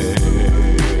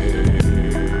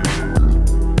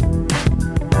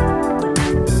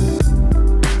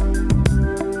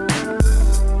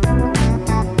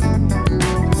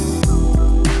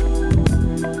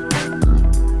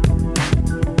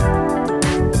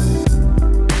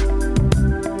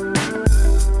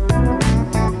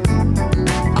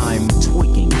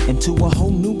 To a whole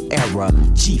new era.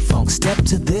 G-Funk, step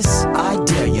to this, I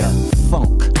dare ya.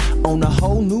 Funk on a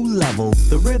whole new level.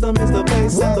 The rhythm is the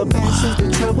bass and the bass is the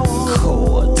treble.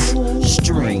 Chords,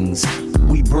 strings,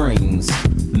 we brings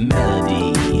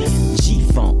melody.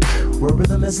 G-Funk, where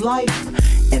rhythm is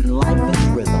life and life is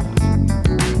rhythm.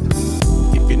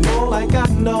 If you know like I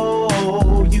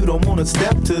know, you you don't wanna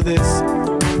step to this.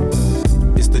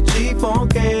 It's the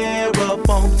G-Funk era,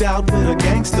 funked out with a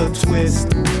gangster twist.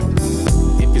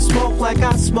 If you smoke like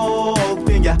I smoke,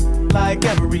 then you like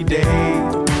every day.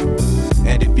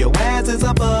 And if your ass is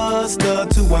a buster,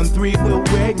 213 will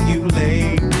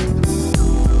regulate.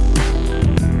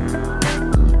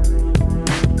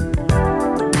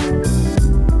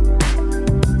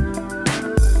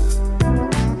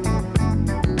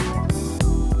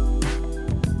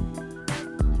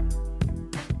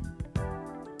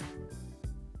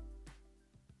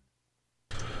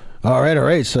 All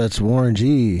right. So that's Warren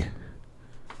G.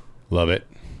 Love it.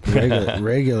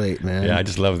 Regulate, man. Yeah, I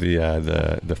just love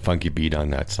the funky beat on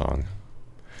that song.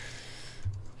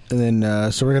 And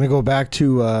then, so we're gonna go back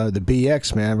to the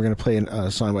BX, man. We're gonna play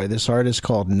a song by this artist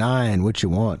called Nine. What You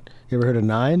Want? You ever heard of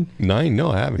Nine? Nine?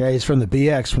 No, I haven't. Yeah, he's from the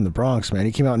BX, from the Bronx, man.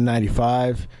 He came out in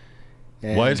 '95.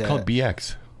 Why is it called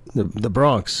BX? The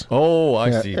Bronx. Oh,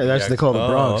 I see. Yeah, that's what they call the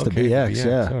Bronx, okay. the BX.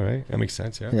 Yeah, all right, that makes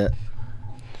sense. Yeah. Yeah.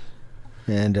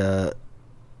 And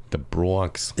the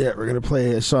Bronx. Yeah, we're gonna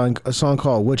play a song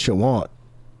called "What You Want."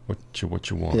 What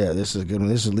you want? Yeah, this is a good one.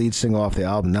 This is the lead single off the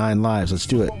album Nine Lives. Let's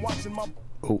do it.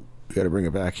 Oh, you got to bring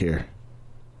it back here.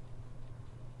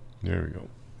 There we go.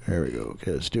 There we go.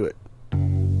 Okay, let's do it.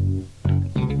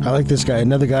 I like this guy.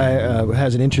 Another guy who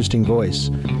has an interesting voice.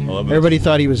 Everybody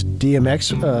thought he was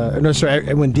DMX. No,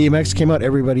 sorry. When DMX came out,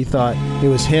 everybody thought it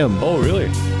was him. Oh, really?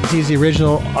 He's the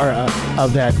original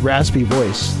of that raspy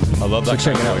voice. I love that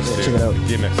so kind of voice. voice. Check it out.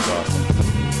 DMX is awesome.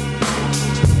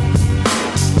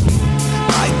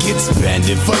 I get spent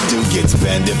if I do get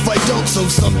spent if I don't, so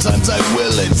sometimes I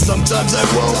will and sometimes I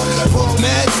won't. Both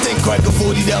mad, stink, crack a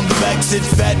 40 down the back, sit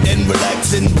fat and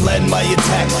relax and plan my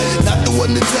attack. Not the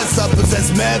one to test, I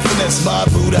possess mad finesse. My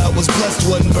boot out was blessed,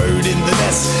 one bird in the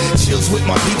nest. Chills with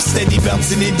my peeps, steady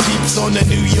bouncing in jeeps on the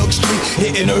New York street,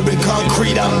 hitting urban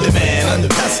concrete. I'm the man,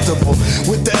 untestable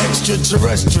with the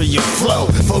extraterrestrial flow.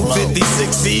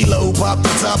 456 ELO, pop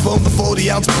the top on the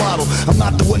 40-ounce bottle. I'm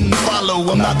not the one to follow,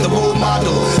 I'm not the role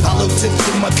model. Hollow tips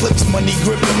in my clips, money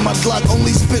gripping my clock.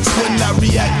 Only spits when I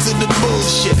react to the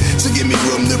bullshit. So give me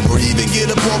room to breathe and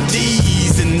get up off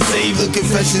these and save the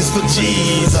confessions for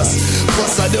Jesus.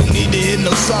 Plus I don't need to hear no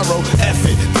sorrow. F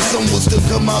it, the sun will still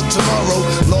come out tomorrow.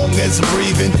 Long as I'm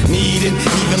breathing, needing,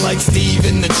 even like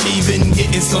Steven, achieving,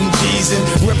 getting some G's in,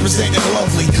 representing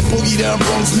lovely. Boogie down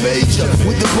Bronx major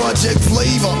with the project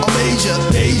flavor. I'm Asia,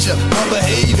 Asia. My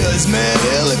behavior is mad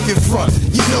ill if you're front.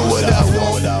 You know what I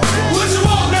want. What you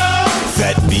want now?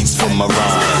 Fat beats from my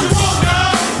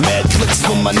rhyme. Mad clicks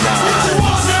from my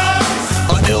nine.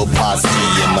 Ill posse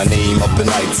and my name up in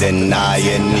lights and I&E.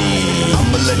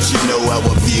 I'ma let you know how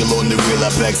I feel on the real.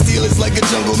 I pack steel, it's like a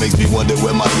jungle, makes me wonder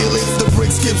where my heel is. The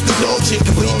brick skips the dog shit,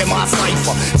 complete in my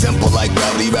cipher. Temper like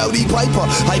Rowdy Piper,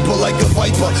 hyper like a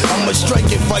viper. I'ma strike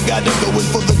if I gotta go in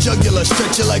for the jugular,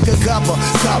 stretch it like a copper.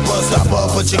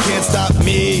 Stopper, but you can't stop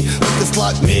me. Look this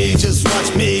lock me, just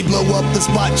watch me blow up the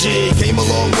spot. G came a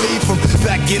long way from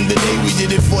back in the day. We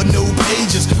did it for no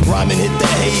pages. Rhyming, hit the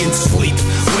hay and sleep.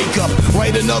 Wake up,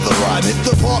 write another rhyme, hit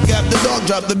the park after dark,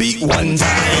 drop the beat one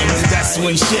time. That's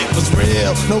when shit was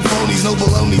real. No phonies, no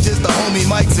baloney, just the homie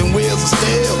mics and wheels of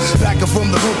steel. Back up from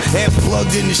the roof and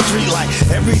plugged in the street light.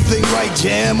 Everything right,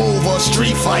 jam over,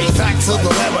 street fight. Back to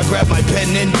the lab, I grab my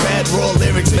pen and pad, raw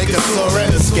lyrics, make a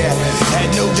surrender scat.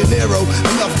 Had no dinero,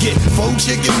 enough get 4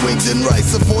 chicken wings and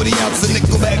rice, a 40 ounce of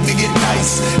nickel back to get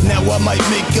nice. Now I might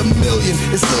make $1 million.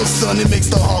 It's still sun, it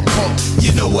makes the heart pump.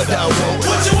 You know what I want.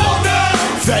 What you want now?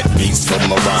 Fat beats from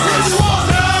my rhymes,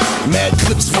 mad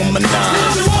clips from my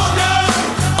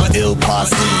nine. A ill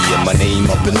posse and my name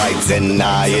up in lights and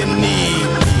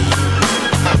I&E.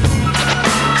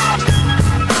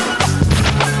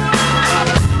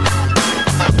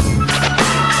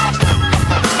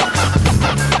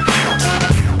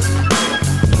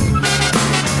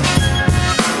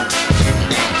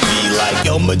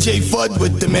 Elmer J. Fudd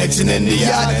with the mansion and the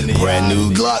yacht. Brand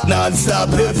new Glock,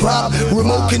 non-stop hip-hop.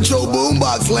 Remote control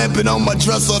boombox lamping on my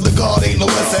dresser. The guard ain't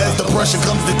no less as the pressure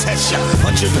comes to test ya.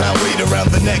 100-pound weight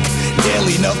around the neck.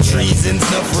 Daily enough treasons,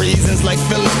 enough reasons like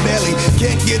Philip Bailey.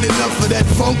 Can't get enough of that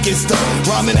funky stuff.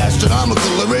 Rhyming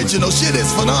astronomical, original shit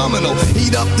is phenomenal.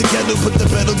 Heat up the kettle, put the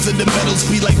pedal to the metal.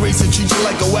 Speed like racing, treat you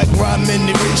like a whack rhyme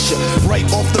in erasure. Right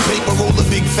off the paper, roll a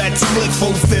big fat split.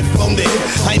 4/5 on the hip.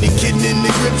 I ain't a kidding in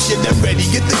the grip shit. I'm ready.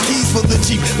 Get get the keys for the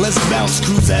Jeep. Let's bounce,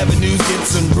 cruise avenues, get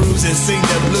some bruises, sing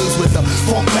the blues with the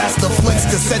Funk Master Flex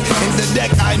cassette in the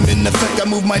deck. I'm in effect, I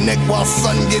move my neck while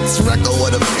sun gets wrecked. Oh,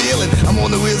 what a feeling, I'm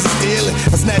on the wheels of stealing.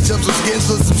 I snatch up some skins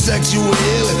for some sexual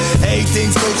healing.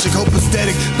 Everything's coaching,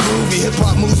 copacetic, groovy.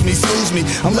 Hip-hop moves me, soothes me.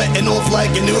 I'm letting off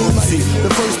like an Uzi.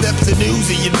 The first step to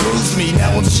doozy, it bruised me.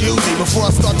 Now I'm choosy before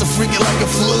I start to freak it like a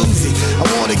floozy. I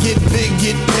wanna get big,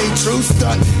 get paid, true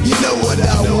stunt. You know what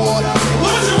I want.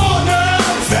 What you want now?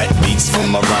 Fat beats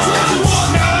from my rhymes. What you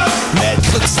want now? Mad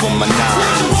clicks from my nine.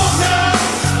 What you want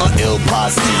now? A ill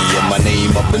posse and my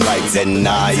name up in lights at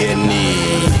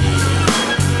INE.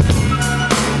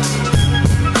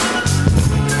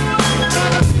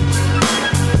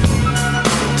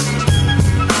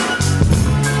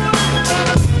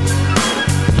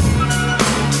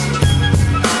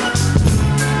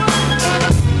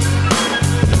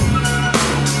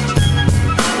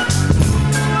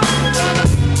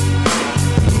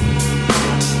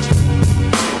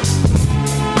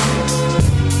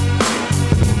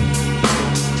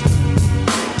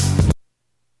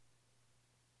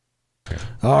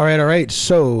 All right.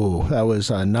 So that was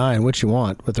 9. What you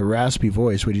want with a raspy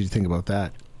voice? What did you think about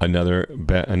that? Another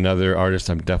artist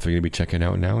I'm definitely gonna be checking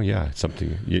out now. Yeah,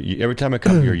 something. Every time I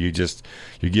come here, you're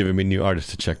giving me new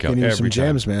artists to check out. Some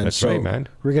gems, man. That's right, man.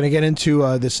 We're gonna get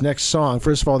into this next song.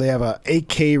 First of all, they have a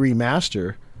 8K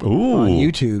remaster on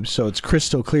YouTube, so it's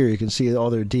crystal clear. You can see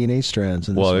all their DNA strands.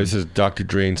 This is Dr.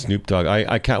 Dre and Snoop Dogg.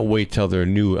 I can't wait till their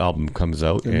new album comes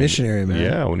out. Missionary, man.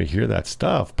 Yeah, I want to hear that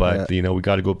stuff. But we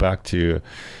got to go back to.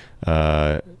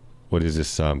 What is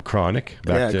this? Chronic.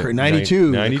 Back to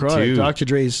 92. 92. Dr.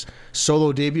 Dre's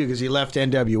solo debut because he left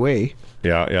NWA.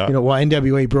 Yeah. You know,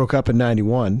 NWA broke up in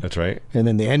 91. That's right. And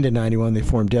then the end of 91, they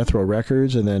formed Death Row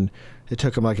Records, and then it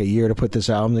took them like a year to put this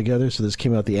album together. So this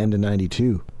came out the end of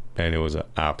 92. And it was an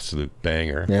absolute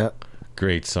banger. Yeah.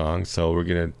 Great song. So we're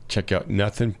going to check out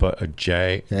Nothing But a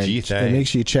G Thing. And make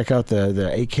sure you check out the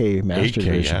 8K master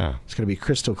version. Yeah. It's going to be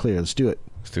crystal clear. Let's do it.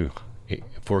 Let's do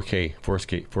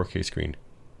 4K screen.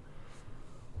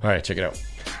 All right, check it out.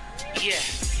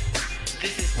 Yes,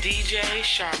 this is DJ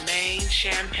Charmaine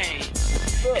Champagne,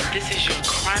 and this is your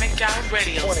Chronic Out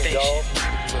radio station.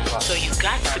 So you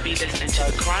got to be listening to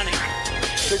the Chronic.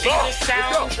 These are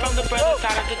sounds from the brother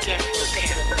side of the Death Row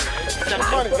camp.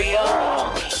 Something real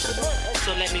funky.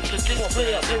 So let me put this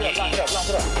buzz in your ear.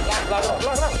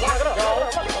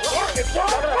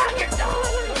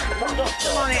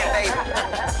 Come on in, baby.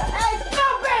 Hey,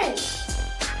 Snoopy!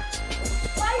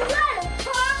 Why you running?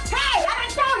 Hey, I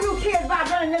done told you kids about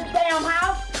running this damn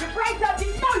house. You break something,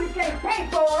 you know you can't pay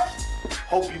for it.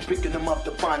 Hope you picking them up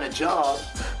to find a job.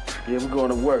 Yeah, we're going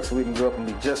to work so we can grow up and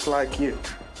be just like you.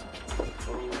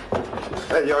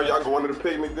 Hey, y'all going to the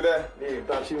picnic today? Yeah,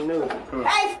 thought you knew.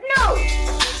 Hey, Snoop!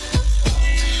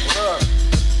 What up?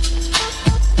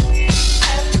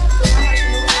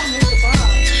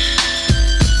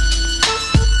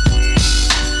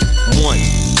 One,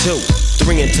 two,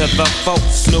 3 into the 4.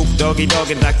 Snoop Doggy Dogg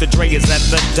and Dr. Dre is at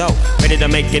the door, ready to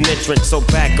make an entrance, so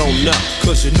back on up.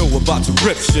 Cause you know we're about to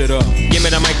rip shit up. Give me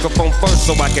the microphone first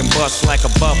so I can bust like a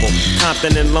bubble.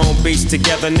 Compton and Long Beach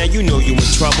together, now you know you in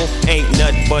trouble. Ain't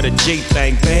nothing but a G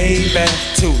thing, baby.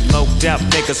 Too low out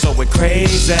niggas, so we're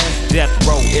crazy. Death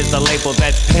Row is the label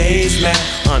that pays me.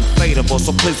 Unfadable,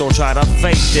 so please don't try to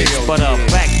fake this. But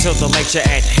back to the lecture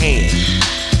at hand.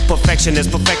 Perfection is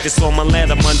perfected, so I'ma let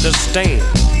them understand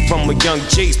from a young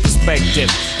G's perspective.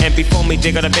 And before me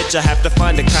dig on a bitch, I have to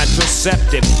find a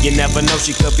contraceptive. You never know,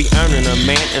 she could be earning her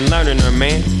man and learning her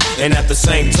man, and at the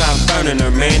same time burning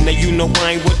her man. Now you know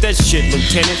I ain't with that shit,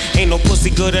 Lieutenant. Ain't no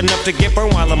pussy good enough to get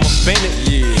burned while I'm offended.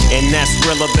 And that's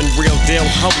realer than real deal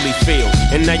Holyfield.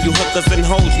 And now you hookers and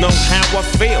hoes know how I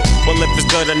feel. Well, if it's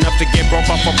good enough to get broke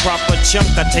off a proper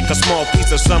chunk, I take a small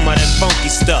piece of some of that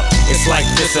funky stuff. It's like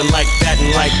this and like that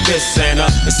and like this and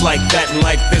it's like that and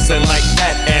like this and like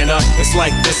that and it's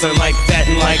like this and like that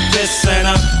and like this and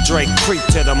Drake creep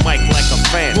to the mic like a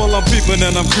fan. Well, I'm peeping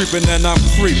and I'm creeping and I'm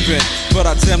creeping, but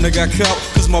I damn near got caught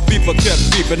cause my beeper kept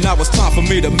beeping. Now it's time for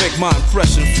me to make my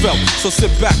impression felt. So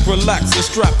sit back, relax and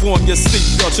strap on your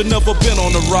seatbelt. You've never been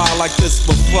on a ride like this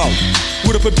before,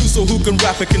 with a producer who can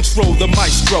rap and control the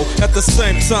maestro. At the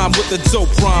same time with the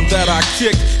dope rhyme that I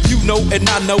kick, you know and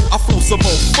I know I flow some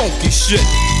old funky shit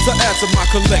to add to my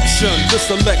collection. This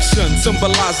selection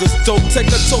symbolizes dope.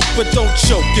 Take a toke but don't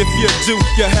choke. If you do,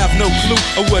 you have no clue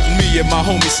of what me and my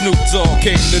homie Snoop Dogg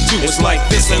came to do. It's like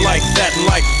this and like that and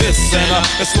like this and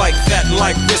it's like that and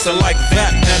like this and like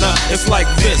that and it's like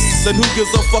this. And who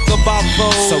gives a fuck about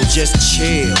those? So just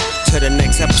chill to the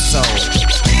next episode.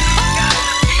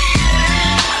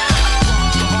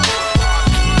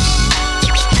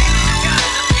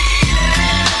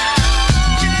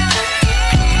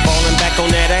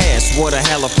 with a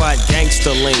halified gangster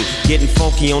lean. Getting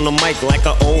funky on the mic like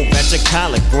an old batch of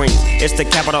collard greens. It's the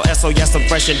capital S-O, yes, I'm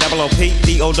fresh and double O-P.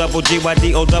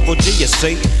 D-O-double-G-Y-D-O-double-G, you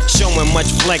see. Showing much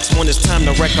flex when it's time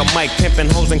to wreck a mic. Pimping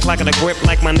hoes and clocking a grip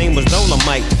like my name was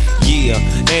Dolomite. Yeah,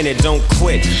 and it don't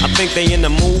quit. I think they in the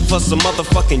mood for some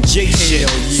motherfucking G shit. Yeah.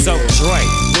 So Dre,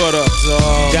 what up,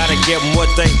 dog? Gotta give them what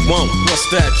they want. What's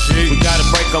that, G? We gotta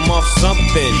break them off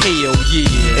something. Hell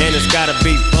yeah. And it's gotta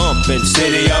be bumpin'.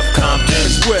 City of Compton.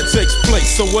 It's where it takes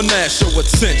place, so when that show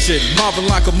attention. Mobbing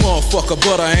like a motherfucker,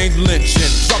 but I ain't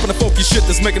lynching. Dropping the funky shit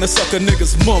that's making the sucker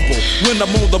niggas mumble. When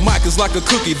I'm on the mic, it's like a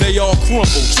cookie, they all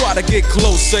crumble. Try to get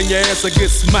close, and your ass will get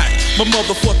smacked. My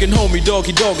motherfucking homie,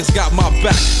 Doggy Dog, has got my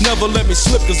back. Never let me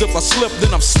slip, cause if I slip,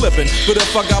 then I'm slipping. But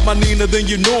if I got my Nina, then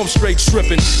you know I'm straight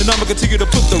tripping. And I'ma continue to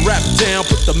put the rap down,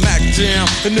 put the Mac down.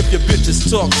 And if your bitches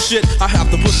talk shit, I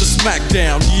have to put the smack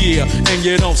down, yeah. And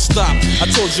you don't stop. I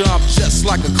told you I'm just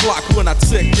like a clock when I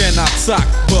tick and I talk.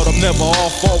 But I'm never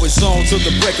off, always on till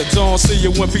the break of dawn. See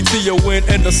you when PTO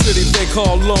in the city they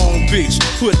call Long Beach.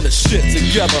 Putting the shit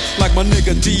together like my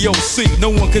nigga DOC. No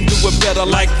one can do it better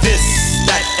like this,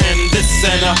 that, and this,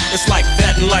 and it's like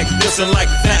that, and like this, and like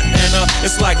that, and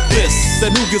it's like this.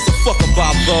 Then who gives a fuck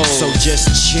about those? So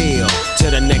just chill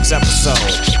till the next episode.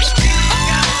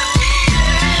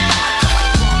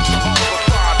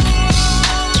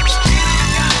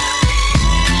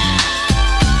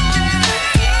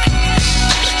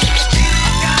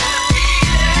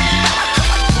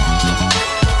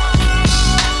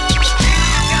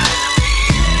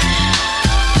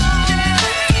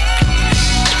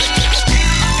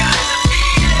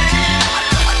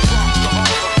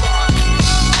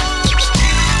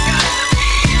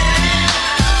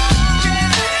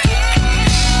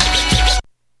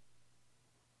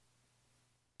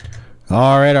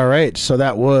 All right. So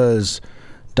that was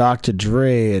Dr.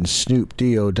 Dre and Snoop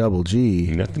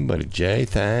D-O-double-G. Nothing but a J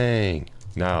thing.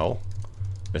 Now,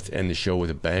 let's end the show with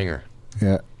a banger.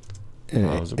 Yeah.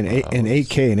 An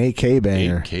 8K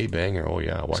banger. 8K banger. Oh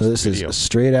yeah. Watch so this the video. is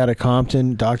straight out of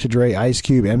Compton. Dr. Dre, Ice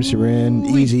Cube, MC Ren,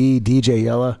 Eazy-E, DJ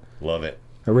Yella. Love it.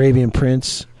 Arabian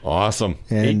Prince. Awesome.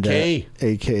 And 8K.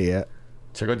 8K, yeah.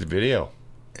 Check out the video.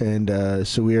 And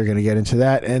so we are going to get into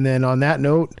that. And then on that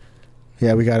note,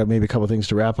 yeah, we got maybe a couple things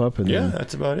to wrap up. And yeah, then,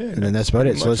 that's about it. And then that's about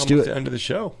it. So let's do it. The end of the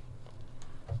show.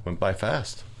 Went by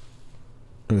fast.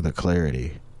 Look at the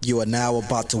clarity. You are now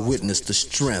about to witness the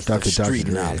strength of street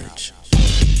knowledge.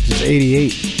 This is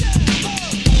 88.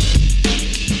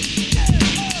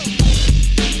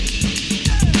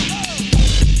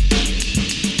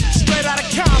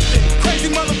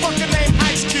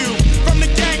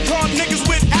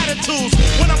 Attitudes.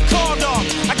 When I'm called off,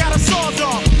 I got a sawed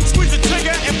off. Squeeze the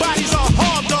trigger and bodies are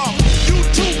hauled off. You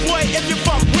too, boy, if you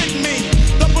fuck with me,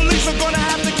 the police are gonna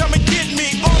have to come and get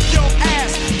me off your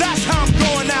ass. That's how I'm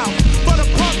going out. For the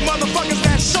punk motherfuckers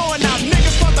that's showing out,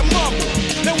 niggas start to mumble.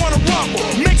 They wanna rumble.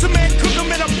 Mix 'em and cook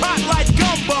 'em in a pot like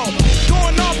gumbo.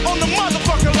 Going off on the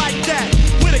motherfucker like that.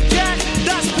 With a gat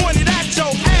that's pointed at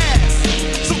your ass.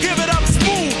 So give it up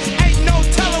smooth. Ain't no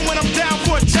telling when I'm down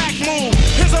for a jack move.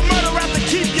 Here's a murder at the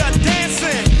keep ya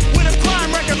dancing with a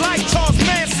crime record like Charles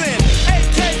Manson.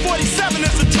 AK-47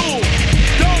 is a tool.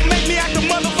 Don't make me act a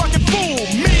motherfucking fool.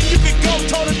 Me and you can go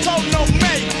toe to toe, no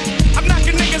mate. I'm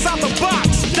knocking niggas out the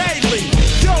box daily.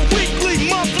 Yo, weekly,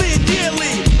 monthly, and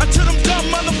yearly. Until them dumb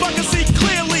motherfuckers see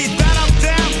clearly that I'm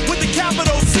down with the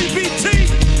capital CBT.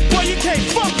 Boy, you can't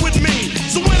fuck with me.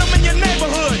 So when I'm in your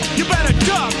neighborhood, you better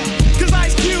duck. Cause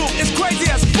Ice Cube is crazy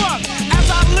as fuck. As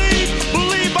I leave,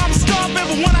 believe I'm stomping,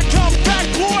 but when I come back,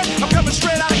 boy, I'm coming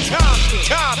straight out of Compton.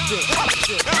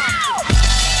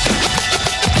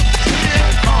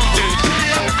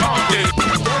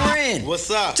 What's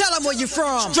up? Tell them where you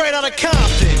from. Straight out of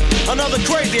Compton. Another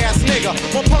crazy ass nigga.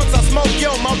 When punks I smoke,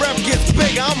 yo, my rep gets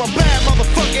bigger. I'm a bad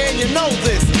motherfucker and you know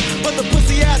this. But the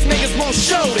pussy ass niggas won't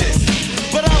show this.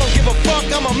 But I don't give a fuck,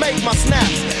 I'ma make my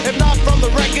snaps. If not from the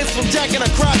records, from jacking a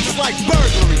crotch, it's like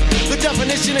burglary. The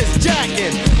definition is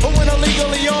jacking. But when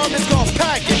illegally armed, it's called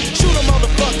packing. Shoot a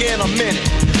motherfucker in a minute.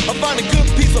 I find a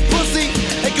good piece of pussy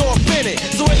and go up in it.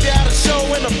 So if you're at a show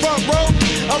in the front row,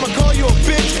 I'ma call you a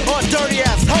bitch or a dirty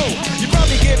ass hoe. You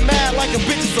probably get mad like a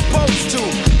bitch is supposed to.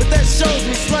 But that shows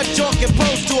me slut y'all can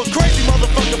pose to a crazy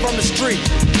motherfucker from the street.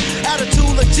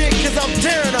 Attitude legit, cause I'm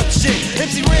tearing up shit.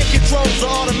 MC Ren controls the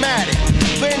automatic.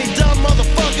 For any dumb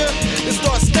motherfucker, it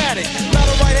starts static. Not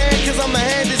a right hand, cause I'm the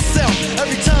hand itself.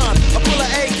 Every time I pull an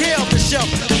AK off the shelf,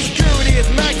 the security is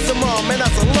maximum, and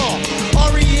that's a law.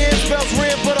 R-E-N spells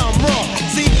red, but I'm raw.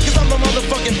 See, cause I'm the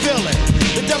motherfucking villain.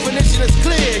 The definition is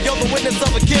clear, you're the witness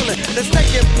of a killing that's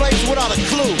taking place without a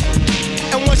clue.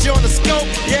 And once you're on the scope,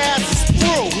 your ass is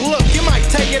through. Look, you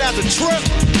a trip.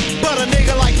 But a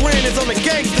nigga like Ren is on the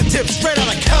gangster tip, straight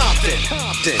out of Compton.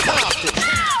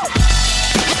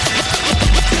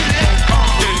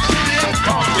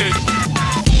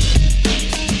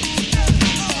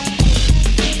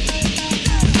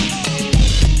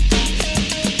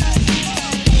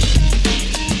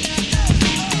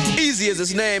 Easy as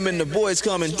his name and the boys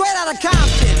coming. Straight out of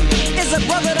Compton is a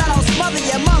brother that'll smother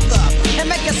your mother and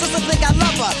make your sister think I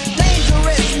love her.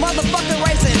 Dangerous motherfucker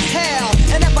raising hell.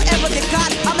 And if I ever get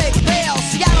caught, I make bail.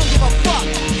 See, I don't give a fuck.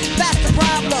 That's the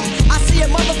problem. I see a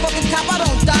motherfucking cop, I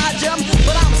don't dodge him.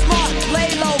 But I'm smart, lay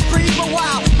low, creep a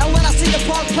while. And when I see the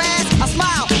punk pass, I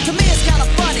smile. To me it's kinda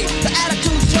funny. The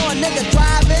attitude show a nigga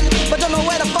driving, but don't know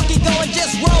where the fuck he going,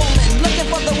 just rolling. Looking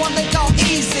for the one they call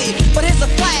easy. But here's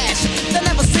a flash that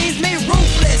never sees me,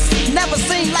 ruthless. Never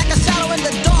seen like a shadow in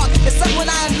the dark. Except when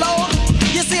I unload.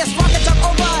 You see a rocket jump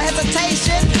over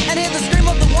hesitation, and hear the scream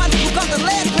of the one who got the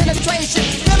lead penetration.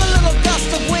 Feel a little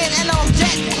gust of wind and I'm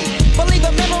jetting. Believe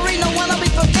a memory, no one will be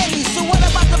forgetting. So what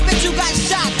about the bitch you got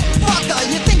shot? Fucker,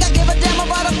 you think I give a damn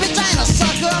about a bitch? I ain't a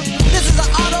sucker. This is an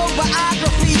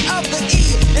autobiography of the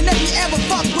E. And if you ever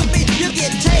fuck with me, you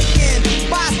get taken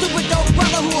by a stupid dope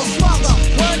brother who will smother.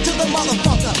 Word to the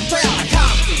motherfucker. Straight out of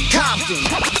Compton.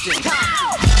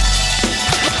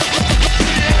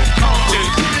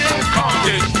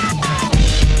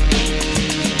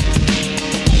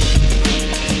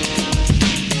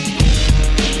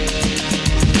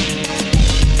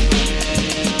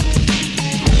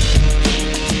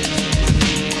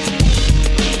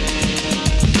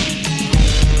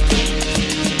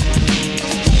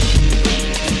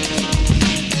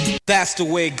 That's the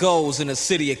way it goes in the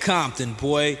city of Compton,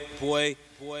 boy.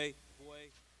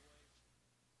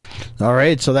 All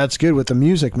right, so that's good with the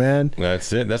music, man.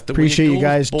 That's it. That's the Appreciate way it you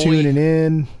guys goes, tuning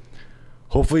in.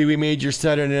 Hopefully we made your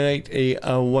Saturday night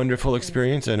a wonderful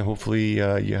experience, and hopefully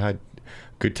you had a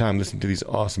good time listening to these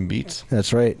awesome beats.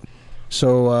 That's right.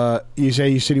 So you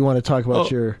said you want to talk about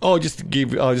your... I'll just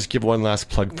give one last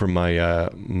plug for my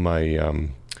my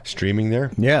streaming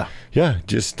there. Yeah.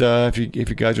 Just if you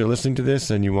guys are listening to this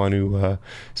and you want to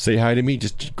say hi to me,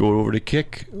 just go over to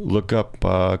Kick, look up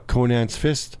Conan's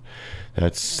Fist.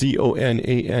 That's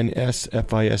CONANSFIST,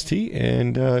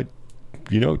 and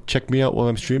check me out while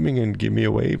I'm streaming and give me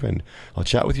a wave, and I'll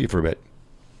chat with you for a bit.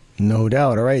 No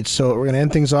doubt. All right, so we're gonna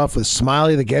end things off with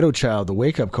Smiley the Ghetto Child, the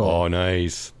Wake Up Call. Oh,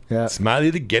 nice. Yeah,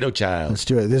 Smiley the Ghetto Child. Let's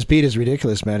do it. This beat is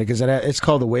ridiculous, man, because it's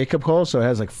called the Wake Up Call, so it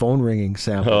has like phone ringing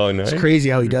sound. Oh, nice. It's crazy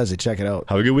how he does it. Check it out.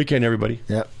 Have a good weekend, everybody.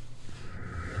 Yep.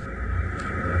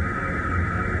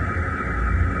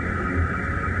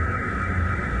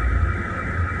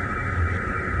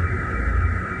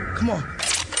 Come on.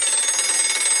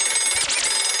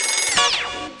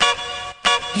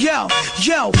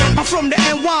 Yo, I'm from the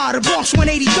NY, the Bronx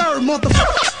 183rd,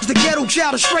 motherfucker. The ghetto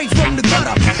child is straight from the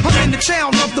gutter. I'm in the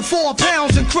town of the 4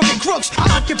 pounds and crooked crooks. I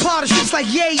occupy the streets like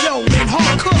Yayo and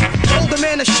Hard Cook. Older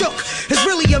man is shook. It's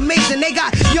really amazing. They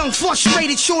got young,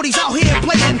 frustrated shorties out here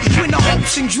blazing with no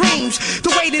hopes and dreams.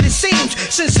 The way that it seems.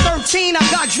 Since 13, I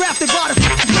got drafted by the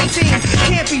great team.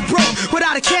 Can't be broke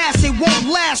without a cast. It won't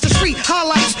last. The street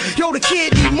highlights. Yo, the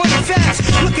kid need money fast.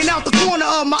 Looking out the corner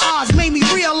of my eyes made me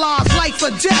realize life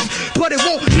or death. But it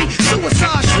won't be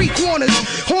suicide. Street corners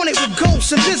haunted with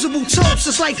ghosts, invisible totes.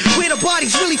 It's like where the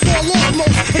bodies really fall off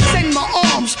most. Extend my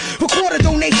arms, record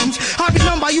donations. I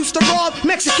remember I used to rob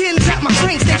Mexicans at my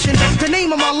train station. The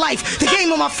name of my life, the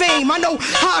game of my fame. I know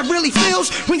how it really feels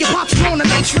when your pops are on the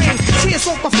night train. Tears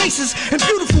off my faces in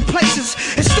beautiful places.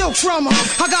 It's still trauma.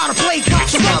 I gotta play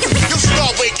cops and robbers. You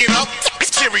start waking up.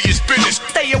 Serious business.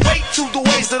 Stay awake to the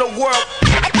ways of the world.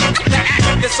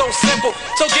 It's so simple,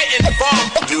 so get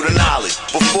involved. Due to knowledge,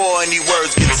 before any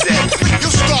words get said. You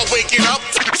start waking up,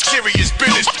 serious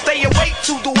business. Stay awake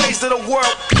to the ways of the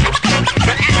world.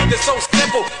 It's so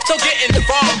simple, so get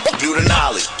involved. Due to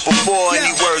knowledge, before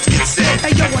any words get said.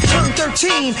 Hey yo, I turned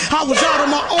 13, I was out on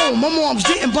my own. My moms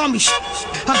didn't buy me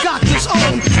I got this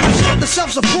own. I start the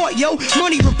self-support, yo,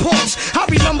 money reports. I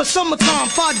remember summertime,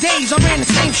 5 days, I ran the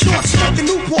same shorts. Smoking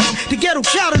Newport, the ghetto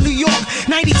child of New York.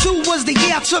 92 was the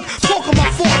year I took pork on my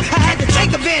fork. I had to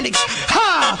take advantage,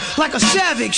 like a savage.